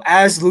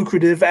as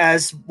lucrative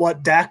as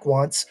what Dak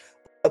wants,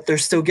 but they're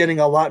still getting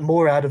a lot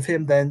more out of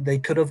him than they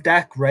could have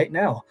Dak right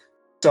now.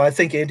 So I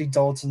think Andy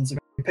Dalton's a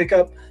great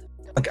pickup.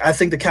 I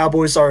think the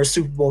Cowboys are a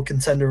Super Bowl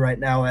contender right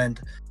now, and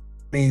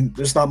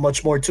there's not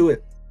much more to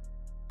it.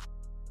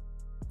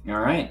 All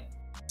right.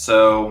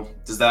 So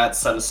does that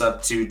set us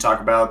up to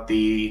talk about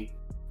the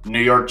New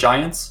York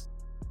Giants?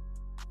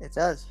 It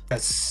does.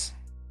 Yes.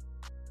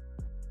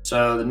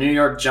 So the New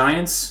York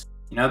Giants,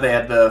 They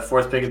had the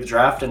 4th pick of the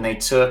draft, and they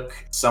took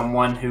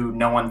someone who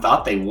no one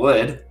thought they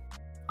would.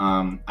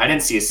 I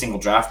didn't see a single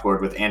draft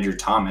board with Andrew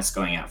Thomas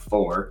going at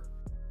 4.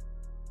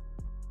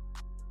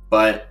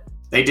 But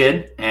they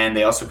did, and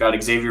they also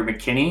got Xavier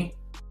McKinney.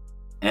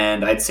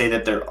 And I'd say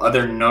that their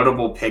other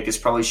notable pick is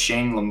probably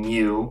Shane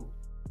Lemieux.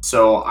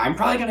 So I'm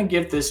probably going to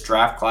give this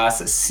draft class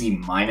a C-.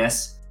 I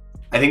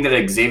think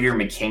that Xavier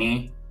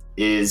McKinney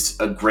is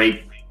a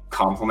great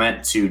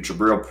complement to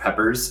Jabril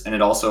Peppers, and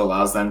it also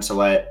allows them to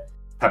let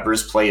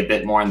Peppers play a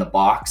bit more in the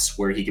box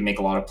where he can make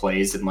a lot of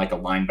plays in like a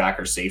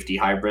linebacker safety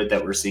hybrid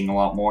that we're seeing a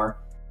lot more.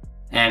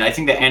 And I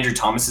think that Andrew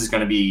Thomas is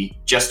going to be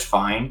just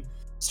fine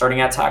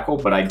starting at tackle,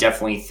 but I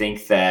definitely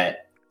think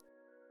that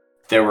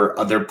there were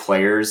other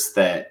players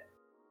that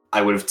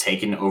I would have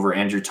taken over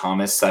Andrew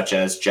Thomas, such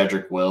as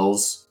Jedrick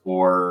Wills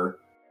or,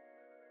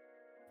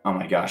 oh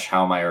my gosh,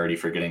 how am I already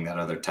forgetting that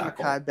other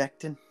tackle? Mekhi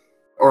Becton.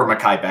 Or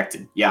Mekhi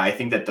Becton. Yeah, I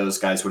think that those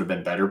guys would have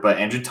been better, but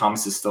Andrew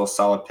Thomas is still a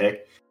solid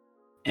pick.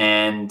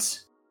 And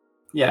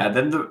yeah,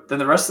 then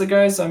the rest of the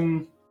guys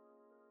I'm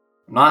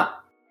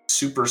not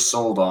super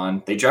sold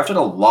on. They drafted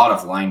a lot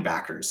of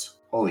linebackers.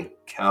 Holy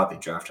cow, they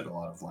drafted a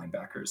lot of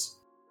linebackers.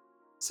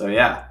 So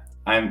yeah,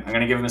 I'm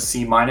going to give them a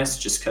C-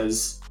 just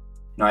because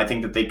I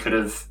think that they could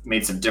have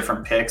made some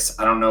different picks.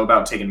 I don't know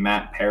about taking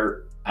Matt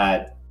Peart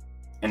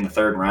in the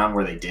 3rd round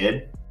where they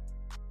did,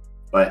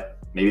 but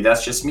maybe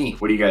that's just me.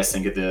 What do you guys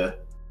think of the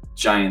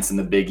Giants and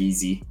the Big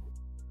Easy?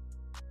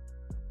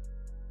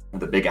 Or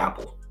the Big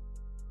Apple?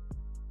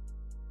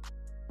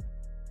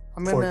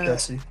 I'm gonna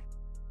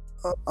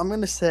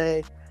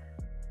say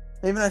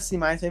maybe not C-,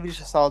 maybe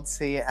just a solid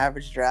C.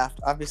 Average draft.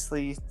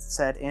 Obviously, you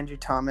said Andrew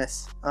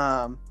Thomas.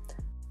 None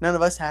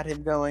of us had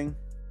him going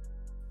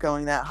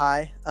that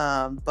high,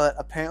 but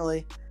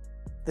apparently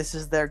this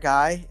is their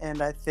guy,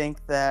 and I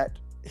think that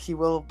he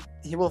will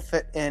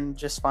fit in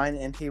just fine,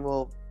 and he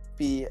will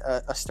be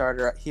a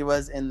starter. He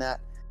was in that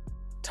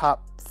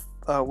top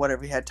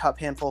top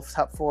handful,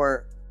 top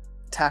 4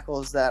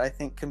 tackles that I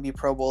think can be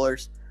Pro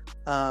Bowlers.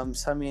 So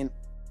I mean,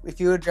 if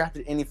you had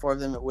drafted any 4 of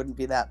them, it wouldn't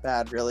be that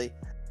bad, really.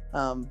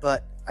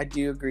 But I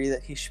do agree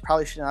that he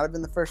probably should not have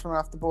been the first one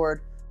off the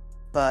board,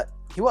 but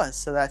he was.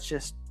 So that's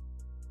just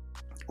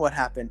what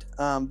happened.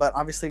 But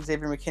obviously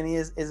Xavier McKinney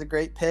is a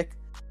great pick.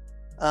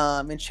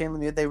 And Shane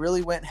Lemieux, they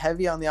really went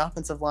heavy on the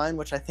offensive line,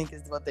 which I think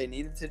is what they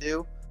needed to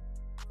do.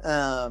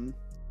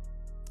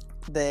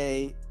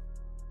 They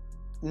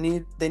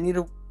need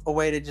a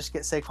way to just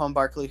get Saquon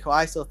Barkley, who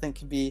I still think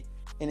could be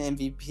an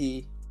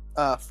MVP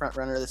front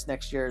runner this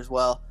next year as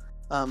well.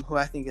 Who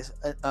I think is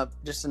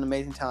just an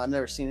amazing talent. I've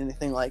never seen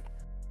anything like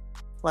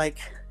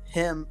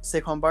him,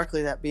 Saquon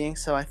Barkley, that being.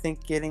 So I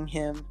think getting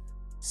him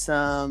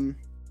some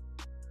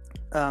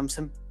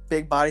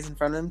big bodies in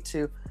front of him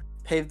to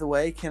pave the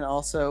way can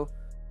also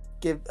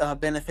give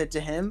benefit to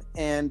him,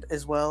 and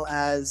as well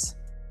as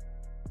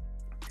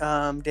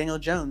Daniel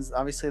Jones.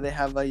 Obviously, they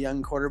have a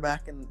young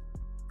quarterback, and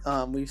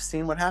we've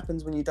seen what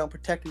happens when you don't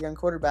protect a young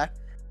quarterback.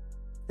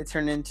 They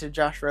turn into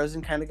Josh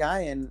Rosen kind of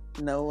guy, and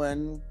no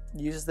one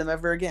uses them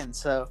ever again.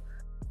 So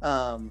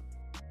I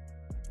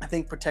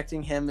think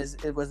protecting him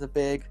was a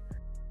big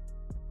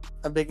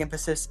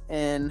emphasis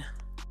in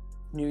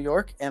New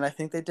York, and I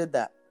think they did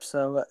that.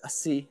 So a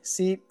C.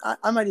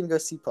 I might even go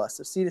C+.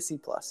 So C to C+.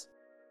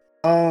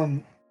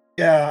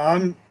 Yeah,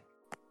 I'm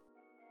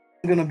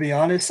gonna be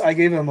honest. I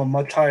gave him a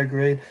much higher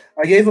grade.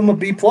 I gave him a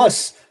B+.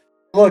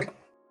 Look,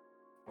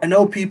 I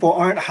know people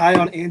aren't high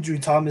on Andrew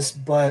Thomas,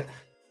 but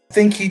I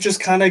think he just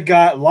kind of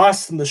got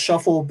lost in the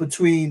shuffle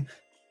between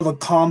the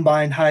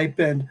combine hype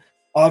and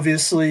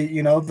obviously,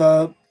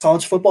 the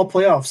college football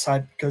playoffs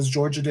hype because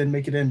Georgia didn't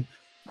make it in.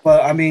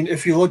 But I mean,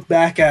 if you look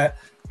back at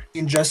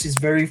Jesse's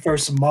very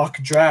first mock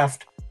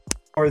draft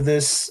for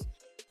this,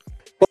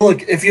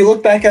 look, if you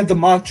look back at the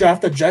mock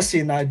draft that Jesse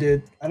and I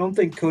did, I don't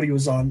think Cody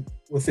was on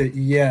with it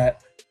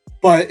yet,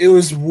 but it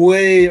was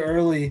way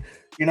early.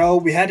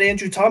 We had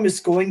Andrew Thomas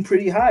going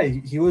pretty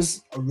high. He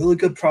was a really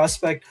good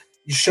prospect.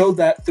 He showed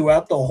that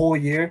throughout the whole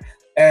year.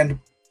 And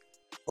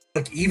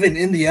look, even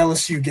in the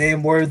LSU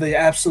game where they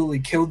absolutely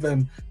killed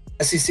them,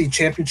 SEC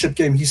championship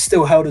game, he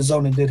still held his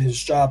own and did his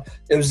job.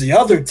 It was the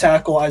other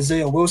tackle,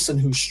 Isaiah Wilson,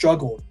 who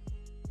struggled.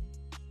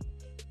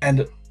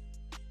 And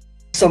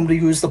somebody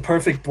who's the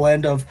perfect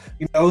blend of,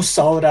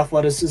 solid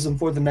athleticism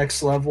for the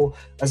next level,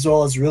 as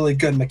well as really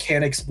good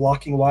mechanics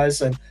blocking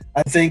wise. And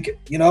I think,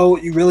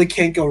 you really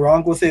can't go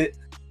wrong with it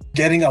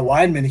getting a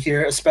lineman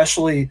here,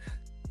 especially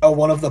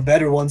one of the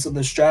better ones in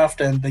this draft,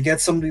 and they get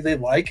somebody they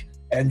like,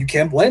 and you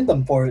can't blame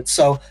them for it.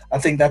 So I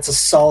think that's a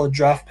solid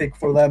draft pick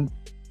for them.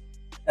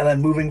 And then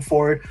moving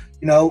forward,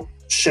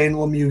 Shane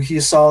Lemieux,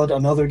 he's solid.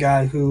 Another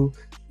guy who,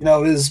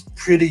 is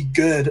pretty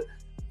good,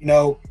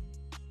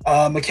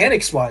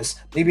 mechanics-wise.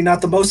 Maybe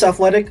not the most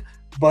athletic,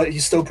 but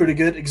he's still pretty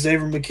good.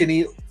 Xavier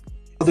McKinney,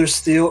 other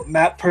steal.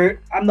 Matt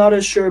Peart, I'm not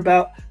as sure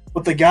about,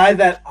 but the guy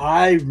that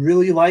I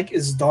really like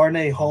is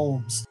Darnay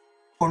Holmes,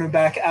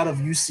 cornerback out of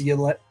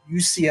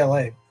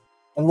UCLA.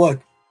 And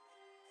look,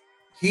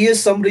 he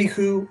is somebody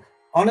who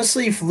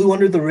honestly flew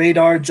under the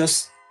radar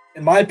just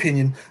in my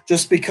opinion,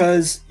 just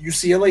because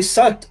UCLA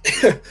sucked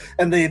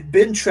and they've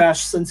been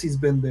trashed since he's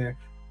been there.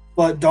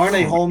 But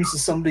Darnay Holmes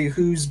is somebody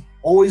who's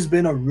always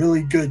been a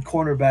really good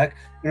cornerback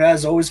and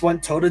has always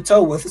went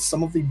toe-to-toe with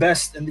some of the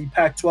best in the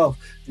Pac-12.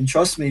 And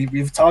trust me,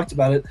 we've talked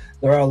about it.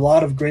 There are a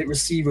lot of great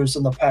receivers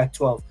in the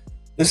Pac-12.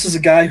 This is a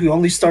guy who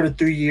only started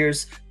 3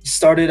 years. He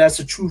started as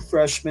a true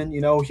freshman.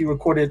 He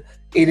recorded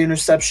 8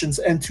 interceptions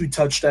and 2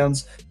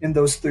 touchdowns in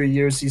those 3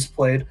 years he's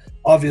played.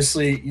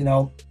 Obviously,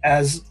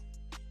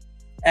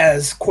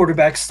 as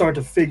quarterbacks start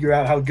to figure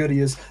out how good he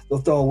is, they'll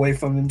throw away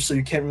from him, so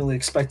you can't really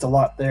expect a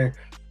lot there.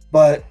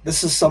 But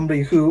this is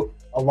somebody who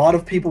a lot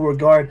of people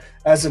regard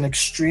as an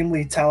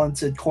extremely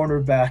talented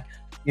cornerback.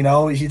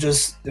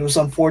 It was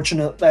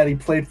unfortunate that he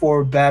played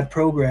for a bad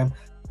program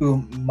who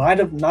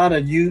might not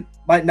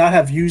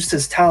have used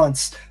his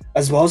talents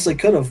as well as they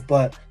could have,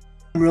 but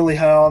I'm really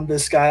high on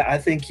this guy. I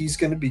think he's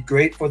going to be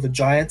great for the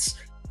Giants.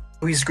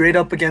 He's great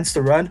up against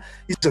the run.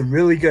 He's a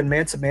really good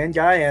man-to-man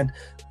guy, and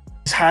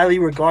he's highly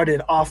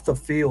regarded off the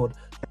field.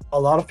 A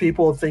lot of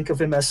people think of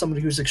him as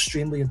somebody who's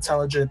extremely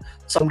intelligent,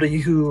 somebody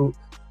who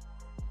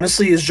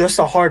honestly is just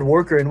a hard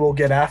worker and will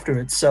get after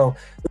it. So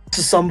this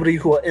is somebody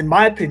who, in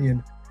my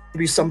opinion, will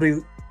be somebody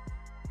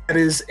that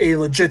is a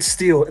legit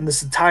steal in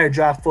this entire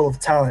draft full of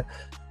talent,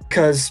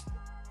 because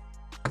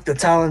the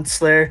talent's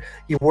there.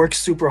 He works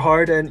super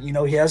hard, and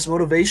he has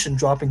motivation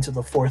dropping to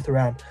the 4th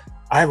round.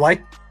 I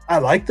like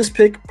this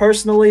pick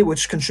personally,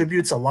 which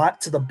contributes a lot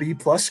to the B+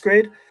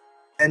 grade.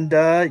 And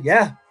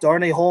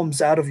Darnay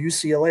Holmes out of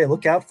UCLA.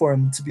 Look out for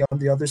him to be on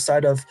the other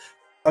side of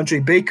Andre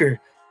Baker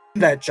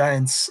in that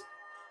Giants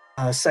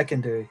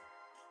secondary.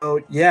 So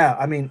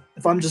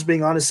if I'm just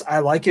being honest, I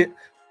like it.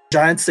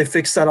 Giants, they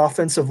fixed that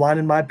offensive line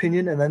in my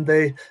opinion, and then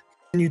they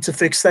continue to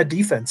fix that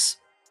defense.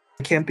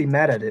 I can't be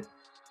mad at it.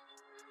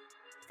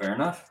 Fair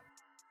enough.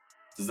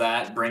 Does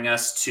that bring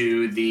us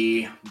to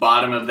the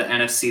bottom of the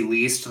NFC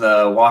East,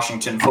 the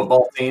Washington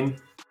football team?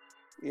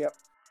 Yep.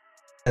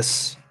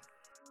 Yes.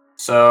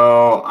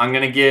 So I'm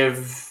going to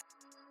give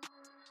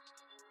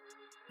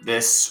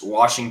this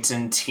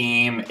Washington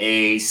team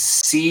a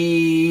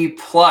C+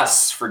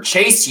 for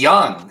Chase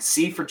Young.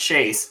 C for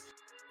Chase.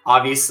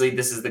 Obviously,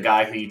 this is the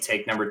guy who you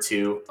take number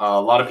 2.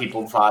 A lot of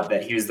people thought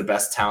that he was the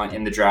best talent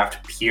in the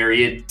draft,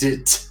 period,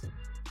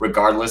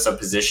 regardless of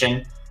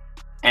position.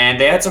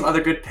 And they had some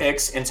other good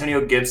picks.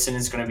 Antonio Gibson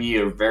is going to be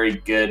a very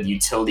good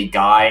utility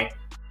guy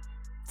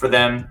for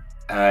them.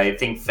 I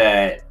think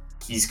that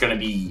he's going to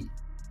be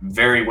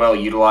very well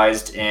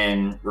utilized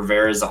in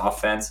Rivera's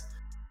offense.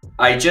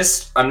 I'm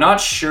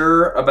not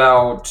sure how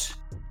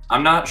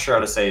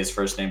to say his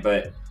first name,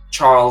 but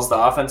Charles, the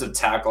offensive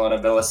tackle out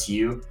of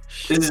LSU.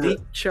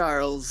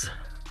 Charles.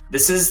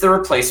 This is the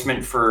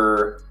replacement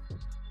for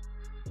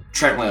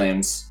Trent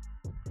Williams.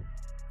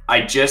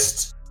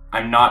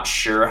 I'm not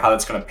sure how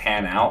that's going to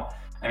pan out.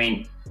 I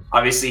mean,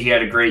 obviously he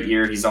had a great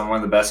year. He's on one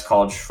of the best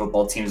college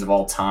football teams of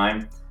all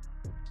time.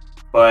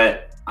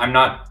 But I'm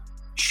not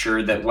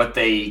sure that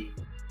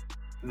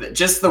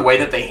just the way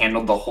that they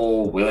handled the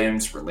whole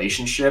Williams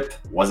relationship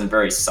wasn't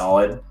very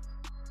solid.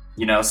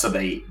 So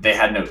they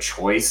had no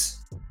choice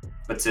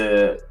but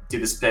to do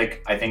this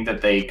pick. I think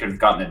that they could have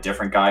gotten a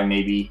different guy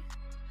maybe.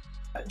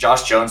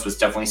 Josh Jones was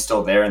definitely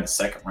still there in the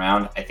 2nd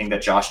round. I think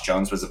that Josh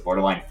Jones was a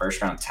borderline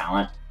 1st-round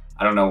talent.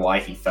 I don't know why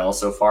he fell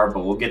so far,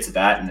 but we'll get to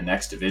that in the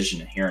next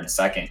division here in a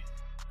second.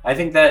 I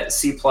think that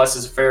C+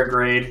 is a fair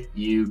grade.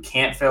 You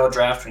can't fail a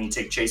draft when you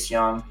take Chase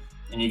Young,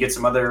 and you get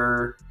some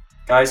other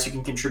guys who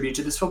can contribute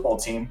to this football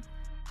team.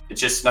 It's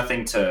just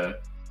nothing to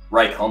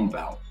write home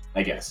about,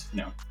 I guess.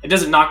 It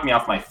doesn't knock me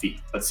off my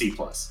feet, but C+.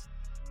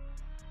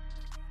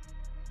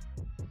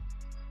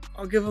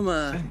 I'll give him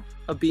a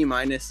B-.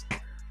 There's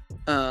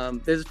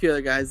a few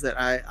other guys that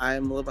I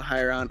am a little bit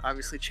higher on.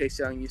 Obviously, Chase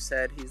Young, you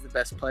said he's the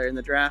best player in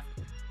the draft,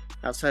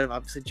 outside of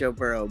obviously Joe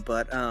Burrow.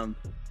 But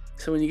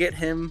so when you get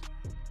him,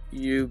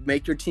 you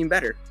make your team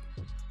better.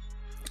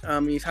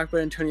 You talk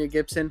about Antonio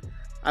Gibson.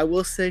 I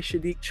will say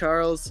Shadiq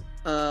Charles,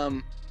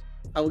 I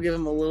will give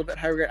him a little bit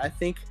higher grade. I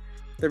think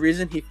the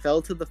reason he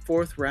fell to the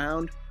 4th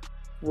round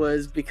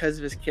was because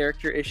of his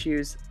character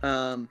issues.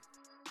 I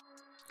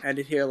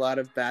did hear a lot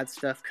of bad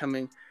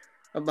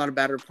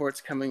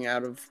reports coming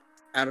out of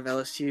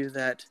LSU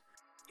that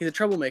he's a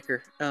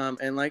troublemaker.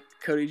 And like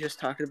Cody just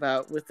talked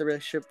about with the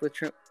relationship with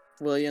Trent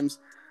Williams,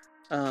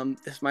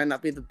 this might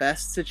not be the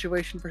best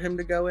situation for him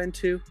to go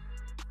into.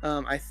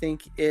 I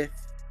think if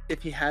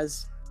he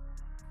has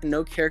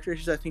no character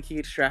issues, I think he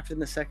gets drafted in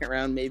the 2nd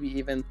round, maybe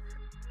even,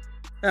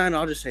 and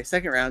I'll just say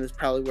 2nd round is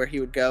probably where he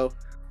would go.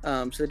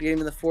 So to get him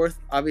in the 4th,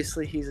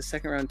 obviously he's a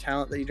 2nd round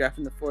talent that you draft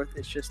in the 4th.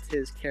 It's just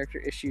his character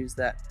issues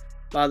that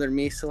bother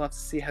me. So we'll have to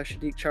see how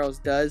Shadiq Charles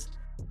does.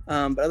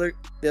 But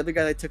the other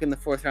guy they took in the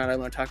 4th round I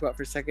want to talk about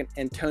for a second,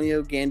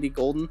 Antonio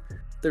Gandy-Golden,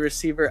 the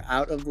receiver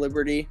out of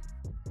Liberty.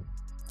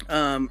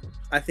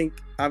 I think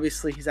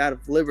obviously he's out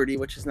of Liberty,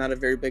 which is not a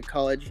very big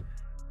college,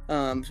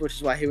 which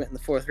is why he went in the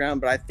 4th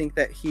round. But I think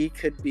that he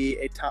could be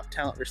a top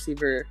talent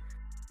receiver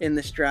in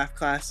this draft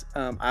class.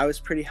 I was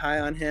pretty high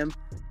on him.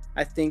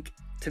 I think,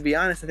 to be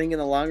honest, in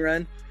the long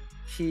run,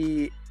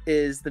 he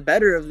is the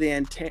better of the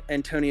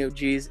Antonio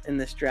G's in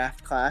this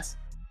draft class.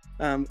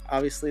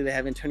 Obviously, they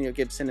have Antonio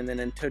Gibson and then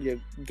Antonio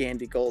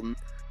Gandy Golden.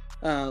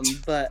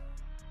 But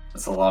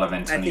that's a lot of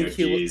Antonio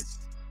G's.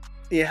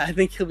 I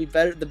think he'll be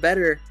better. The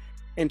better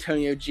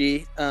Antonio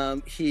G.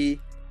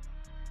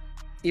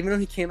 Even though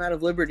he came out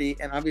of Liberty,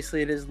 and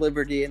obviously it is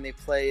Liberty, and they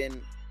play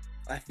in,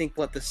 I think,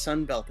 the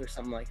Sun Belt or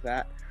something like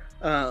that.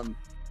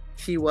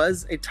 He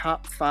was a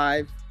top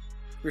 5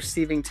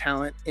 receiving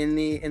talent in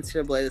the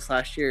NCAA this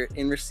last year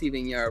in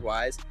receiving yard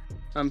wise.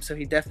 So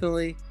he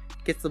definitely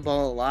gets the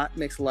ball a lot,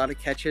 makes a lot of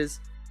catches.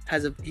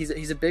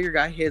 He's a bigger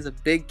guy. He has a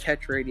big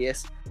catch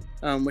radius,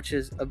 which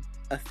is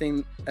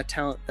a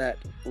talent that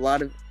a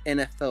lot of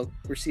NFL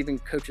receiving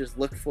coaches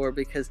look for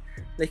because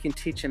they can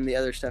teach him the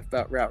other stuff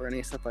about route running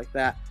and stuff like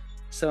that.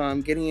 So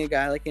getting a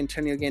guy like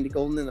Antonio Gandy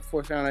Golden in the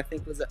 4th round, I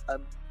think, was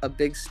a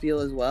big steal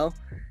as well.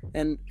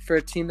 And for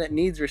a team that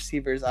needs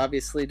receivers,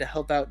 obviously, to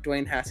help out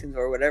Dwayne Haskins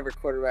or whatever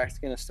quarterback's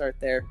going to start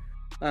there,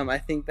 I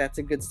think that's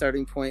a good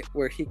starting point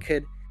where he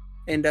could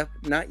end up,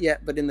 not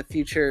yet, but in the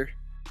future,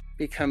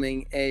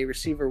 becoming a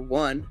receiver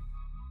 1.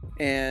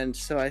 And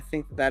so I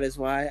think that is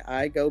why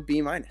I go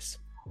B-.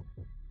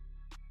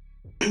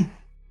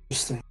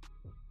 Interesting.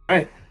 All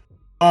right.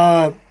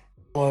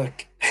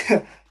 Look,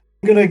 I'm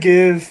going to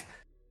give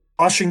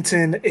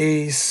Washington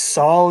a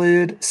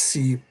solid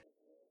C.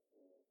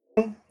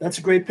 That's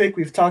a great pick.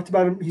 We've talked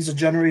about him. He's a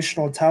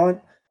generational talent.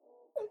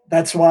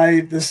 That's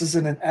why this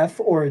isn't an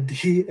F or a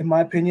D, in my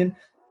opinion.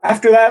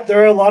 After that,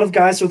 there are a lot of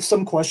guys with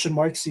some question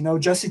marks.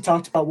 Jesse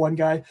talked about one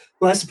guy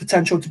who has the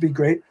potential to be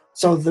great.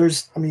 So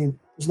there's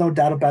no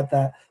doubt about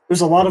that.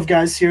 There's a lot of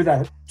guys here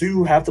that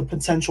do have the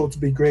potential to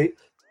be great.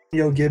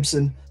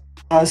 Gibson,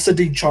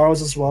 Sadiq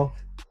Charles as well.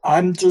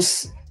 I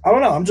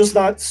don't know. I'm just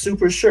not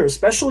super sure,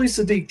 especially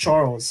Sadiq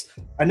Charles.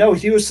 I know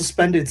he was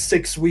suspended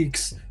 6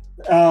 weeks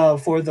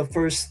for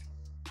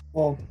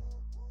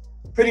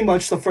pretty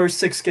much the first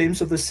 6 games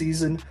of the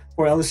season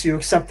for LSU,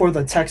 except for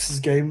the Texas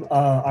game.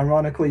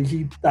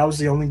 Ironically, that was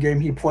the only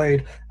game he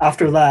played.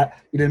 After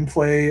that, he didn't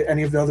play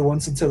any of the other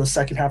ones until the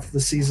second half of the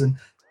season.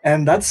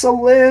 And that's a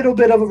little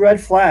bit of a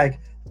red flag.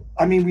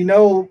 I mean, we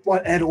know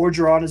what Ed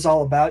Orgeron is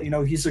all about.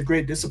 He's a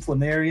great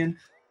disciplinarian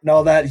and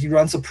all that. He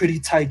runs a pretty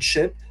tight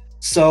ship.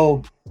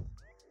 So,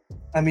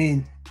 I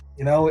mean,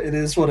 it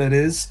is what it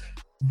is.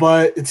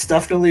 But it's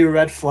definitely a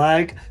red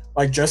flag.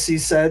 Like Jesse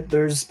said,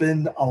 there's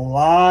been a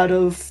lot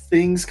of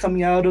things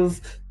coming out of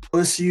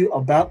LSU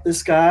about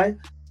this guy.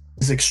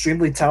 He's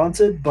extremely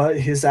talented, but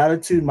his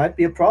attitude might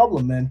be a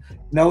problem. And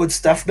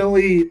it's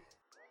definitely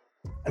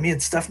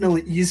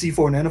easy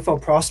for an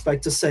NFL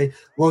prospect to say,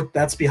 look,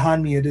 that's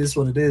behind me. It is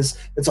what it is.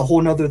 It's a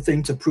whole nother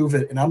thing to prove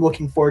it. And I'm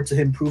looking forward to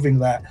him proving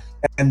that.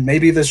 And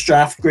maybe this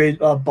draft grade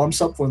bumps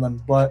up for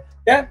them. But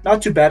yeah,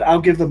 not too bad.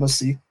 I'll give them a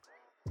C.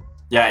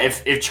 Yeah,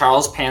 if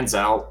Charles pans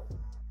out,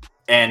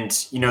 and,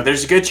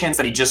 there's a good chance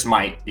that he just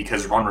might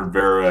because Ron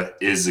Rivera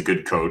is a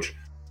good coach,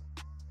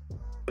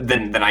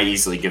 then I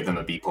easily give them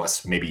a B+,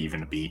 maybe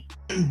even a B.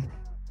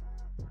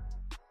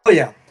 Oh,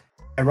 yeah.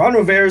 And Ron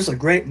Rivera is a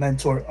great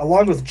mentor,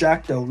 along with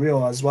Jack Del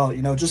Rio as well.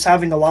 Just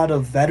having a lot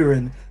of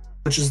veteran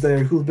coaches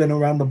there who've been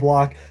around the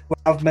block, who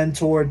have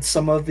mentored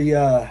some of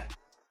the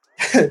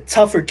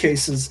tougher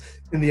cases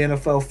in the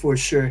NFL for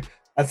sure.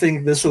 I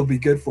think this will be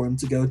good for him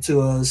to go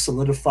to a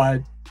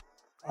solidified,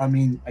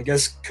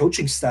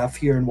 coaching staff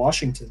here in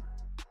Washington.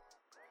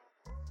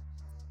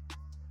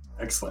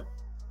 Excellent.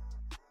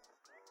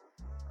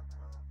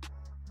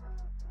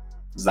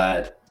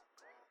 I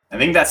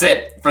think that's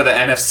it for the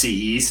NFC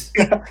East.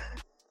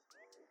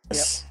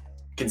 Yes.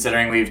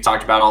 Considering we've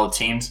talked about all the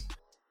teams.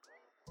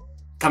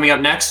 Coming up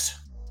next,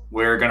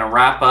 we're going to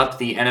wrap up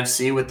the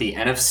NFC with the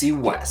NFC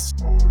West.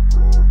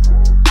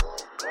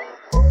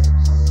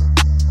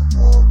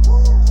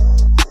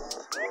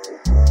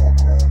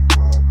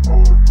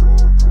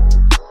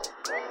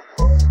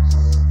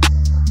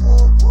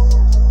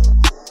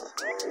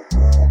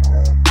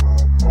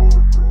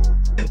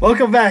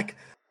 Welcome back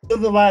to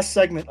the last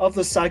segment of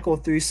the Cycle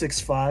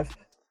 365.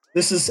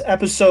 This is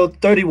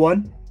episode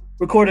 31,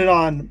 recorded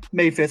on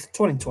May 5th,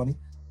 2020.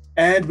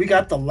 And we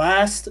got the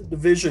last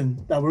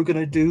division that we're going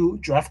to do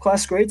draft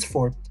class grades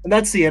for, and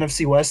that's the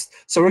NFC West.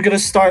 So we're going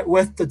to start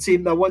with the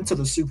team that went to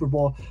the Super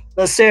Bowl,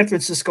 the San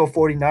Francisco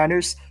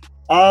 49ers.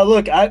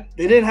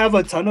 They didn't have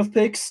a ton of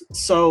picks,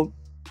 so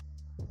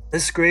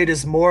this grade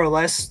is more or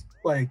less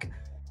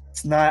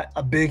it's not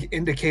a big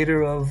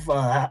indicator of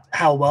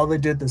how well they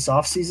did this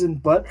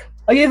offseason, but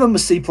I gave them a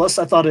C+. I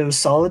thought it was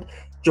solid.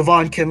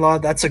 Javon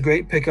Kinlaw, that's a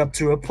great pickup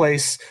to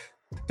replace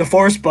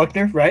DeForest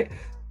Buckner, right?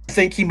 I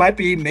think he might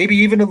be maybe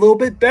even a little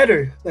bit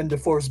better than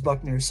DeForest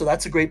Buckner, so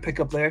that's a great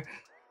pickup there.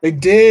 They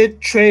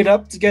did trade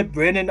up to get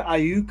Brandon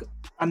Ayuk.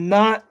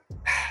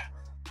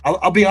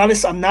 I'll be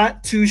honest, I'm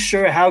not too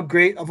sure how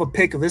great of a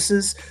pick this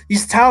is.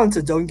 He's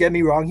talented, don't get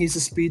me wrong. He's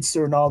a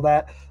speedster and all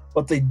that,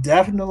 but they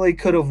definitely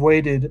could have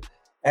waited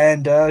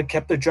and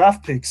kept their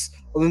draft picks.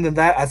 Other than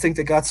that, I think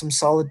they got some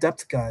solid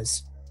depth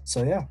guys.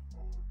 So, yeah.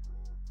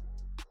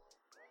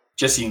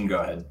 Jesse, you can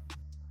go ahead.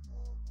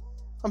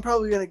 I'm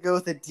probably going to go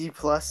with a D+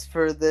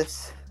 for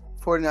this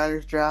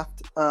 49ers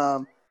draft,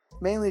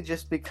 mainly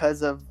just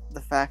because of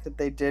the fact that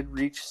they did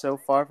reach so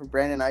far for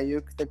Brandon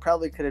Ayuk. They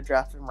probably could have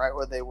drafted him right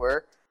where they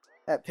were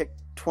at pick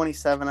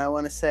 27, I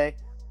want to say,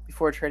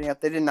 before trading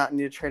up. They did not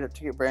need to trade up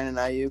to get Brandon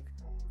Ayuk.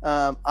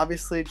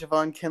 Obviously,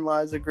 Javon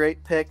Kinlaw is a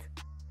great pick.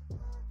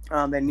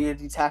 They needed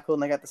D tackle,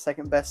 and they got the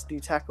second best D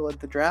tackle at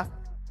the draft.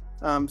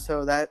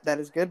 So that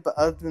is good. But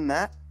other than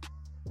that,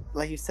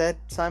 like you said,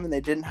 Simon,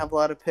 they didn't have a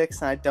lot of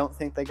picks, and I don't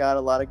think they got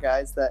a lot of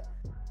guys that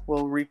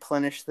will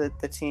replenish the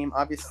team.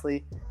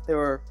 Obviously, they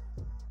were,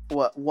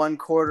 one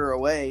quarter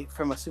away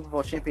from a Super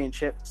Bowl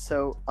championship.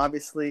 So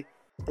obviously,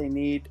 they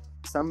need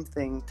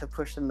something to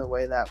push them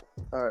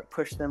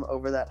push them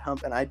over that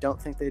hump, and I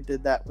don't think they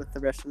did that with the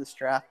rest of this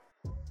draft.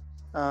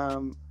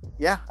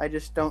 I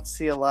just don't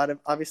see a lot of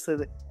obviously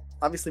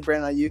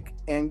Brandon Ayuk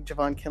and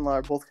Javon Kinlaw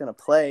are both going to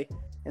play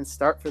and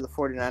start for the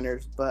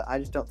 49ers, but I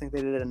just don't think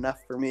they did enough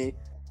for me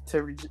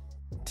to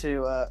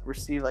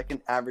receive like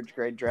an average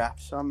grade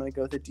draft. So I'm going to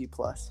go with a D+.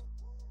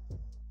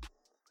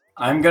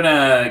 I'm going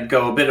to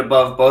go a bit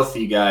above both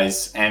of you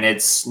guys, and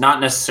it's not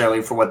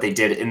necessarily for what they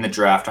did in the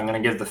draft. I'm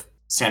going to give the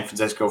San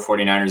Francisco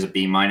 49ers a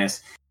B-.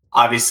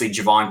 Obviously,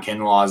 Javon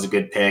Kinlaw is a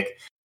good pick.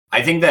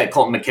 I think that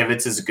Colton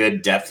McKivitz is a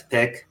good depth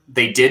pick.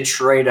 They did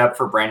trade up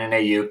for Brandon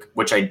Ayuk,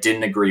 which I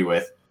didn't agree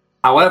with.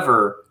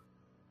 However,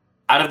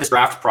 out of this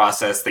draft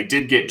process, they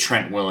did get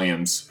Trent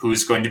Williams,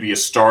 who's going to be a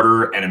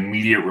starter and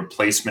immediate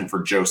replacement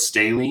for Joe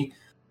Staley.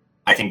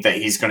 I think that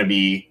he's going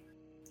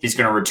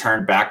to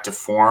return back to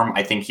form.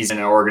 I think he's in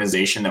an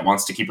organization that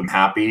wants to keep him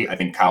happy. I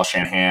think Kyle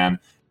Shanahan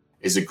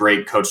is a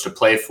great coach to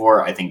play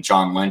for. I think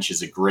John Lynch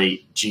is a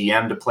great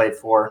GM to play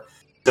for.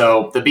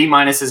 So the B-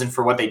 isn't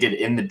for what they did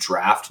in the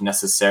draft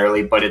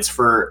necessarily, but it's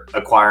for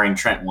acquiring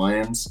Trent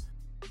Williams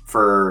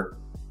for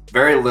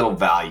very little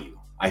value,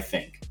 I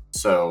think.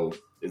 So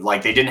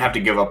like they didn't have to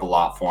give up a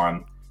lot for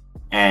him.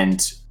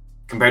 And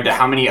compared to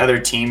how many other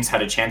teams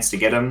had a chance to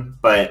get him,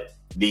 but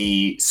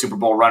the Super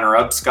Bowl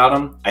runner-ups got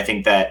him, I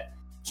think that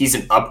he's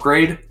an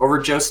upgrade over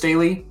Joe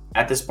Staley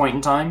at this point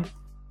in time.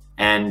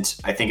 And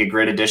I think a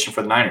great addition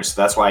for the Niners.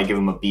 So that's why I give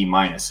him a B-,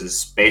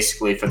 is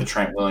basically for the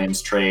Trent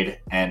Williams trade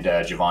and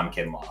Javon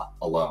Kinlaw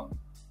alone.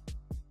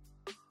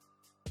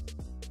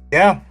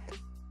 Yeah,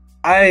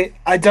 I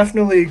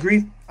definitely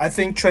agree. I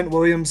think Trent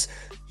Williams,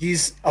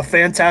 he's a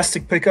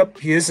fantastic pickup.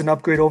 He is an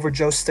upgrade over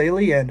Joe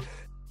Staley, and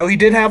he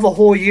did have a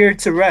whole year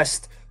to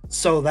rest.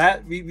 So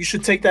that we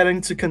should take that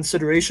into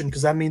consideration,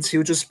 because that means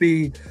he'll just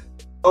be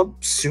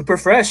super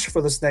fresh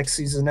for this next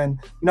season. And,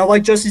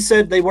 like Jesse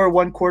said, they were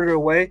 1 quarter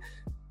away.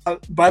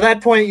 By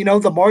that point,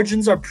 the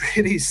margins are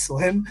pretty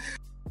slim.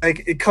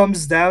 Like, it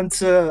comes down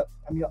to,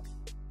 I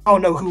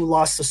don't know who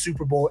lost the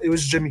Super Bowl. It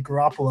was Jimmy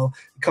Garoppolo.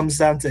 It comes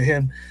down to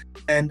him.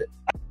 And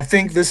I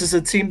think this is a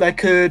team that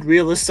could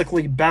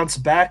realistically bounce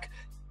back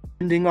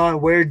depending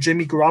on where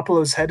Jimmy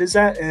Garoppolo's head is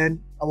at,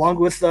 and along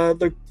with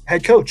the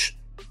head coach.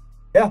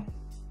 Yeah,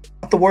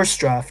 not the worst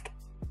draft.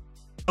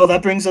 So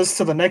that brings us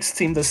to the next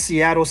team, the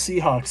Seattle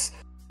Seahawks.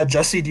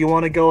 Jesse, do you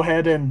want to go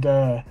ahead and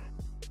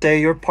say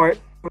your part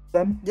with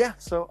them? Yeah,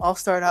 so I'll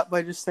start out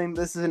by just saying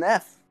this is an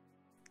F.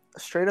 A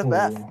straight up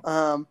F.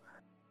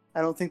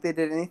 I don't think they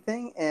did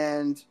anything,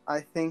 and I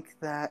think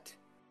that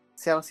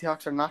Seattle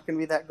Seahawks are not going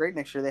to be that great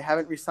next year. They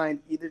haven't re-signed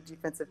either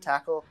defensive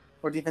tackle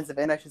or defensive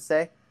end, I should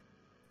say,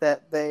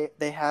 that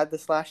they had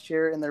this last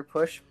year in their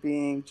push,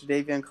 being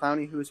Jadeveon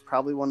Clowney, who is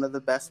probably one of the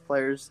best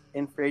players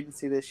in free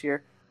agency this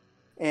year,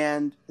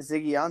 and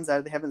Ziggy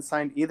Ansah. They haven't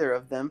signed either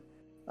of them.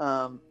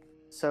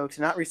 So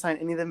to not re-sign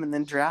any of them and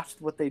then draft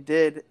what they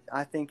did,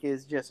 I think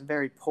is just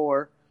very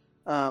poor.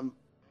 And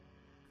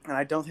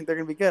I don't think they're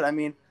going to be good. I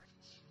mean,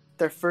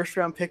 their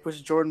first-round pick was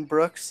Jordan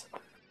Brooks.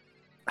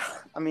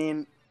 I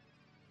mean,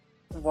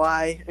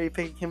 why are you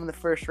picking him in the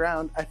first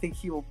round? I think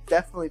he will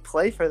definitely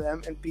play for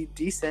them and be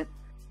decent,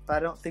 but I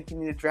don't think you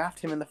need to draft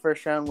him in the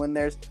first round when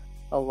there's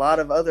a lot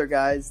of other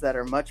guys that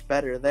are much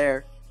better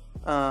there.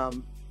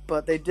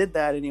 But they did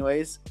that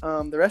anyways.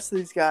 The rest of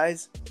these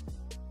guys,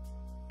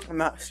 I'm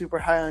not super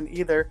high on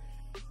either.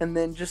 And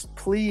then just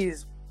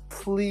please,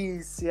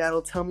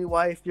 Seattle, tell me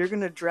why, if you're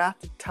going to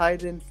draft a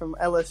tight end from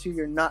LSU,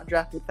 you're not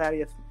drafting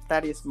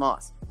Thaddeus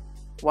Moss.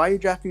 Why are you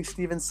drafting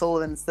Steven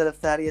Sullivan instead of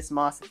Thaddeus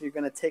Moss if you're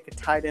going to take a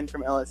tight end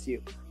from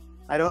LSU?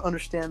 I don't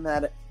understand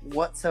that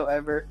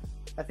whatsoever.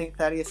 I think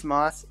Thaddeus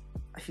Moss,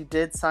 he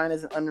did sign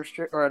as an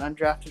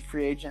undrafted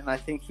free agent, and I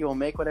think he will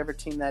make whatever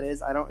team that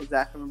is. I don't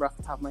exactly remember off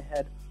the top of my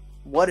head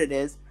what it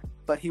is,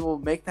 but he will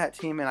make that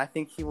team, and I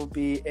think he will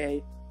be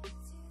a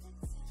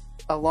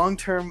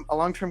long-term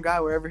guy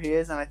wherever he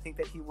is, and I think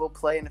that he will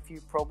play in a few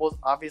Pro Bowls.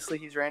 Obviously,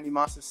 he's Randy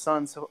Moss's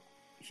son, so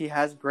he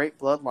has great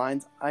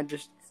bloodlines. I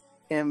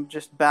am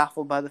just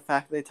baffled by the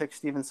fact that they took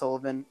Steven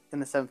Sullivan in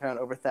the 7th round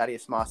over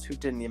Thaddeus Moss, who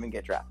didn't even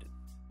get drafted.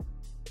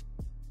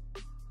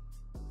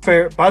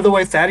 Fair. By the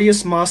way,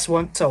 Thaddeus Moss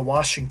went to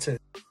Washington,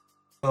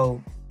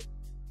 so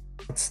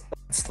that's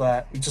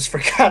that. We just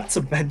forgot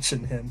to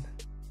mention him,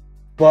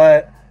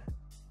 but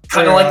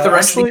kind of like the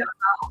rest of the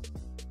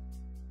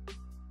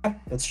NFL.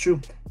 That's true.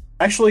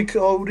 Actually,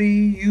 Cody,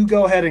 you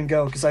go ahead and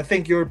go, because I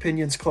think your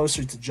opinion's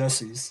closer to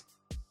Jesse's.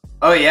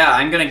 Oh, yeah,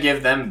 I'm going to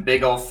give them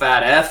big old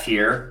fat F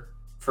here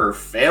for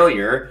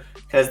failure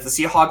because the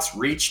Seahawks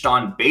reached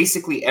on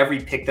basically every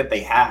pick that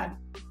they had.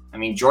 I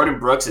mean, Jordan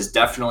Brooks is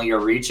definitely a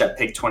reach at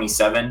pick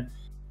 27.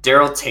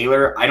 Darrell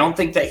Taylor, I don't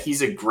think that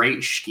he's a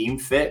great scheme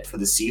fit for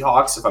the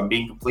Seahawks, if I'm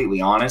being completely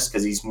honest,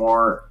 because he's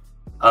more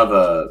of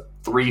a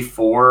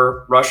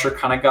 3-4 rusher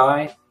kind of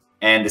guy.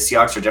 And the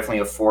Seahawks are definitely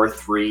a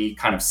 4-3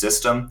 kind of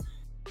system.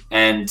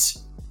 And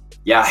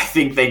yeah, I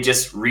think they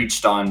just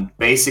reached on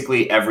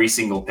basically every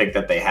single pick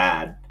that they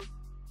had.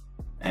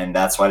 And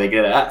that's why they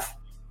get an F.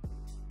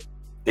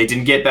 They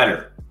didn't get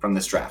better from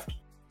this draft.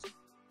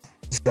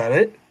 Is that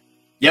it?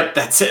 Yep,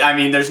 that's it. I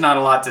mean, there's not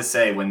a lot to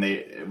say when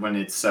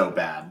it's so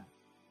bad.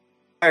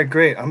 All right,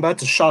 great. I'm about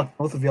to shock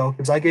both of y'all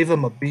because I gave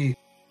them a B.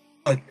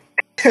 But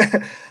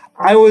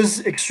I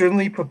was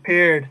extremely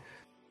prepared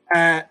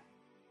to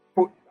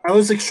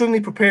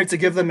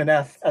give them an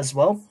F as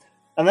well.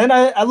 And then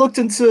I looked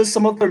into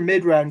some of their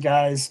mid-round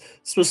guys,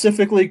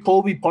 specifically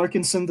Colby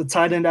Parkinson, the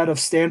tight end out of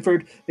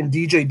Stanford, and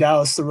DJ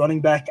Dallas, the running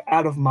back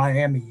out of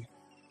Miami.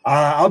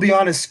 I'll be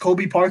honest,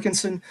 Colby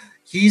Parkinson,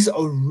 he's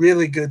a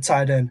really good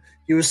tight end.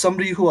 He was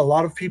somebody who a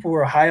lot of people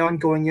were high on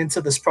going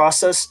into this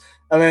process.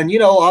 And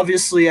then,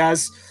 obviously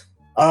as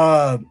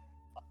the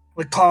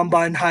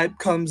combine hype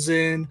comes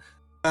in,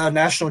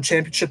 national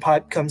championship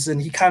hype comes in,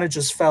 he kind of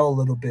just fell a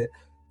little bit.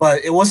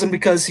 But it wasn't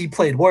because he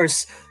played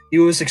worse. He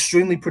was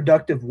extremely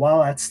productive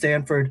while at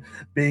Stanford,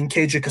 being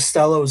KJ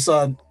Costello's,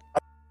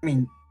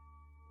 number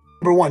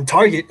one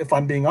target, if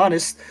I'm being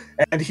honest.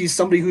 And he's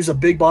somebody who's a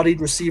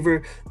big-bodied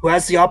receiver who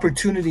has the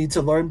opportunity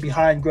to learn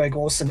behind Greg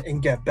Olsen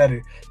and get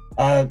better.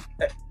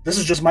 This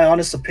is just my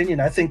honest opinion.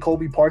 I think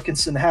Colby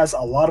Parkinson has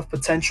a lot of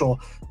potential,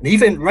 and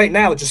even right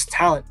now, just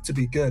talent to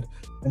be good.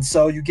 And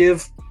so you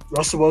give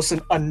Russell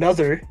Wilson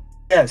another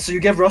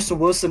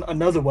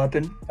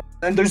weapon.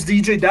 And there's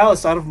DJ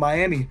Dallas out of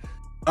Miami.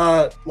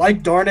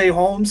 Like Darnay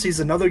Holmes, he's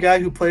another guy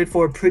who played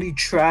for a pretty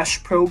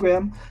trash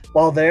program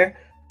while there,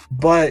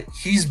 but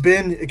he's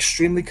been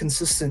extremely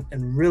consistent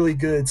and really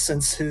good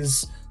since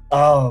his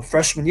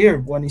freshman year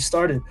when he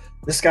started.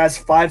 This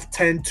guy's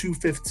 5'10",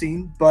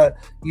 215, but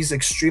he's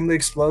extremely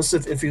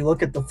explosive. If you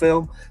look at the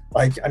film,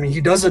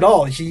 he does it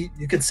all. You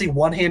can see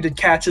one-handed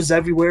catches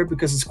everywhere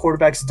because his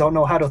quarterbacks don't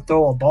know how to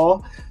throw a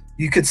ball.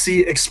 You could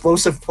see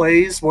explosive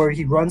plays where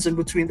he runs in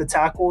between the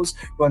tackles,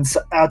 runs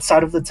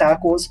outside of the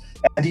tackles,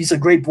 and he's a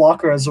great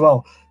blocker as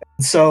well.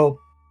 And so,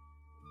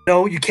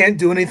 you can't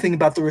do anything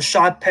about the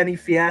Rashad Penny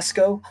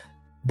fiasco,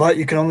 but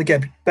you can only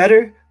get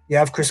better. You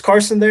have Chris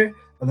Carson there,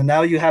 and then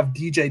now you have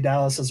DJ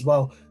Dallas as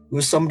well, who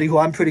is somebody who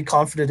I'm pretty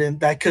confident in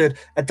that could,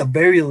 at the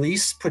very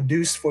least,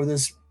 produce for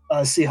this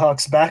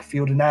Seahawks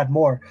backfield and add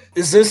more.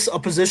 Is this a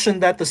position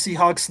that the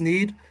Seahawks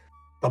need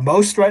the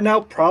most right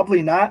now?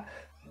 Probably not.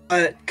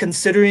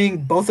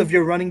 Considering both of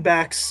your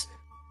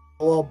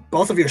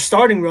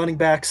starting running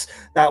backs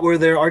that were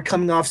there are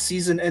coming off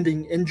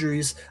season-ending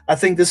injuries, I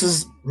think this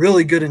is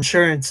really good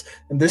insurance,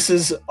 and this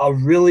is a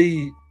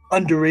really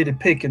underrated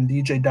pick in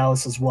DJ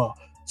Dallas as well.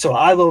 So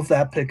I love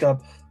that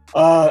pickup.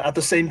 At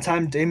the same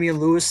time, Damian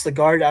Lewis, the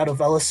guard out of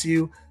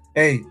LSU,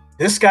 hey,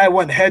 this guy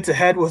went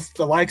head-to-head with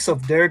the likes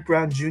of Derek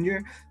Brown Jr.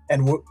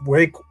 and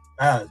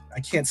Raekwon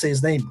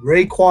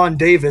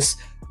Davis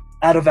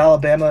out of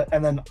Alabama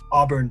and then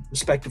Auburn,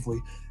 respectively.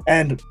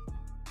 And,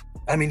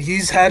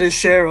 he's had his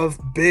share of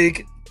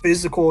big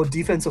physical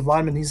defensive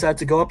linemen he's had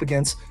to go up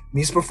against, and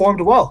he's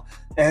performed well.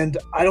 And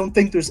I don't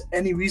think there's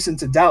any reason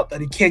to doubt that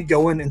he can't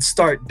go in and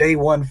start day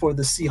one for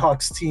the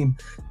Seahawks team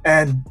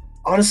and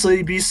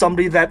honestly be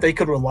somebody that they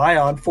could rely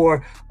on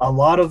for a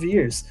lot of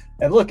years.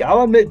 And look,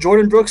 I'll admit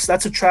Jordan Brooks,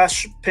 that's a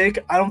trash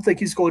pick. I don't think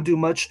he's going to do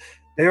much.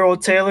 Darrell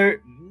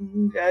Taylor,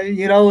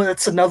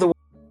 that's another one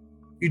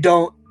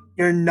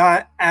you're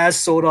not as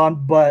sold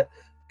on, but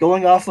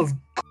going off of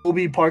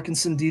Colby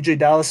Parkinson, DJ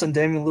Dallas, and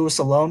Damian Lewis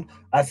alone,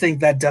 I think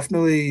that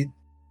definitely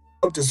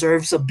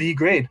deserves a B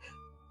grade.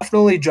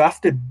 Definitely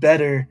drafted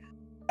better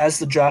as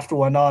the draft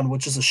went on,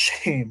 which is a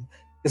shame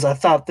because I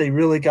thought they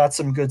really got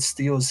some good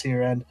steals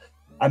here. And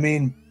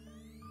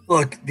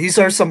look, these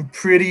are some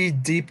pretty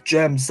deep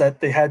gems that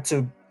they had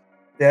to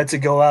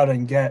go out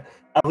and get,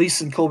 at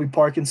least in Colby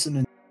Parkinson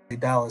and DJ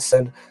Dallas.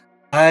 And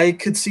I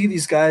could see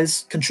these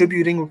guys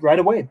contributing right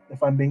away,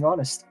 if I'm being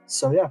honest.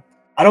 So, yeah.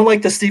 I don't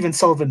like the Steven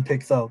Sullivan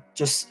pick, though.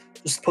 Just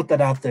put that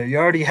out there. You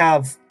already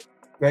have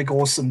Greg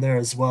Olsen there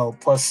as well,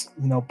 plus,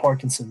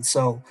 Parkinson.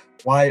 So,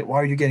 why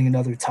are you getting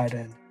another tight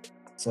end?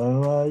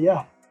 So,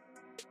 yeah.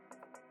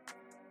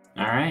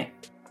 All right.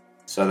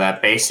 So,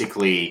 that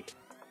basically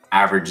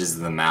averages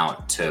them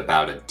out to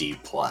about a D+.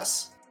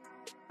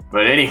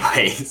 But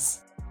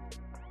anyways.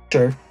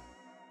 Sure.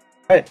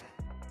 All right.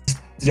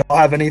 Do y'all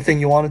have anything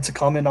you wanted to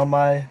comment on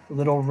my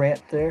little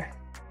rant there?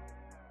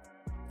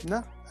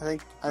 No, I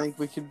think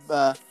we could.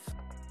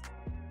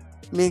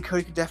 Me and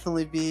Cody could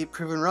definitely be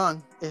proven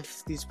wrong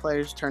if these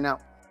players turn out.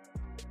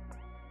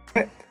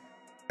 Fair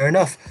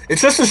enough.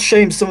 It's just a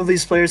shame some of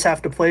these players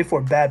have to play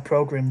for bad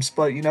programs,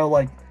 but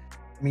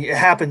it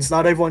happens.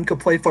 Not everyone could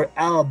play for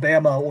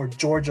Alabama or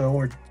Georgia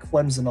or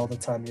Clemson all the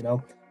time.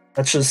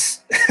 That's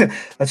just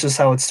that's just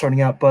how it's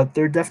turning out. But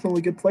they're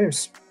definitely good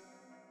players.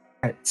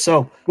 All right,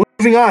 so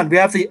moving on, we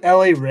have the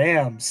LA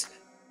Rams.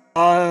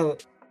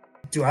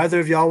 Do either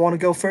of y'all want to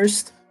go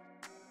first?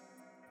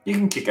 You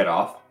can kick it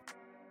off.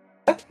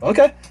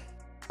 Okay.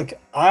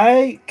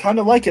 I kind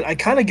of like it. I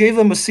kind of gave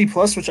them a C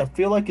plus, which I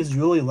feel like is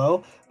really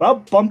low, but I'll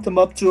bump them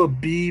up to a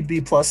B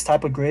plus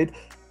type of grade.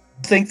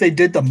 I think they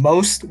did the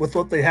most with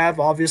what they have.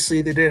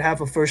 Obviously, they did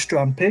have a first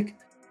round pick,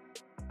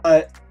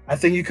 but I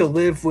think you could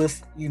live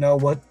with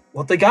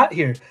what they got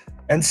here.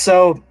 And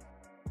so,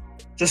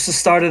 just to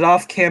start it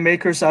off, Cam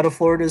Akers out of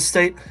Florida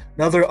State,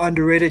 another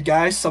underrated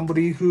guy,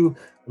 somebody who,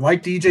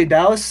 like DJ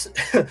Dallas,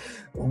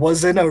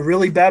 was in a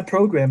really bad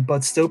program,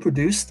 but still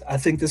produced. I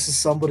think this is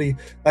somebody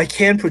that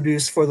can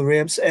produce for the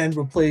Rams and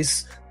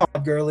replace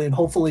Todd Gurley and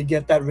hopefully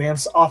get that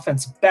Rams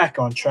offense back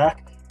on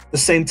track. At the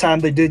same time,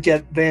 they did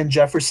get Van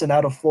Jefferson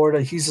out of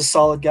Florida. He's a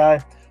solid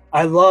guy.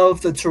 I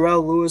love the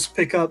Terrell Lewis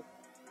pickup,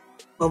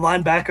 the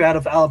linebacker out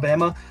of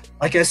Alabama.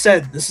 Like I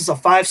said, this is a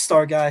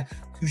 5-star guy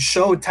who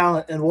showed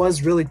talent and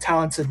was really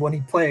talented when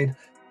he played,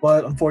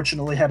 but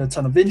unfortunately had a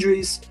ton of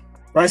injuries.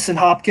 Bryson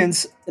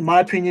Hopkins, in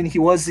my opinion, he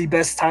was the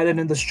best tight end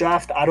in this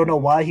draft. I don't know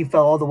why he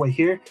fell all the way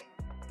here,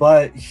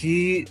 but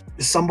he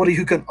is somebody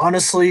who can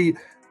honestly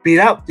beat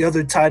out the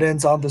other tight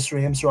ends on this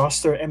Rams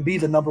roster and be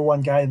the number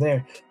one guy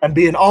there and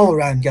be an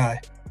all-around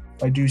guy,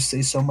 if I do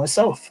say so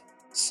myself.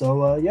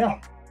 So, yeah.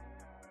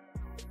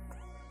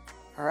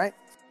 All right.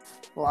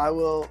 Well, I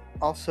will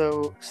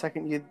also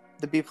second you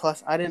the B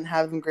plus. I didn't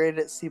have them graded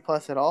at C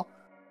plus at all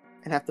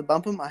and have to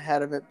bump them. I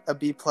had them at a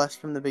B plus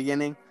from the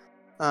beginning.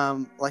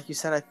 Like you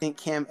said, I think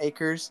Cam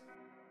Akers,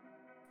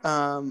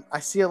 I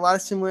see a lot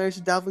of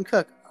similarities to Dalvin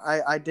Cook.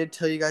 I did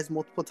tell you guys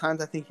multiple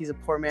times I think he's a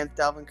poor man's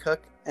Dalvin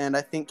Cook, and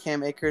I think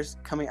Cam Akers,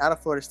 coming out of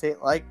Florida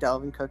State like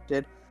Dalvin Cook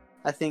did,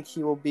 I think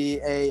he will be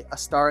a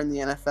star in the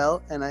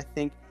NFL, and I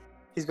think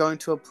he's going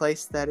to a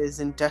place that is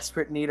in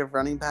desperate need of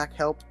running back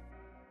help.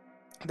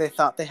 They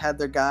thought they had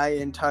their guy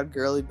in Todd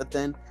Gurley, but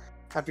then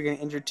after getting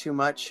injured too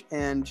much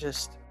and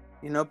just,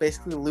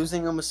 basically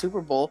losing them a Super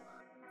Bowl,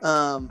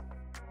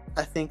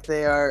 I think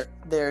they're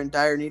in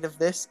dire need of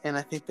this, and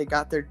I think they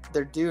got their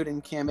dude in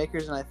Cam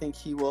Akers, and I think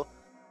he will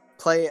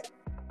play.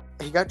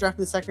 He got drafted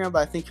in the second round,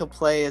 but I think he'll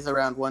play as a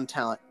round 1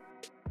 talent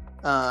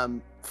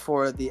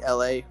for the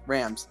LA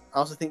Rams. I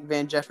also think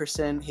Van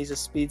Jefferson, he's a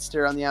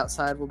speedster on the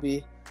outside, will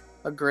be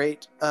a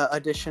great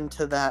addition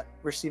to that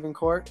receiving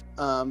corps,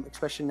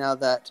 especially now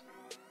that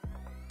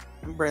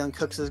Braylon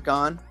Cooks is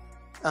gone.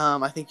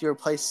 I think you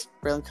replace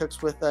Braylon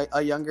Cooks with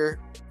a younger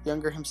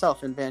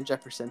himself in Van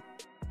Jefferson.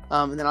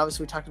 And then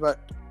obviously you talked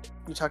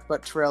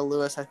about Terrell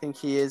Lewis. I think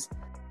he is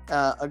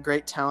a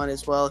great talent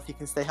as well if he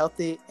can stay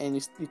healthy. And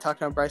you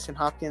talked about Bryson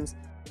Hopkins.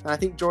 And I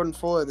think Jordan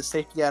Fuller, the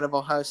safety out of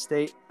Ohio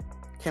State,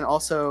 can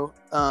also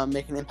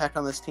make an impact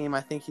on this team.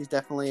 I think he's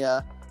definitely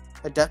a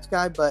depth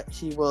guy, but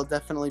he will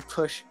definitely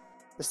push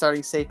the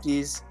starting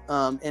safeties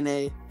in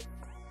a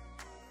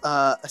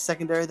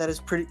secondary that is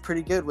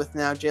pretty good with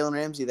now Jalen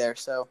Ramsey there.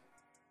 So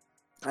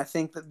I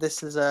think that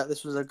this was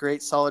a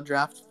great solid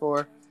draft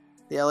for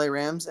the LA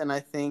Rams, and I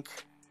think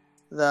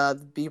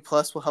the B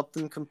plus will help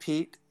them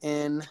compete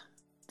in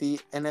the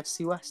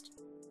NFC West.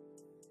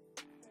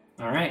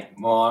 All right.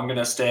 Well, I'm going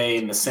to stay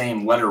in the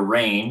same letter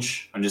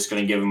range. I'm just going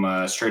to give them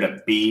a straight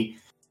up B.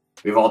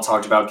 We've all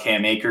talked about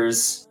Cam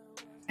Akers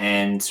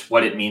and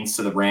what it means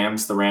to the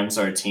Rams. The Rams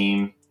are a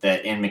team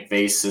that in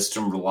McVay's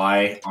system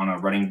rely on a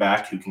running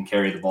back who can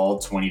carry the ball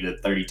 20 to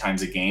 30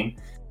 times a game.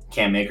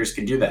 Cam Akers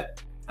can do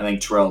that. I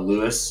think Terrell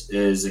Lewis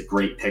is a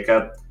great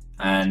pickup,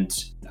 and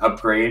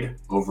upgrade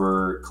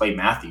over Clay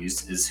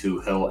Matthews is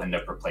who he'll end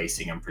up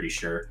replacing, I'm pretty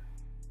sure.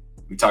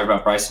 We talked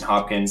about Bryson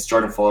Hopkins.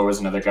 Jordan Fuller was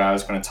another guy I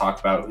was going to talk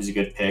about who's a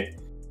good pick.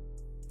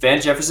 Van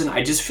Jefferson,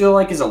 I just feel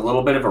like is a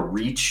little bit of a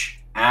reach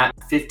at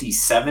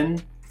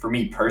 57 for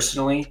me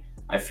personally.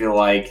 I feel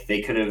like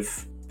they could have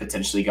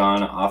potentially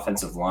gone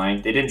offensive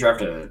line. They didn't draft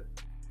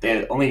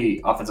the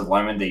only offensive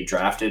lineman they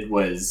drafted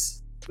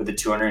was with the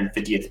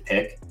 250th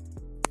pick.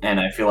 And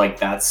I feel like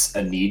that's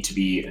a need to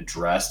be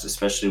addressed,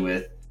 especially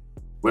with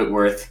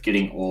Whitworth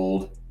getting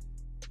old.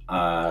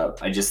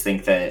 I just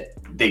think that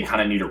they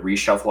kind of need to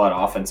reshuffle that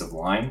offensive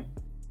line.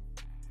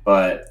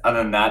 But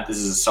other than that, this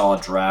is a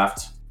solid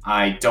draft.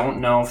 I don't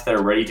know if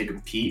they're ready to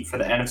compete for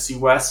the NFC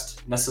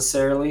West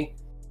necessarily,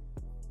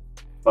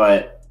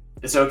 but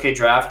it's an okay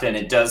draft, and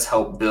it does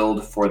help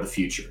build for the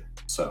future.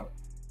 So,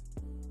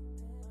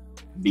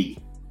 B.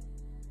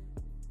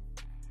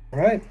 All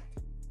right.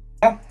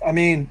 Yeah, I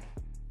mean,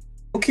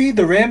 okay,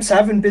 the Rams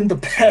haven't been the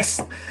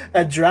best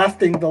at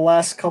drafting the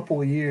last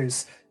couple of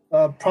years,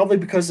 probably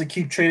because they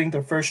keep trading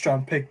their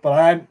first-round pick.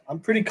 But I'm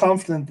pretty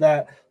confident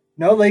that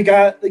they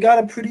got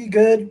a pretty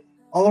good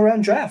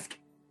all-around draft.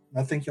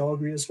 I think y'all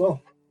agree as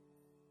well.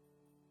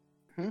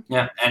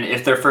 Yeah, and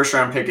if their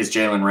first-round pick is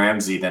Jalen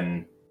Ramsey,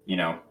 then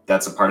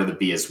that's a part of the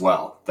B as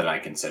well that I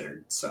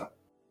considered. So,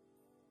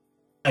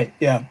 right,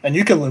 yeah, and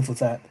you can live with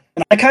that.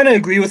 And I kind of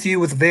agree with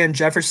you with Van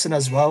Jefferson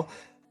as well.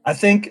 I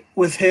think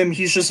with him,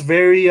 he's just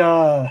very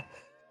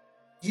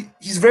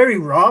he's very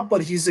raw,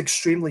 but he's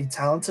extremely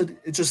talented.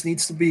 It just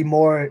needs to be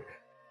more,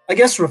 I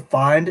guess,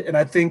 refined. And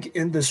I think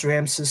in this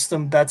Ram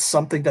system, that's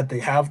something that they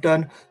have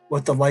done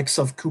with the likes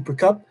of Cooper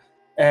Cup.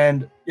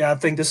 And yeah, I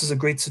think this is a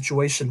great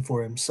situation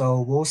for him.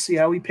 So we'll see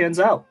how he pans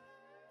out.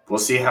 We'll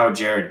see how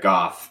Jared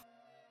Goff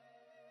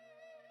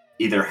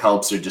either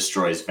helps or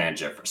destroys Van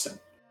Jefferson.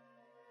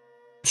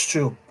 It's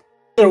true.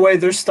 Either way,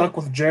 they're stuck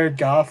with Jared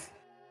Goff.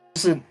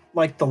 Isn't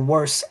like the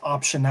worst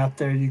option out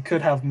there. You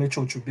could have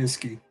Mitchell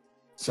Trubisky.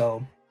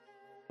 So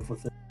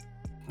with it.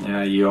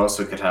 Yeah, you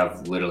also could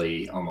have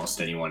literally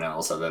almost anyone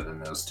else other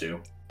than those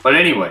two. But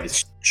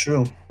anyways.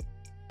 True.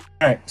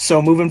 All right,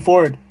 so moving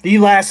forward, the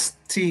last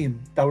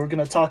team that we're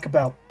going to talk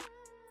about,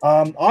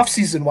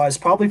 off-season wise,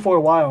 probably for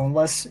a while,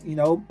 unless,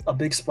 a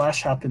big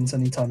splash happens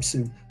anytime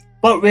soon.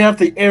 But we have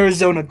the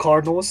Arizona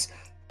Cardinals,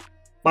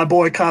 my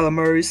boy Kyler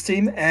Murray's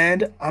team,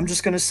 and I'm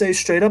just going to say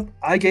straight up,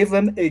 I gave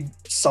them a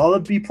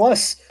solid B+.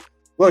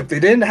 Look, they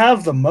didn't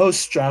have the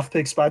most draft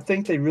picks, but I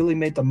think they really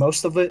made the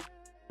most of it.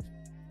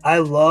 I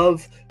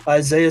love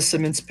Isaiah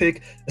Simmons'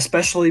 pick,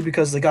 especially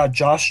because they got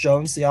Josh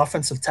Jones, the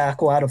offensive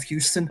tackle out of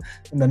Houston,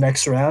 in the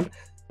next round.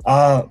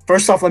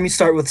 First off, let me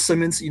start with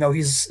Simmons.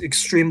 He's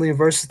extremely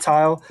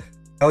versatile.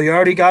 You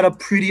already got a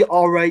pretty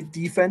all right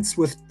defense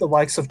with the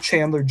likes of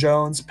Chandler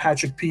Jones,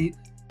 Patrick Pete,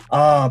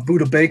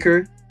 Budda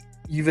Baker,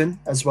 even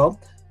as well.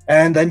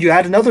 And then you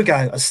add another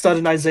guy, a stud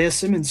in Isaiah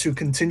Simmons, who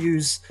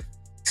continues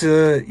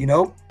to,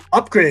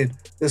 upgrade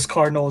this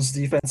Cardinals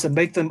defense and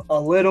make them a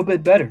little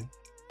bit better.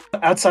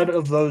 Outside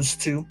of those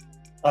two,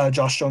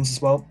 Josh Jones as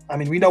well. I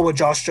mean, we know what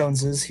Josh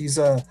Jones is. He's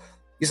a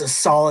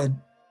solid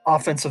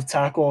offensive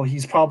tackle.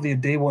 He's probably a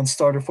day one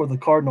starter for the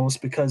Cardinals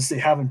because they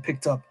haven't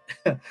picked up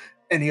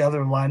any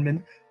other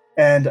linemen.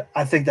 And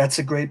I think that's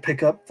a great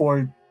pickup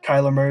for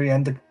Kyler Murray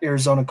and the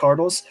Arizona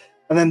Cardinals.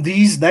 And then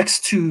these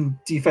next two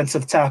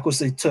defensive tackles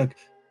they took,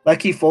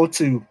 Leki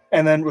Fotu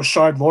and then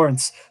Rashard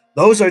Lawrence,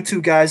 those are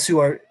two guys who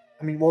are,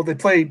 they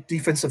play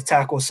defensive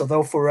tackle, so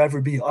they'll forever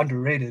be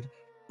underrated.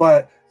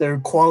 But they're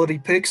quality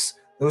picks.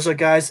 Those are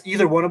guys,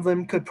 either one of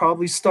them could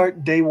probably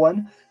start day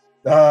one.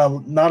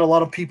 Not a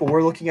lot of people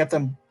were looking at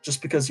them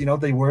just because,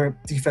 they were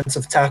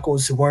defensive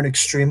tackles who weren't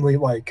extremely,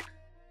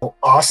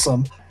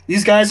 awesome.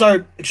 These guys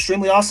are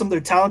extremely awesome. They're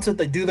talented.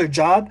 They do their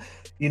job,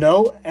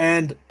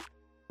 and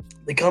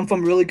they come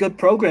from really good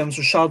programs.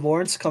 Rashard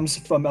Lawrence comes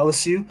from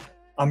LSU.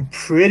 I'm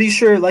pretty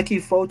sure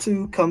Leki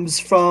Fotu comes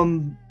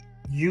from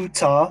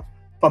Utah,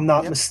 if I'm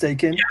not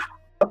mistaken.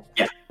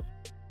 Yeah.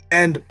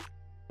 And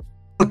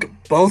look,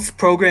 both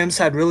programs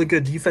had really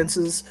good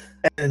defenses,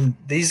 and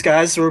these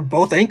guys were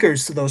both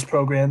anchors to those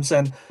programs.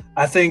 And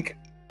I think,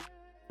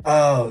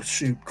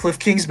 Cliff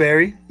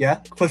Kingsbury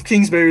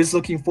is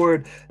looking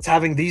forward to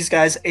having these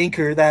guys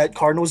anchor that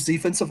Cardinals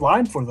defensive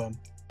line for them.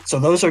 So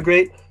those are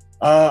great.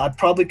 I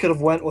probably could have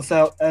went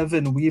without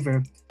Evan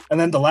Weaver. And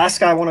then the last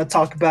guy I want to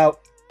talk about,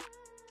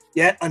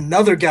 yet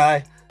another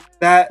guy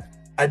that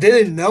I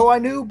didn't know I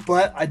knew,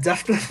 but I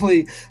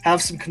definitely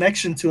have some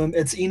connection to him.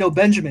 It's Eno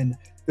Benjamin,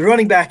 the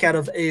running back out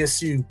of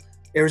ASU,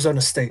 Arizona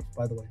State,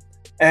 by the way.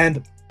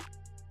 And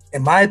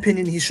in my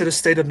opinion, he should have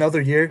stayed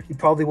another year. He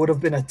probably would have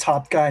been a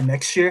top guy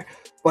next year,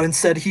 but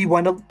instead he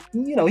went a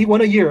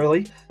year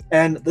early.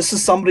 And this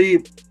is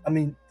somebody,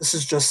 this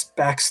is just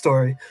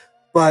backstory,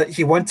 but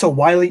he went to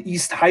Wiley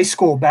East High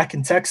School back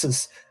in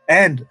Texas.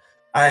 And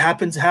I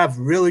happen to have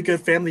really good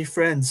family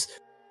friends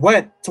who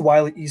went to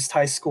Wiley East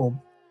High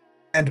School.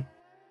 And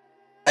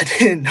I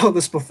didn't know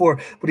this before,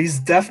 but he's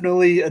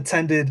definitely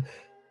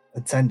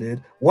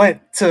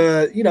went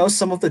to,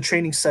 some of the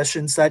training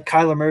sessions that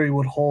Kyler Murray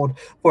would hold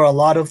for a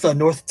lot of the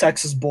North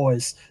Texas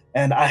boys.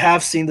 And I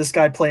have seen this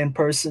guy play in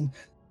person.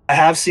 I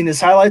have seen his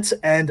highlights,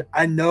 and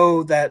I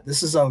know that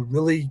this is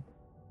honestly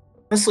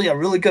a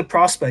really good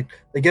prospect.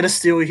 They get a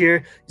steal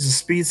here. He's a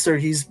speedster.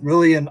 He's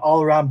really an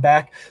all-around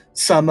back.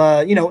 Some,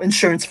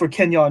 insurance for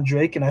Kenyon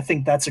Drake, and I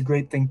think that's a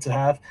great thing to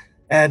have.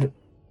 And,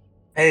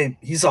 hey,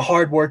 he's a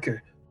hard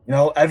worker.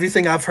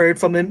 Everything I've heard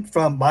from him,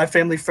 from my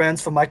family, friends,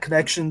 from my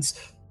connections,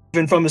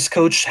 even from his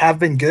coach, have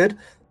been good.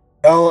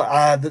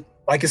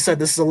 Like I said,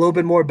 this is a little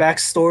bit more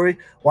backstory.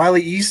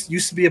 Wiley East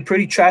used to be a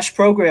pretty trash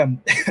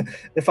program,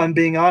 if I'm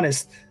being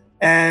honest.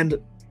 And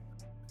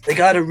they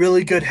got a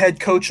really good head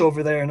coach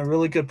over there and a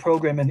really good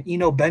program. And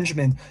Eno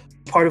Benjamin,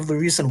 part of the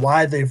reason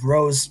why they've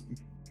rose,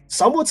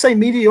 some would say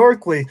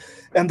meteorically,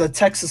 in the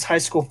Texas high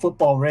school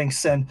football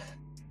ranks, and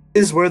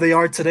is where they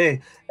are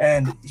today.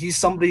 And he's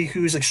somebody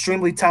who's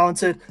extremely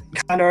talented. He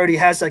kind of already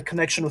has that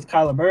connection with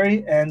Kyler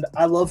Murray, and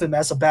I love him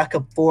as a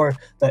backup for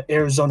the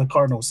Arizona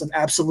Cardinals. An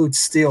absolute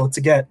steal to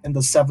get in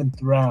the 7th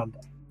round.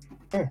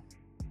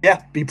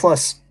 Yeah, B+.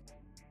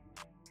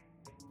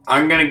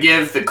 I'm going to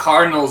give the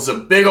Cardinals a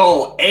big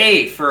ol'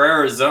 A for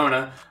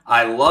Arizona.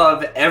 I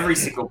love every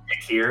single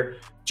pick here.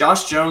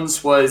 Josh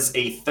Jones was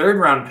a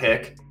 3rd-round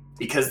pick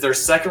because their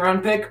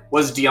 2nd-round pick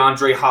was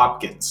DeAndre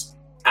Hopkins.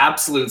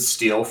 Absolute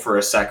steal for a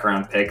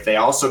 2nd-round pick. They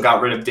also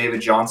got rid of David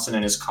Johnson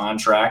in his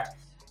contract.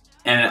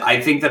 And I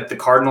think that the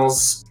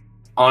Cardinals,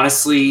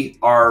 honestly,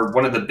 are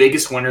one of the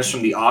biggest winners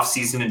from the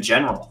offseason in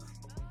general.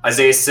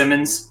 Isaiah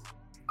Simmons,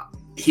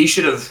 he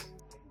should have,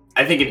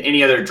 I think in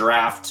any other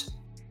draft,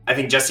 I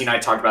think Jesse and I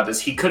talked about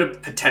this, he could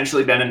have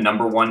potentially been a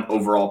number 1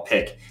 overall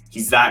pick.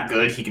 He's that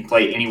good. He can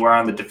play anywhere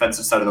on the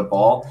defensive side of the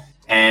ball.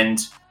 And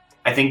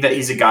I think that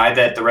he's a guy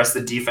that the rest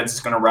of the defense is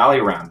going to rally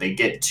around. They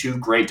get 2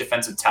 great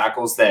defensive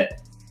tackles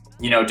that,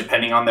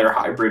 depending on their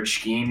hybrid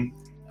scheme,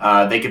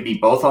 they could be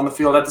both on the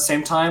field at the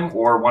same time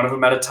or one of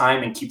them at a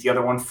time and keep the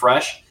other one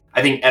fresh.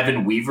 I think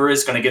Evan Weaver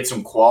is going to get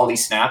some quality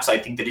snaps. I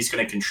think that he's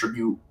going to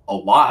contribute a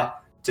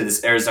lot to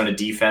this Arizona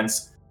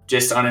defense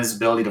just on his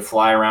ability to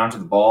fly around to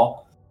the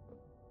ball.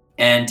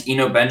 And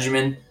Eno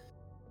Benjamin,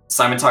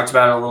 Simon talked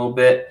about it a little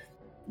bit,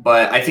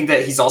 but I think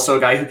that he's also a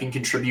guy who can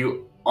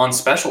contribute on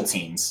special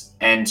teams.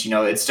 And,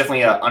 it's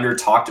definitely an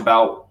under-talked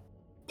about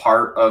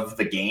part of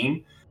the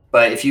game.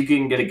 But if you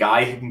can get a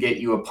guy who can get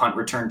you a punt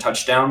return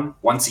touchdown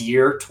once a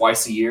year,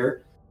 twice a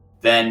year,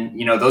 then,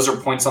 those are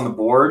points on the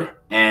board.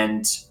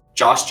 And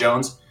Josh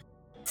Jones,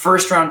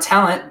 first-round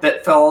talent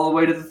that fell all the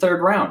way to the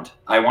 3rd round.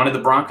 I wanted the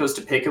Broncos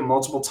to pick him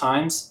multiple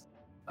times.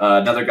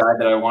 Another guy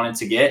that I wanted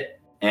to get.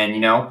 And,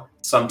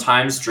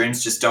 sometimes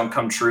dreams just don't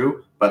come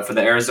true. But for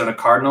the Arizona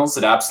Cardinals,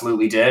 it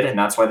absolutely did. And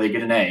that's why they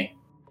get an A.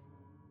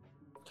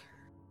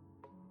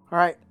 All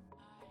right.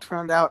 To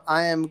round out,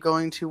 I am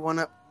going to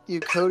one-up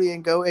you, Cody,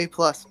 and go A+.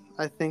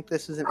 I think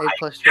this is an A+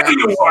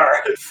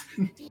 draft.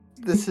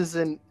 This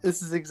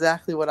is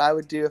exactly what I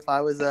would do if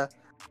I was a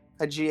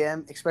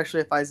GM, especially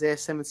if Isaiah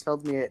Simmons fell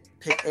to me at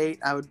pick 8.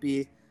 I would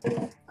be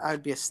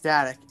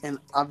ecstatic, and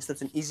obviously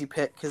that's an easy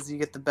pick because you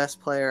get the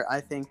best player,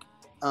 I think,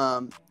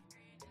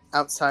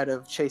 outside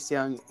of Chase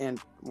Young and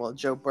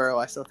Joe Burrow.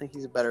 I still think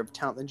he's a better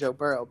talent than Joe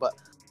Burrow, but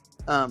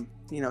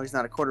he's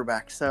not a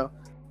quarterback. So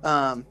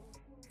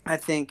I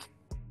think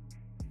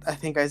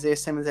Isaiah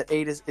Simmons at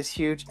 8 is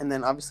huge. And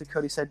then obviously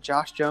Cody said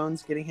Josh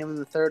Jones, getting him in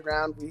the 3rd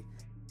round. We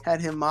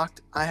had him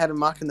mocked. I had him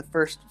mocked in the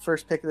first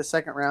pick of the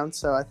 2nd round.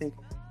 So I think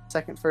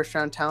second first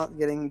round talent,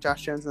 getting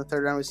Josh Jones in the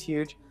 3rd round was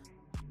huge.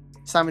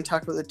 Simon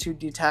talked about the 2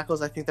 D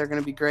tackles. I think they're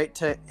going to be great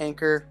to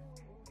anchor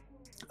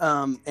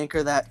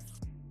that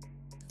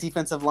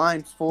defensive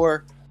line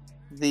for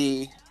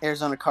the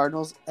Arizona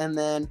Cardinals. And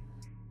then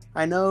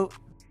I know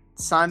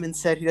Simon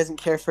said he doesn't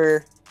care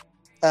for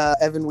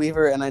Evan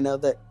Weaver, and I know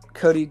that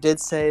Cody did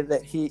say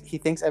that he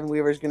thinks Evan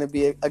Weaver is going to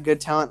be a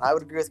good talent. I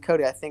would agree with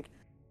Cody. I think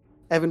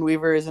Evan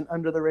Weaver is an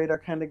under-the-radar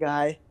kind of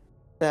guy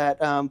that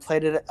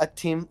played at a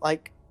team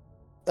like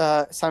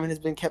Simon has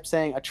been kept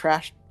saying, a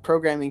trash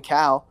programming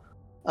Cal.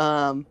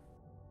 And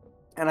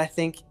I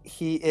think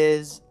he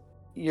is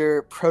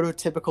your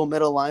prototypical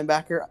middle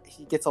linebacker.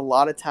 He gets a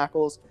lot of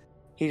tackles.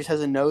 He just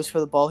has a nose for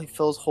the ball. He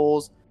fills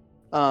holes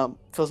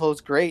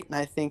great. And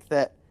I think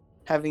that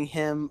having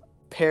him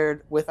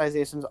paired with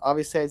Isaiah Simmons,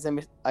 obviously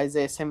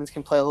Isaiah Simmons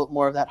can play a little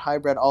more of that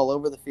hybrid all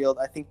over the field.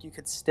 I think you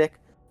could stick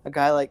a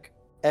guy like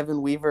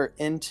Evan Weaver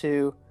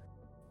into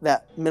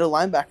that middle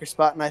linebacker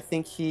spot, and I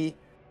think he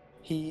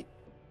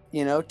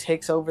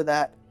takes over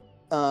that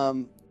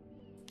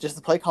just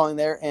the play calling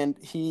there, and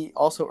he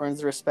also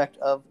earns the respect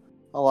of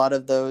a lot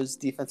of those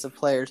defensive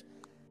players.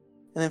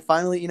 And then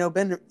finally,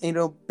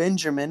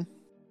 Benjamin,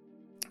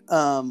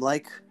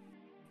 like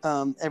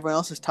everyone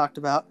else has talked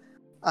about,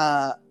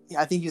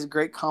 I think he's a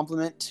great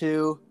compliment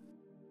to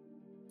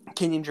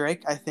Kenyon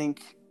Drake. I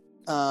think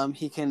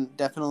he can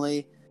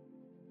definitely,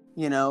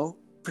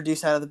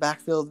 produce out of the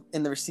backfield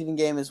in the receiving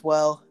game as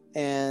well.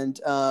 And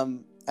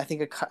I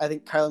think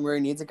Kyler Murray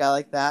needs a guy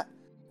like that.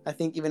 I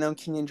think even though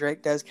Kenyon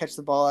Drake does catch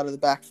the ball out of the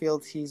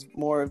backfield, he's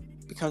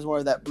becomes more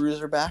of that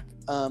bruiser back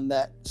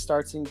that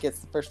starts and gets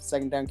the first and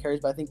second down carries.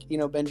 But I think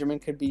Benjamin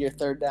could be your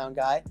 3rd down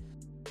guy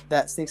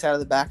that sneaks out of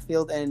the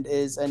backfield and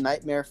is a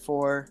nightmare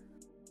for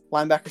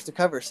linebackers to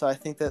cover. So I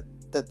think that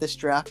this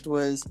draft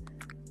was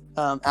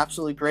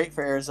absolutely great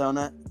for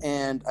Arizona,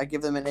 and I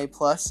give them an A+.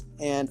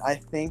 And I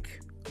think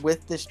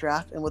with this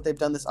draft and what they've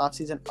done this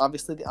offseason,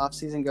 obviously the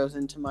offseason goes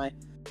into my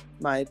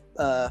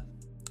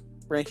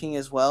ranking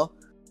as well.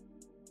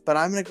 But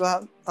I'm going to go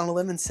out on a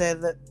limb and say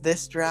that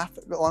this draft,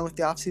 along with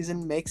the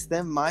offseason, makes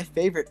them my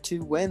favorite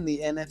to win the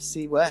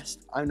NFC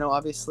West. I know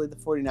obviously the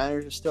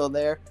 49ers are still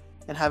there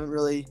and haven't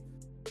really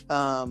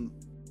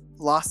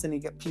lost any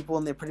people,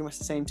 and they're pretty much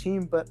the same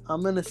team. But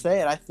I'm going to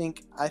say it. I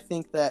think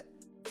that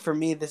for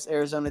me, this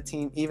Arizona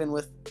team, even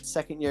with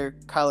second-year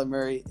Kyler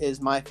Murray, is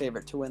my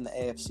favorite to win the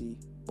NFC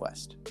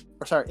West.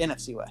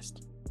 NFC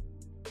West.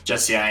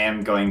 Jesse, I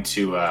am going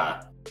to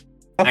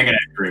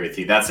agree with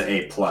you. That's an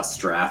A+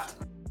 draft.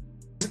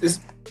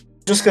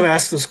 Just going to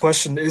ask this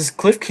question. Is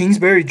Cliff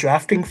Kingsbury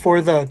drafting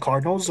for the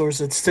Cardinals, or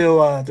is it still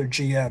their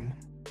GM?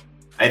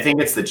 I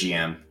think it's the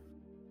GM.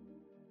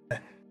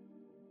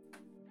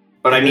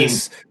 But I mean,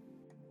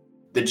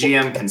 the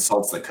GM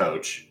consults the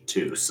coach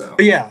too, so.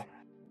 Yeah,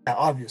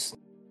 obviously.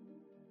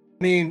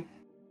 I mean,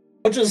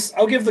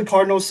 I'll give the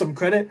Cardinals some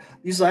credit.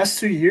 These last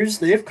 2 years,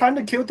 they've kind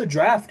of killed the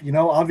draft.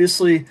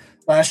 Obviously,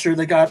 last year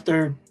they got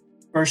their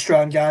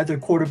first-round guy, their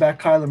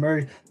quarterback, Kyler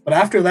Murray. But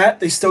after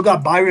that, they still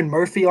got Byron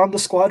Murphy on the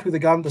squad, who they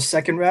got in the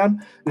 2nd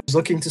round, who's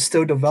looking to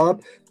still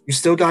develop. You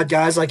still got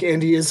guys like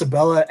Andy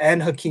Isabella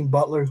and Hakeem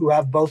Butler, who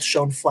have both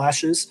shown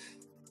flashes.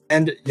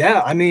 And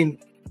yeah, I mean,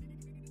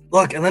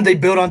 look, and then they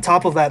build on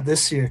top of that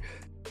this year.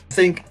 I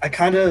think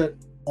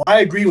I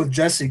agree with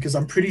Jesse because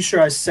I'm pretty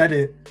sure I said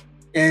it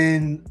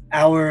in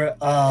our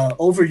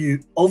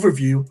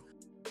overview.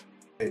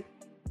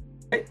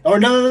 Or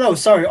no,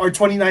 sorry, our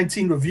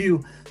 2019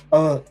 review,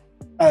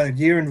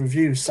 year in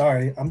review.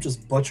 Sorry, I'm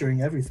just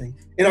butchering everything.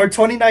 In our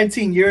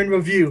 2019 year in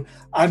review,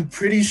 I'm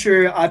pretty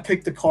sure I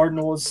picked the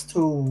Cardinals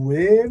to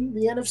win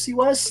the NFC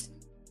West,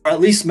 or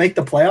at least make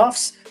the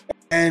playoffs.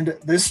 And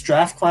this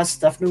draft class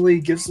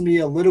definitely gives me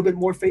a little bit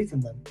more faith in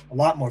them, a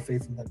lot more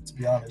faith in them, to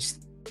be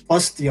honest.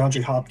 Plus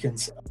DeAndre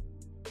Hopkins.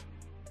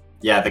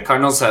 Yeah, the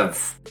Cardinals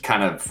have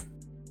kind of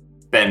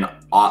been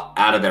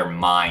out of their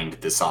mind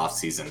this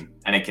offseason,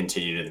 and it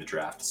continued in the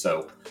draft.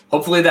 So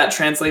hopefully that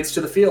translates to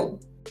the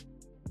field.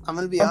 I'm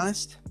going to be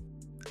honest.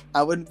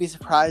 I wouldn't be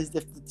surprised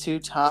if the two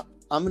top,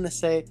 I'm going to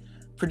say,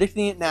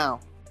 predicting it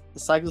now, the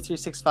Cycle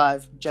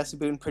 365, Jesse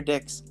Booten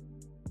predicts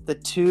the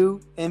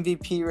 2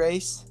 MVP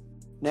race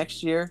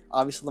next year,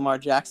 obviously Lamar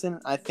Jackson.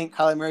 I think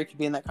Kyler Murray could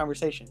be in that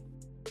conversation.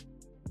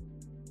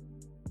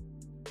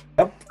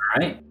 Yep. All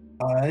right.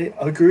 I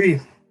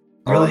agree.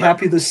 I'm really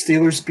happy the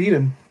Steelers beat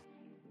him.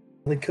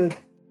 They could.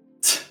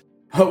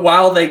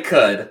 While they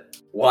could.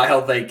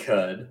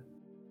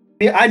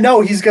 Yeah, I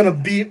know he's going to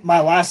beat my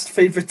last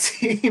favorite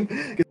team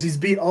because he's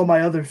beat all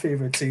my other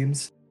favorite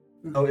teams.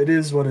 So it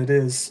is what it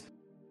is.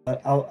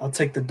 I'll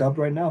take the dub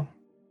right now.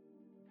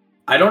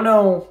 I don't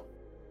know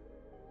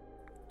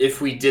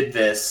if we did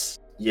this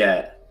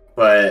yet,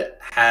 but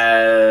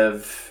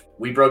have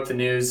we broke the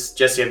news?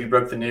 Jesse, have you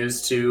broke the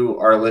news to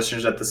our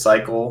listeners at the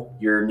Cycle,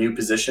 your new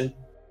position?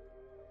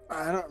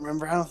 I don't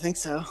remember. I don't think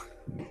so.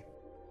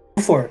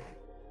 Go for it.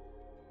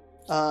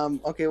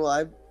 Okay,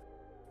 well,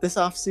 this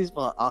off-season,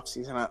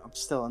 I'm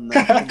still in the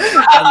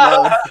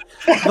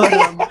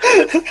but,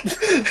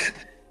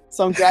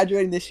 so I'm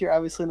graduating this year,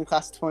 obviously in the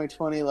class of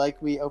 2020,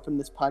 like we opened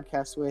this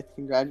podcast with.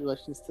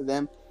 Congratulations to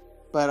them.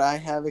 But I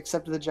have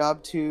accepted the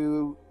job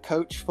to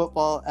coach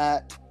football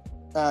at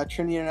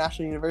Trinity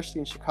International University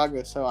in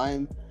Chicago. So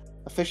I'm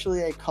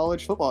officially a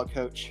college football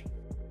coach.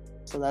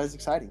 So that is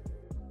exciting.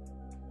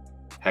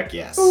 Heck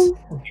yes.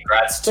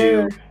 Congrats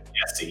to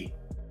Jesse.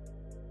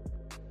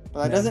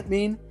 But that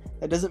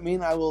doesn't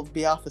mean I will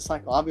be off the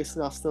cycle.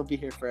 Obviously, I'll still be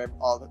here for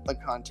all the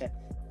content.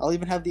 I'll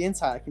even have the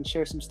insight. I can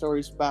share some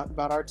stories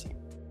about our team.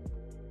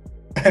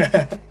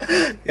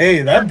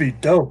 Hey, that'd be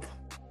dope.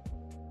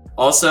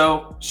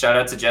 Also, shout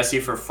out to Jesse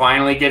for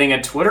finally getting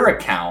a Twitter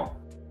account.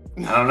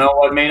 I don't know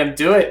what made him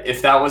do it.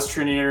 If that was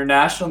Trinity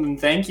International, then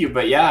thank you.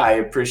 But yeah, I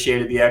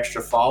appreciated the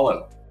extra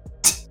follow.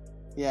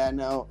 Yeah,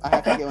 no, I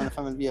have to get one if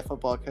I'm going to be a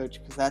football coach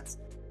because that's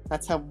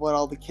what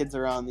all the kids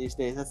are on these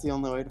days. That's the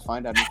only way to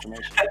find out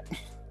information.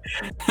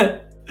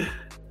 Hey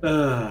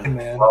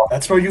man,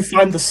 that's where you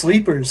find the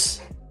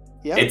sleepers.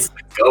 Yep. It's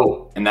the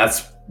GOAT, and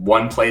that's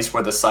one place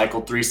where the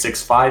Cycle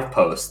 365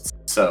 posts.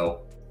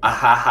 So,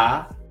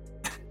 ahaha.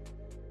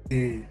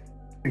 There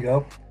you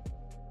go.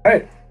 All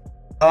right.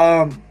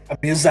 I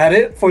mean, is that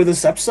it for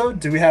this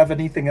episode? Do we have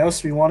anything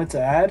else we wanted to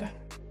add?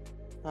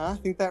 I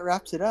think that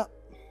wraps it up.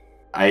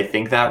 I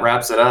think that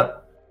wraps it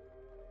up.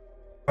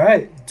 All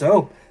right,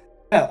 dope.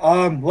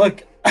 Yeah.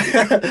 Look,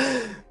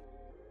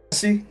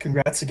 Jesse,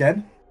 congrats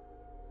again.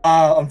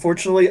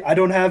 Unfortunately, I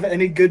don't have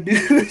any good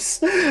news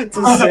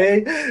to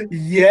say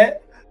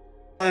yet.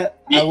 I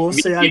will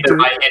say I do.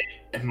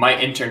 My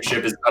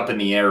internship is up in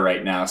the air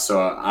right now, so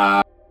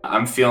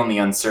I'm feeling the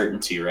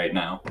uncertainty right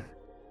now.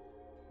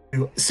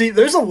 See,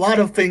 there's a lot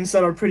of things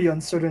that are pretty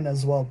uncertain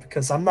as well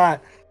because I'm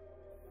not.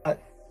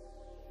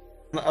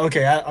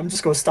 I'm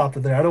just gonna stop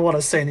it there. I don't want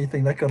to say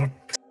anything that could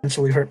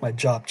potentially hurt my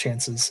job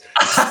chances.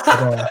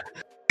 But,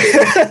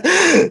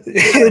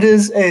 it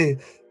is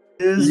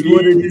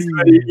what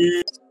it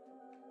is.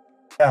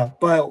 Yeah,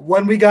 but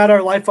when we got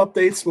our life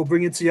updates, we'll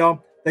bring it to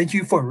y'all. Thank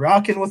you for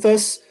rocking with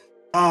us.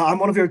 I'm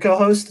one of your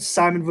co-hosts,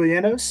 Simon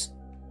Villanos.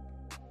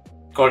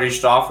 Cody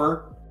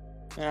Stauffer.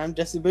 And I'm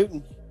Jesse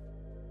Booten.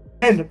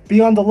 And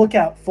be on the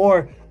lookout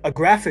for a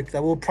graphic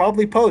that we'll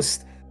probably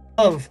post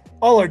of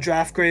all our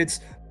draft grades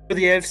for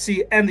the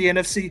AFC and the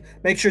NFC.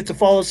 Make sure to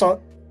follow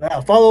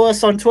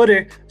us on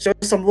Twitter, show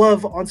us some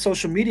love on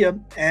social media,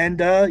 and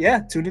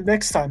tune in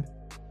next time.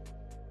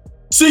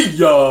 See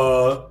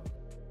ya!